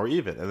 well, now we're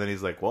even. And then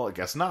he's like, well, I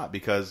guess not,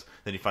 because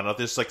then you find out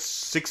there's like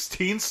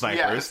 16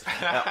 snipers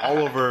all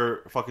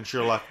over fucking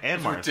Sherlock and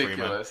It's Martin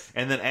ridiculous.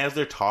 Freeman. And then as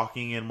they're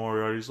talking, and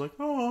Moriarty's like,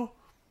 oh,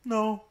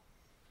 no,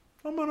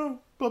 I'm gonna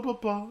blah, blah,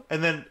 blah.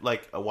 And then,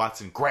 like,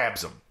 Watson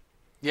grabs him.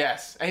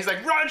 Yes. And he's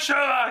like, run,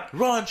 Sherlock!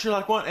 Run,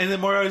 Sherlock, one. And then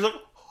Moriarty's like,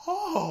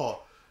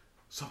 oh,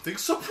 something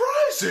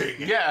surprising.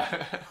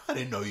 Yeah. I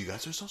didn't know you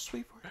guys are so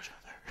sweet for each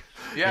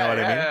other. Yeah, You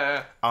know what I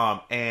mean? yeah.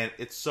 And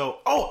it's so.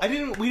 Oh, we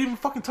didn't even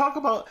fucking talk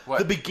about What?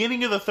 the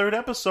beginning of the third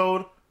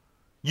episode.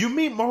 You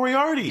meet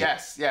Moriarty.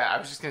 Yes, yeah, I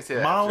was just going to say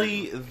that.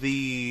 Molly,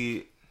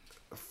 the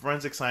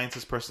forensic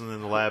scientist person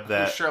in the lab Who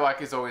that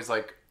Sherlock is always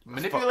like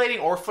manipulating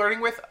or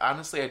flirting with.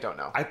 Honestly, I don't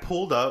know. I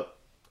pulled up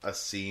a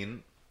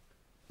scene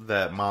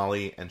that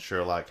Molly and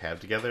Sherlock had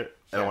together.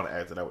 I don't Yeah. want to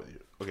act it out with you.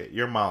 Okay,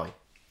 you're Molly,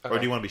 or Okay.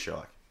 do you want to be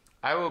Sherlock?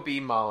 I will be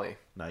Molly.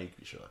 No, you can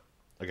be Sherlock.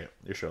 Okay,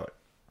 you're Sherlock.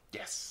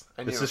 Yes.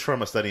 I knew This it. is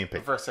from A Study in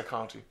Pink. Reverse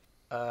psychology.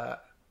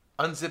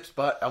 Unzips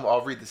butt.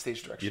 I'll read the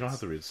stage directions. You don't have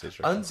to read the stage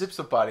directions. Unzips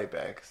a body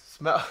bag.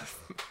 Smell.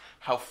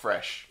 How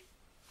fresh.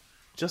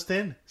 Just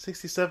in,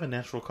 67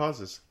 natural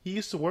causes. He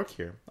used to work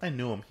here. I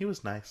knew him. He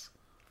was nice.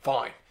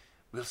 Fine.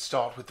 We'll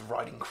start with the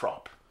riding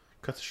crop.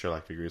 Cut to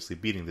Sherlock vigorously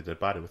beating the dead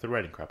body with a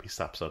riding crop. He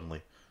stopped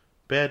suddenly.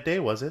 Bad day,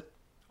 was it?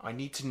 I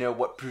need to know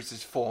what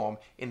bruises form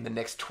in the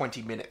next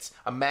 20 minutes.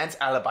 A man's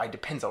alibi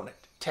depends on it.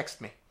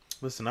 Text me.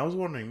 Listen, I was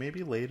wondering,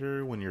 maybe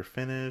later when you're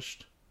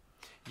finished.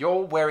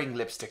 You're wearing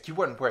lipstick. You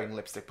weren't wearing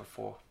lipstick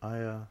before.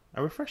 I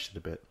refreshed it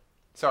a bit.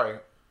 Sorry.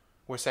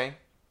 We're saying?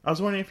 I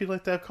was wondering if you'd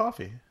like to have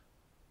coffee.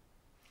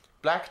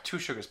 Black, 2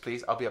 sugars,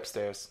 please. I'll be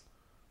upstairs.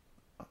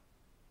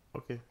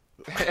 Okay.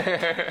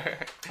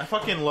 I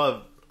fucking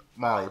love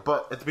Molly,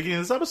 but at the beginning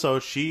of this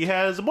episode, she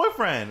has a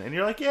boyfriend, and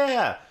you're like,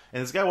 yeah.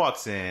 And this guy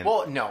walks in.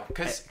 Well, no,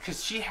 because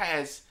she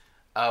has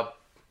a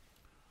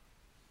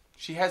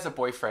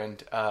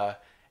boyfriend,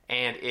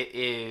 and it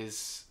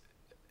is.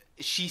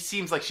 She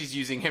seems like she's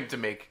using him to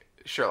make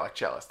Sherlock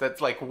jealous.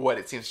 That's like what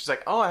it seems. She's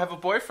like, "Oh, I have a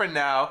boyfriend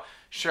now,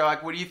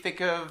 Sherlock. What do you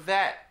think of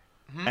that?"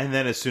 And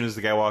then as soon as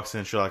the guy walks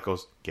in, Sherlock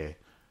goes, gay.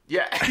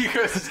 Yeah, he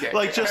goes, "It's gay."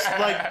 Like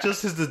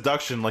just his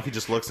deduction, like he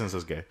just looks and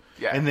says gay.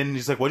 Yeah. And then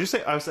he's like, "What'd you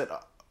say?" I said,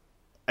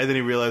 and then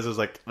he realizes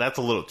like that's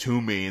a little too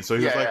mean. So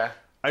he was Yeah, like, yeah.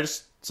 "I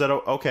just said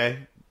okay."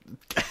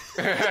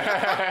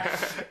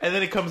 And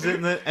then he comes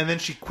in, and then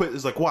she quit.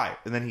 Is like, "Why?"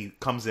 And then he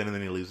comes in, and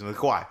then he leaves. And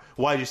like, "Why?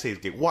 Why did you say he's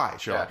gay? Why,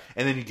 Sherlock?" Yeah.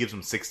 And then he gives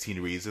him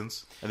 16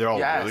 reasons, and they're all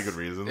Yes. really good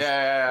reasons.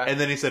 Yeah. And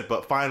then he said,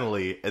 "But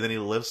finally," and then he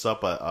lifts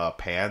up a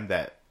pan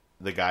that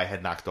the guy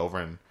had knocked over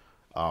and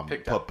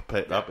Picked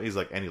picked up. He's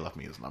like, and he left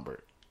me his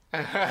number.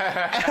 And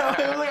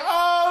I was like,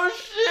 oh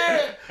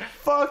shit,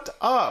 fucked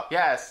up.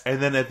 Yes. And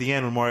then at the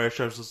end, when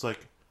Moriarty was just like,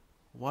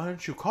 "Why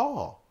didn't you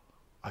call?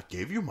 I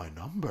gave you my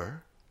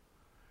number."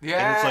 Yes.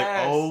 And it's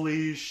like,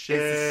 holy shit,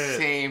 It's the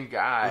same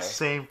guy. the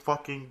same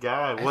fucking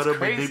guy. What It's a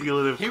crazy.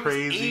 manipulative, he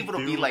crazy was able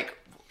dude. to be like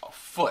a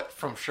foot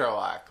from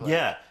Sherlock. Like,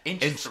 yeah,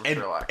 inches from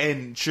Sherlock.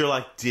 and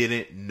Sherlock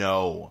didn't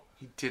know.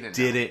 He didn't.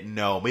 Didn't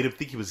know. Made him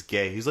think he was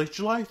gay. He's like, "Did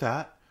you like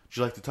that? Did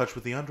you like the touch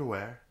with the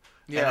underwear?"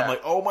 Yeah. And I'm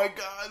like, oh my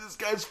god, this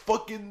guy's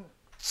fucking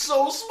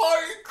so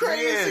smart and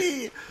crazy.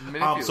 He is.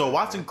 Manipulative, So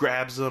Watson man.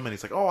 grabs him and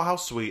he's like, "Oh, how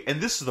sweet." And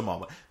this is the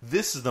moment.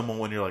 This is the moment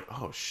when you're like,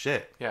 oh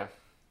shit, Yeah.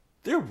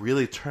 they're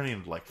really turning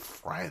into like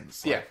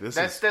friends. Like, Yeah, this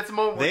that's is, the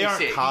moment where they you aren't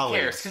see it. colleagues.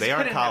 He cares, 'cause They he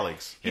aren't couldn't have-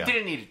 colleagues. He Yeah.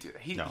 didn't need to do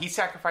that. No. He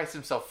sacrificed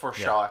himself for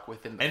Sherlock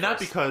within the And not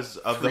first because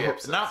of 3 the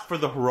episodes. not for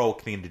the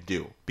heroic thing to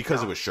do,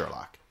 because it was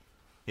Sherlock.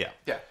 Yeah.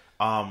 Yeah.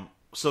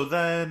 So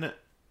then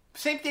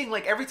Same thing,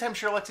 like every time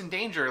Sherlock's in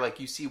danger, like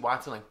you see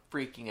Watson like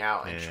freaking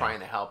out and Yeah. trying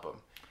to help him.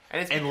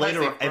 And it's and because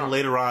they've grown.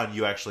 later on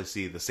you actually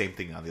see the same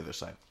thing on the other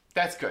side.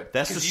 That's good.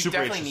 That's the 'Cause you super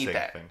definitely interesting need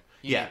that. thing.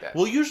 You Yeah. need that.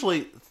 Well,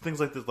 usually things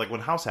like this, like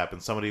when House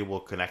happens, somebody will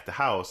connect the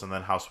house, and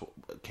then House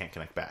can't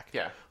connect back.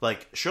 Yeah.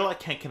 Like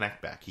Sherlock can't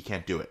connect back. He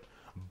can't do it,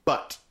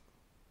 but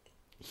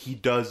he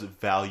does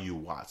value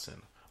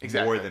Watson.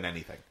 Exactly. more than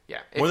anything. Yeah.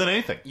 More than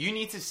anything. You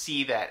need to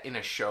see that in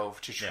a show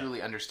to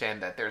truly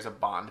understand that there's a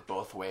bond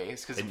both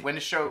ways. Because when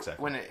a show,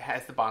 when it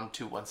has the bond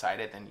to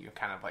one-sided, then you're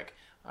kind of like,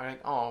 all right,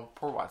 oh,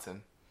 poor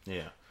Watson.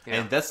 Yeah. Yeah.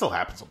 And that still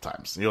happens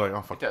sometimes. You're like,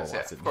 oh, fuck, does, Paul yeah,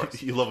 Watson. of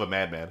course. You love a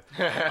madman.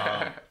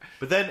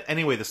 But then,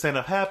 anyway, the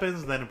stand-up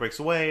happens, and then it breaks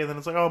away, and then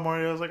it's like, oh,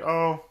 Mario's like,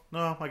 oh,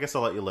 no, I guess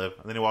I'll let you live.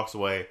 And then he walks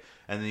away,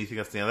 and then you think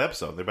that's the end of the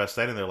episode. They're both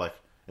standing there like,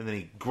 and then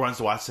he runs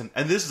to Watson.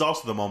 And this is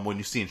also the moment when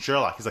you see in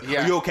Sherlock, he's like,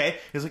 are you okay?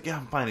 He's like, yeah,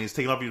 I'm fine. And he's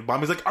taking off his bomb.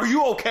 He's like, are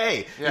you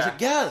okay? Yeah. He's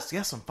like,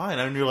 yes, I'm fine.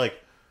 And you're like,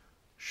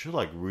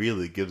 Sherlock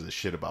really gives a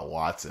shit about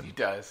Watson. He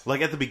does.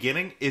 Like, at the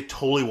beginning, it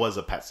totally was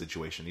a pet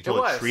situation. He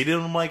totally treated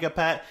him like a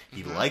pet.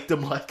 He liked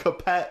him like a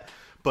pet.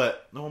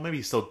 But, no, maybe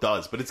he still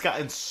does. But it's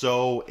gotten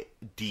so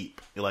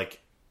deep. Like,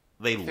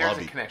 they love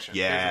a it. connection.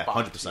 Yeah, There's a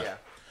bond. 100%.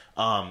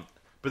 Yeah.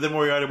 But then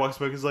Moriarty walks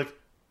back and he's like,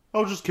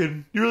 oh, just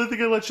kidding. You really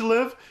think I let you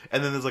live?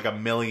 And then there's like a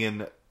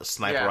million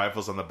sniper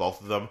rifles on the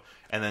both of them.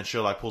 And then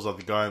Sherlock pulls out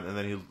the gun, and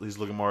then he's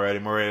looking at Moriarty.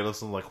 Moriarty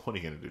looks like, what are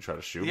you going to do, try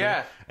to shoot me?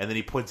 And then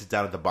he points it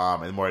down at the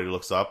bomb, and Moriarty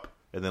looks up,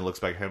 and then looks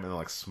back at him, and then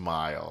like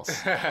smiles.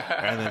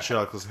 And then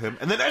Sherlock looks at him,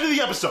 and then end of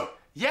the episode!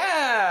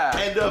 Yeah!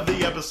 End of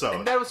the episode.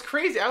 And that was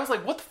crazy. I was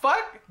like, what the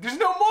fuck? There's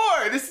no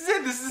more! This is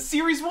it! This is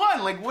series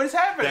 1! Like, what is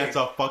happening? That's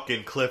a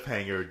fucking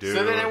cliffhanger, dude.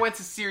 So then I went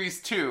to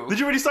series 2. Did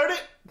you already start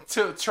it?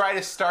 To try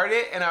to start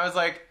it, and I was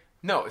like,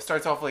 no, it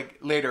starts off like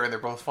later and they're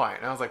both fine.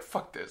 And I was like,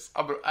 fuck this.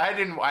 I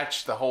didn't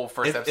watch the whole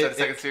first episode of the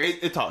second series.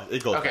 It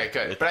goes okay, back.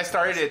 good. But I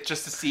started it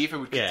just to see if it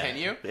would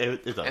continue.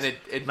 It does. And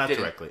it not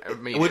didn't directly.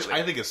 immediately. Which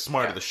I think is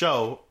smart of the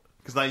show,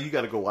 because now you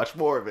got to go watch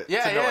more of it.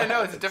 Yeah, to know what no,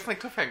 happens. it's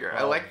definitely cliffhanger.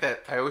 I like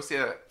that. I always see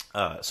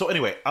that. So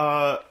anyway,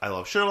 I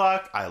love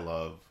Sherlock. I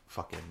love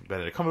fucking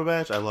Benedict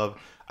Cumberbatch.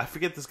 I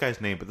forget this guy's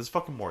name, but this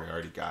fucking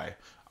Moriarty guy,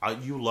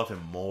 you love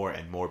him more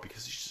and more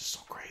because he's just so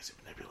crazy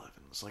manipulative.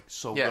 It's like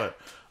so good.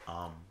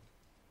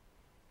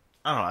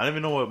 I don't know. I don't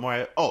even know what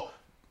more.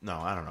 No,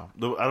 I don't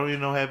know. I don't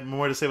even know have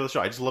more to say about the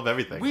show. I just love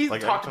everything. We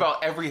talked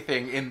about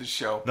everything in the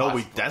show. No,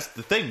 possible. that's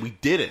the thing. We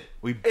didn't.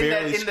 We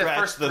barely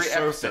scratched the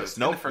surface.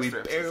 Nope, we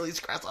barely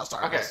scratched the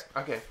surface.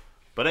 Okay.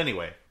 But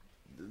anyway,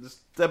 this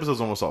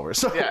episode's almost over.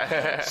 So,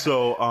 yeah.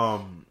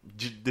 So,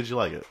 did you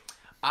like it?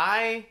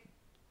 I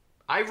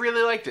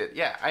really liked it.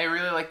 Yeah, I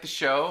really liked the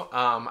show.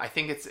 I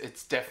think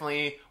it's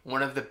definitely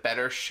one of the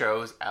better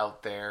shows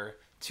out there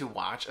to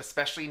watch,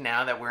 especially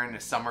now that we're in a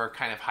summer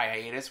kind of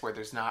hiatus where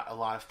there's not a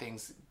lot of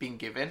things being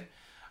given.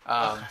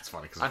 That's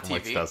funny because it's from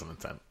like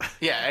 2010.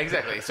 Yeah,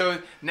 exactly.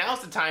 So now's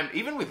the time,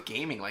 even with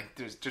gaming, like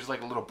there's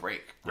like a little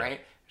break,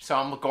 right? So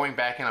I'm going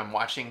back and I'm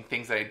watching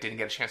things that I didn't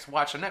get a chance to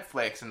watch on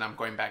Netflix, and I'm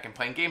going back and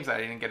playing games that I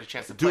didn't get a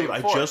chance to play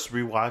before.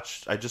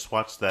 I just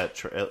watched that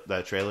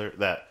trailer,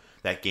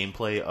 that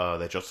gameplay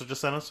that Joseph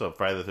just sent us of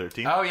Friday the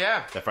 13th. Oh,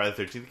 yeah. That Friday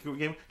the 13th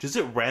game. Is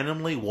it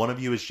randomly one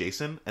of you is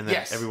Jason and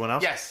then everyone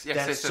else? Yes.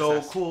 That's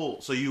so cool.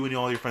 So you and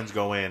all your friends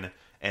go in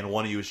and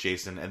one of you is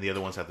Jason and the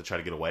other ones have to try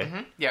to get away?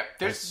 Mm-hmm. Yeah.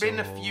 There's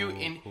been a few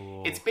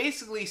cool. It's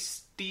basically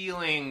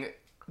stealing...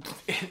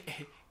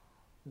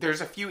 There's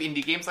a few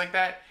indie games like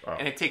that,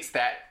 and it takes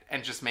that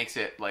and just makes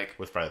it like...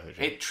 With Friday the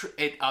 13th.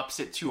 It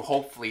ups it to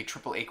hopefully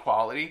AAA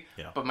quality.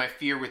 Yeah. But my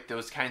fear with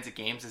those kinds of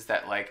games is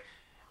that like...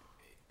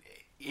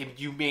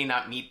 you may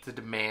not meet the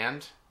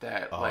demand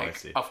that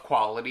of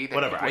quality. That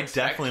whatever. I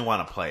definitely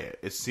want to play it.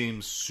 It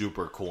seems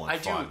super cool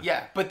and fun. I do,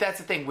 yeah. But that's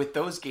the thing with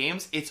those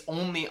games. It's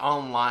only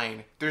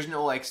online. There's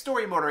no like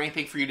story mode or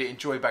anything for you to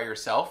enjoy by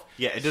yourself.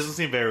 Yeah, it doesn't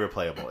seem very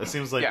replayable. It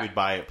seems like we'd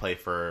buy it, play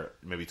for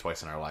maybe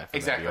twice in our life.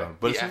 Exactly.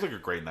 But it seems like a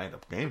great night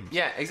of games.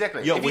 Yeah,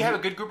 exactly. If you have a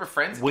good group of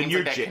friends, when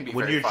you're like that can be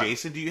very fun.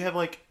 Jason, do you have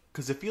like?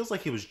 Because it feels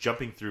like he was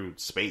jumping through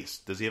space.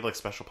 Does he have like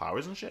special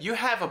powers and shit? You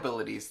have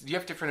abilities. You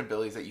have different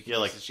abilities that you can use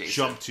like as Jason.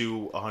 Jump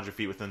to 100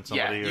 feet within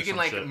somebody. Yeah, you can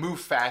like move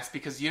fast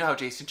because you know how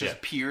Jason just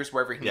appears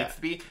wherever he needs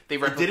to be. They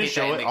replicate didn't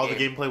show that it. All the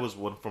gameplay was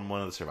from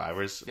one of the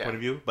survivors' point of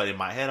view. But in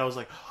my head, I was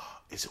like,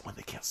 is it when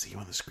they can't see you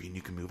on the screen?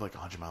 You can move like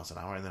 100 miles an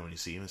hour, and then when you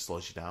see him, it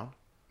slows you down.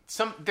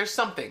 There's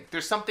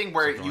something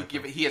where you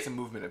give it. He has a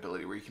movement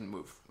ability where you can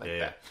move like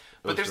that.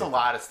 But there's a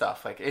lot of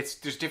stuff. Like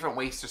there's different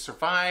ways to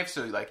survive.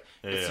 So like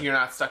you're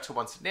not stuck to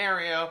one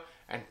scenario.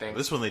 And things.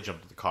 This one they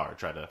jumped to the car,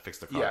 tried to fix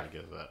the car to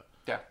get that.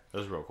 Yeah. It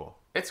was real cool.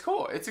 It's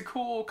cool. It's a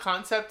cool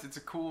concept. It's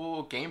a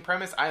cool game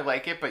premise. I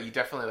like it, but you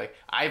definitely like...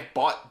 I've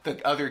bought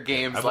the other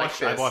games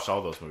this. I've watched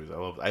all those movies.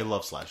 I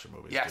love slasher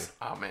movies, yes. Dude.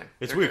 Oh, man.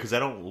 It's weird because I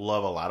don't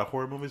love a lot of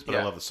horror movies, but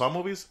I love the Saw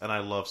movies, and I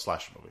love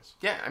slasher movies.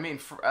 Yeah, I mean,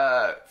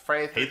 Friday the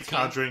 13th... Hate The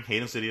Conjuring,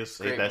 hate Insidious,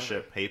 hate that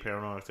shit, hate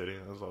Paranormal Activity.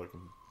 That's all I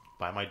can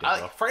buy my day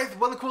off. One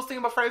of the coolest thing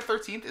about Friday the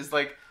 13th is,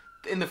 like,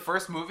 in the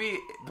first movie,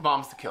 the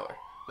mom's the killer.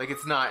 Like,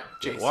 it's not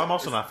Jason. Well, I'm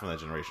also not from that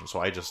generation,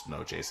 so I just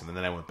know Jason. And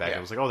then I went back and I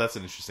was like, oh, that's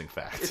an interesting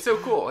fact. It's so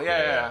cool.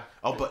 Yeah.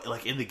 Oh, but,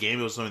 like, in the game,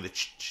 it was knowing the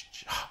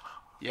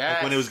yeah.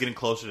 Like, when it was getting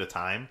closer to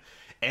time.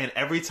 And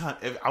every time...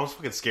 I was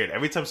fucking scared.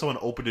 Every time someone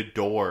opened a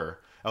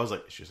door, I was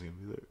like, she's going to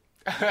be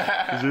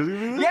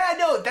there. Yeah,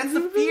 no, that's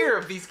the fear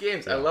of these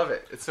games. I love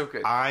it. It's so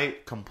good. I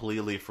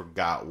completely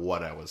forgot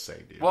what I was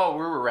saying, dude. Well, we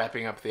were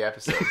wrapping up the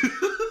episode.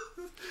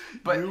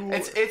 But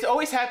it's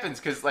always happens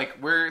because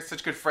like we're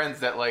such good friends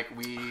that like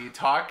we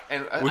talk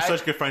and We're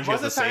such good friends. You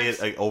have to say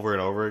it like over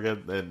and over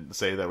again and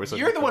say that we're such.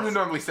 You're good the one who friends.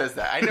 normally says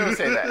that. I never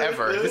say that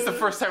ever. This is the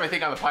first time I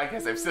think on the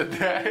podcast I've said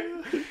that.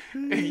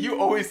 You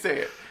always say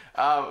it.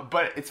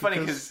 But it's funny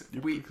because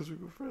we're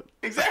good friends.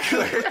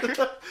 Exactly.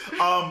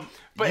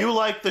 But you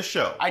like the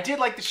show. I did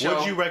like the show.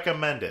 Would you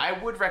recommend it? I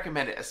would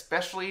recommend it,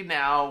 especially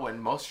now when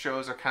most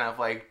shows are kind of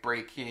like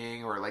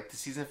breaking or like the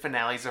season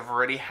finales have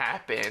already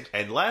happened.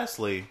 And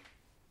lastly,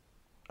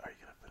 are you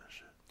gonna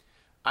finish it?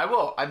 I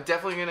will. I'm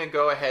definitely gonna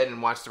go ahead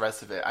and watch the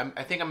rest of it.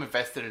 I think I'm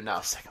invested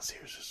enough. The second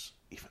series is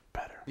even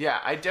better. Yeah,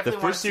 I definitely The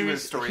want first to see where the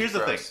series. story Here's the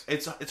thing.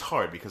 grows. It's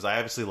hard because I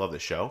obviously love the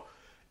show,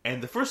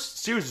 and the first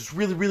series is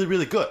really, really,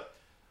 really good.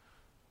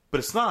 But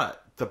it's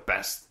not the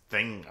best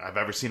thing I've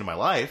ever seen in my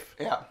life.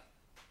 Yeah.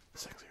 The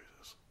second series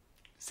is.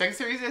 Second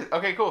series is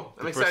okay. Cool.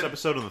 I'm The excited. first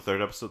episode and the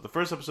third episode. The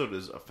first episode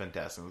is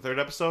fantastic. The third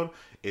episode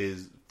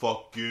is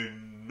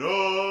fucking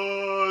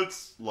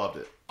nuts. Loved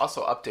it.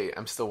 Also, update.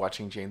 I'm still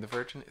watching Jane the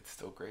Virgin. It's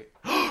still great.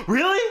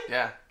 Really?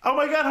 Yeah. Oh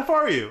my god, how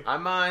far are you?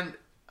 I'm on.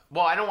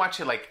 Well, I don't watch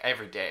it like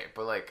every day,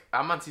 but like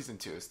I'm on season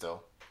 2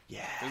 still.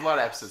 Yeah. There's a lot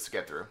of episodes to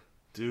get through.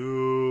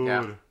 Dude.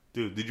 Yeah.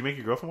 Dude, did you make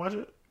your girlfriend watch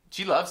it?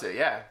 She loves it.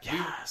 Yeah.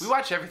 Yes. We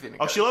watch everything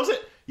together. Oh, she loves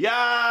it?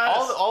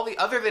 Yes! all the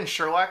other than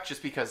Sherlock,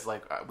 just because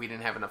like we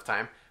didn't have enough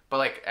time. But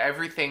like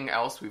everything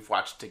else, we've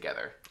watched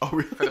together. Oh,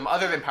 really? For them,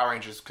 other than Power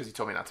Rangers, because you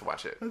told me not to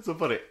watch it. That's so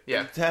funny.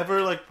 Yeah. To have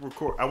her like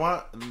record. I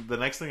want the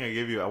next thing I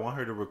give you. I want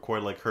her to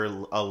record like her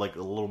like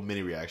a little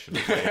mini reaction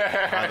on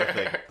the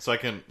thing, so I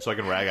can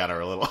rag on her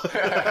a little.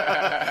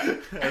 I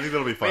think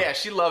that'll be fun. But yeah,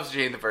 she loves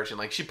Jane the Virgin.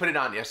 Like she put it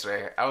on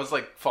yesterday. I was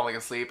like falling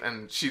asleep,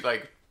 and she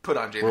like put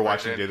on Jane. We're the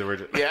watching Virgin. Jane the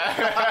Virgin.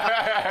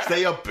 Yeah.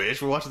 Stay up,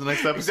 bitch. We're watching the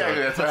next episode.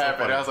 Exactly, that's what so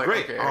happened. funny. I was like,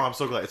 great. okay. Oh, I'm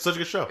so glad. It's such a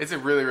good show. It's a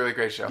really, really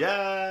great show.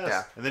 Yes.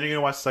 Yeah. And then you're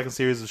gonna watch the second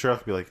series of Sherlock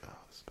and be like, oh,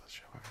 this is the best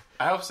show ever.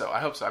 I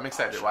hope so. I'm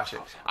excited to watch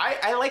it.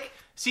 I like.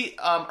 See,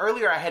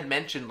 earlier I had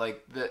mentioned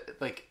like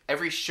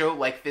every show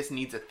like this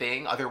needs a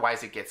thing,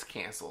 otherwise it gets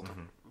canceled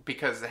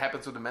because it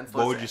happens with Immense.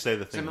 What would you say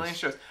the It's a thing million is?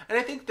 shows, and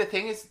I think the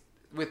thing is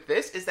with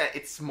this is that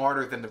it's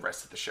smarter than the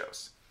rest of the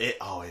shows. It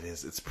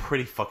is. It's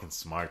pretty fucking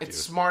smart, dude. It's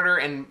smarter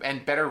and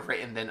better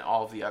written than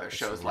all the other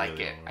shows like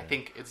really it. well I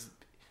think it's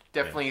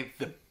definitely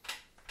the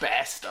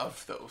best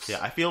of those. Yeah,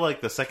 I feel like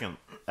the second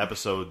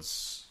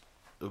episode's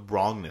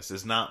wrongness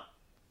is not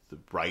the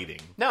writing.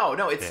 No,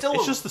 it's still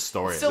It's just the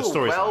story. It's still The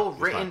story's a not- well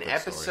it's written not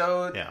a good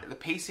story. episode. Yeah. The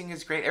pacing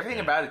is great. Everything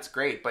about it's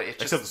great, but it's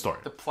just Except the story.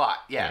 the plot.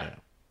 Yeah, Yeah.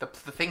 The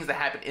things that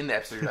happen in the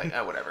episode. You're like,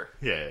 oh, whatever.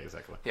 Yeah,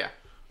 exactly. Yeah.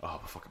 Oh,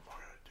 but fucking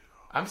Moriarty, dude.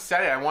 I'm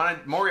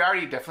excited.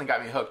 Moriarty definitely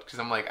got me hooked because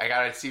I'm like, I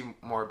gotta see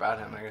more about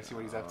him. I gotta see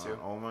what he's up to.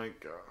 Oh my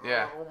god.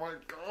 Yeah. Oh my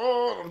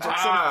god. I'm so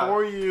excited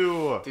for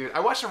you. Dude, I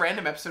watched a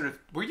random episode of.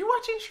 Were you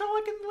watching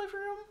Sherlock in the living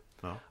room?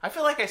 No. I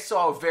feel like I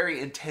saw a very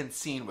intense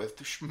scene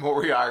with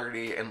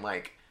Moriarty and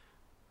like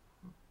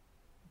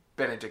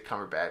Benedict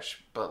Cumberbatch,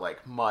 but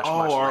like much. Oh,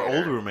 much our later.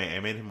 old roommate. I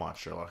made him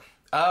watch Sherlock.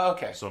 Oh,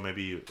 okay. So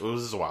maybe it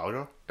was this a while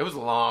ago. It was a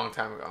long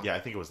time ago. Yeah, I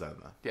think it was that.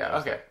 Then. Yeah. That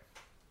was Okay.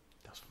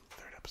 That was from the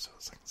third episode of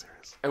the second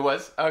series. It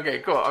was okay.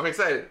 Cool. I'm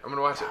excited. I'm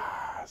gonna watch it.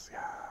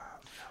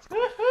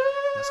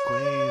 Yes,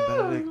 Queen,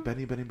 Benedict,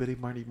 Benny,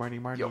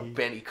 Marty. Yo,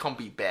 Benny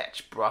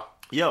Cumberbatch, bro.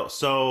 Yo,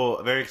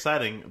 so very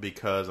exciting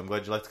because I'm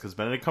glad you liked it because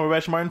Benedict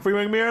Cumberbatch and Martin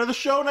Freeman are gonna be on the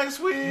show next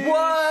week.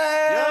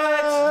 What?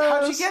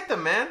 How'd you get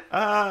them, man?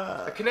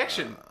 A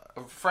connection,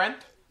 a friend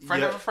yeah,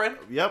 of a friend.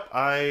 Yep.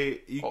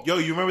 Yo,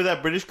 you remember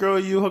that British girl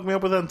you hooked me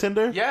up with on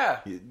Tinder? Yeah.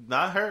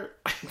 Not her.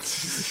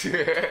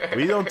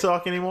 We don't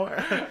talk anymore.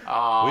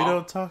 Aw. We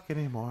don't talk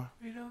anymore.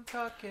 We don't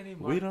talk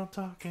anymore. We don't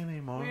talk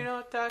anymore. We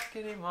don't talk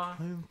anymore.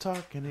 We don't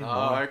talk anymore.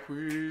 Like we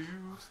used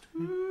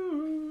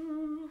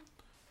to.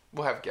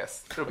 We'll have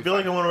guests. It'll be I feel fun.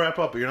 like I want to wrap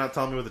up, but you're not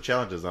telling me what the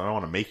challenge is. I don't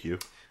want to make you.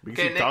 We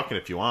can Okay, keep Nick. talking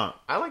if you want.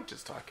 I like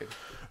just talking.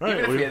 All right.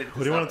 Even if What we do edit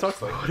you this want out, to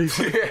talk it's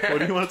like- about? What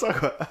do you want to talk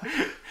about?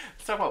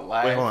 Let's talk about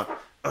live. Wait, hold on.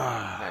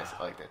 Nice.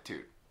 I like that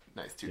toot.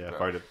 Nice toot, Yeah, bro.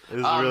 farted. It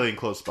was a really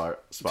enclosed spot.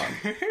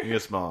 You're gonna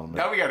smell it in a minute.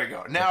 Now we gotta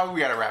go. Now we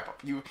gotta wrap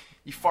up. You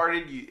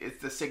farted.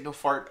 It's the signal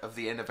fart of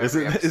the end of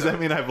every episode. Does that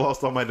mean I've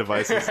lost all my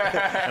devices and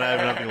I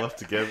have nothing left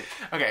to give?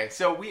 Okay,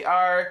 so we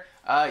are.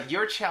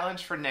 Your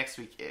challenge for next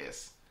week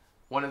is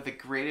one of the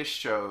greatest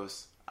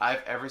shows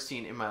I've ever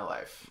seen in my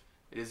life.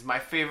 It is my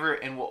favorite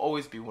and will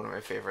always be one of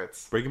my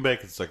favorites. Breaking Bad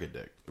can suck a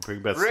dick.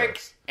 Breaking Bad Rick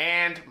sucks.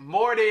 and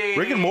Morty.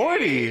 Rick and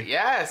Morty?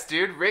 Yes,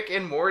 dude. Rick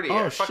and Morty.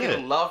 Oh, I fucking shit.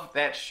 love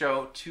that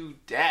show to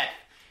death.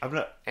 I'm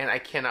not. And I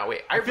cannot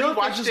wait. I feel like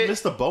I rewatched just it.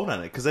 missed the boat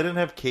on it because I didn't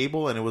have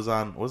cable and it was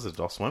on. What was it?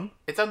 Adult Swim?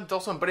 It's on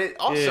Adult Swim, but it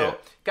also, Yeah.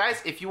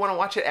 guys, if you want to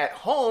watch it at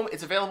home,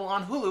 it's available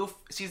on Hulu,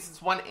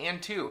 seasons 1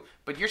 and 2.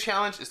 But your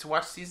challenge is to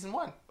watch season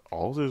 1.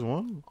 All there's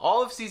one.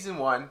 All of season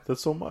 1.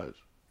 That's so much.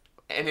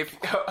 And if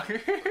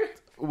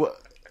What?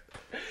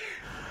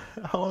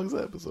 How long is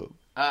the episode?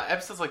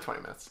 episode's like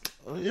 20 minutes.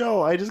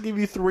 Yo, I just gave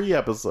you 3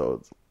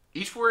 episodes.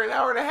 Each were an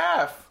hour and a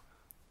half.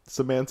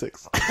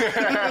 Semantics.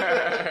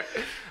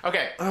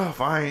 Okay. Oh,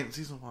 fine.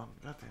 Season 1.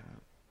 God damn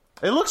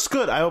it. It looks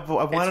good. I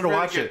wanted to really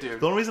watch good, it. dude.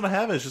 The only reason I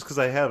haven't is just because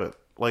I haven't.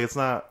 Like, it's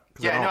not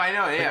Yeah, no, I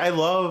know. Like, Yeah, I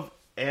love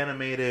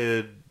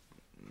animated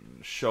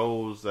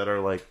shows that are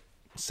like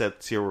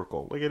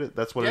satirical. Like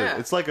that's what Yeah.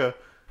 it's like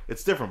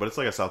it's different, but it's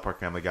like a South Park,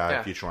 Family Guy,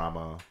 Yeah.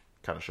 Futurama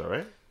kind of show,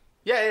 right?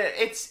 yeah.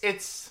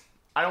 It's.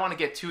 I don't want to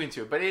get too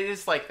into it, but it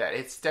is like that.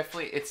 It's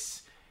definitely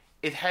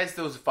it has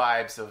those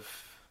vibes of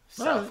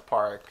South Right.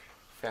 Park,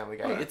 Family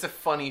Guy. Right. It's a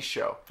funny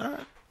show. All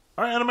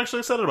right, and I'm actually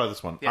excited about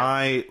this one. Yeah.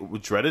 I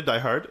dreaded Die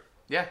Hard.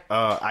 Yeah.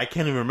 I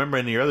can't even remember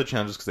any of your other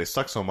challenges because they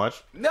suck so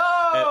much. No,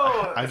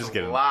 I'm That's just a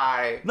kidding.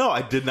 Lie. No,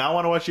 I did not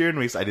want to watch Year and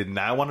Weeks. I did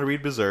not want to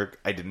read Berserk.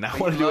 I did not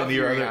want to do Love any of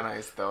your Yuri other. on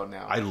Ice though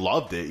now. I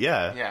loved it.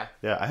 Yeah.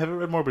 Yeah. I haven't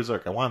read more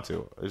Berserk. I want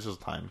to. It's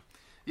just time.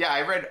 Yeah,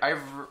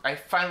 I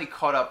finally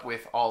caught up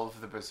with all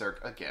of the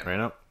Berserk again. Right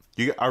now,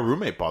 our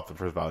roommate bought the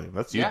first volume.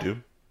 That's you, Yeah.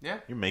 dude. Yeah,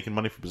 You're making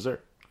money for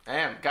Berserk. I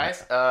am.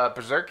 Guys,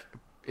 Berserk,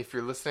 if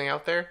you're listening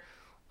out there,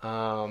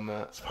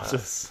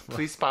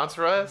 please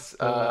sponsor us.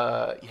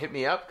 Hit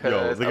me up.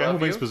 Yo, the guy who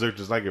love makes you. Berserk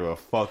does not give a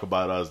fuck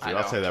about us, dude. I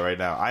I'll know. say that right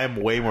now. I am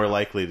way more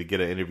likely to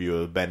get an interview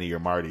with Benny or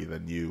Marty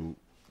than you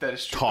That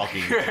is true.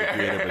 talking to the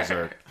creator of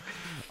Berserk.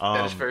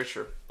 That is very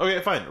true.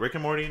 Okay, fine. Rick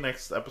and Morty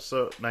next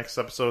episode,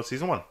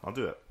 season 1. I'll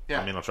do that.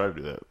 Yeah. I mean, I'll try to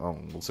do that.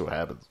 We'll see what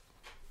happens.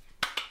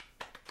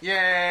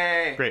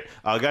 Yay! Great.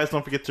 Guys,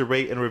 don't forget to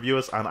rate and review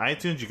us on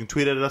iTunes. You can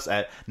tweet at us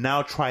at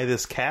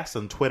NowTryThisCast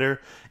on Twitter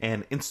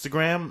and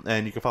Instagram.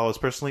 And you can follow us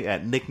personally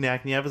at Nick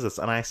Nieves. That's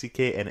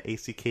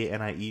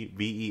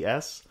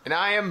NickNacknieves. And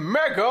I am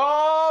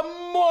Mega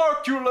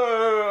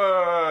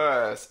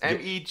Markulus.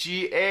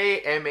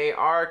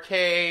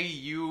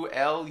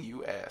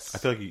 MEGAMARKULUS. I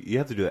feel like you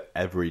have to do that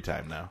every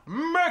time now.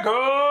 Mega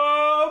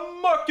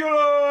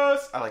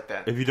Markulus. I like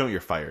that. If you don't, you're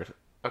fired.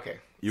 Okay.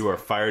 You are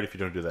fired if you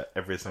don't do that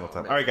every single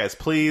time. man. All right, guys,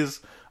 please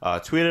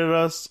tweet at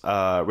us, rate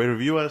and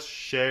review us,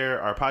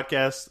 share our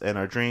podcast and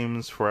our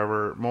dreams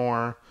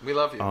forevermore. We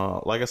love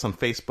you. Like us on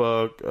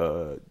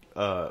Facebook.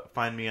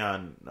 Find me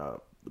on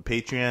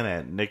Patreon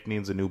at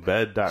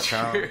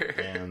nickneedsanewbed.com.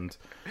 And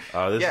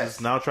this Yes.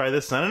 is Now Try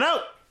This, signing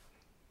out.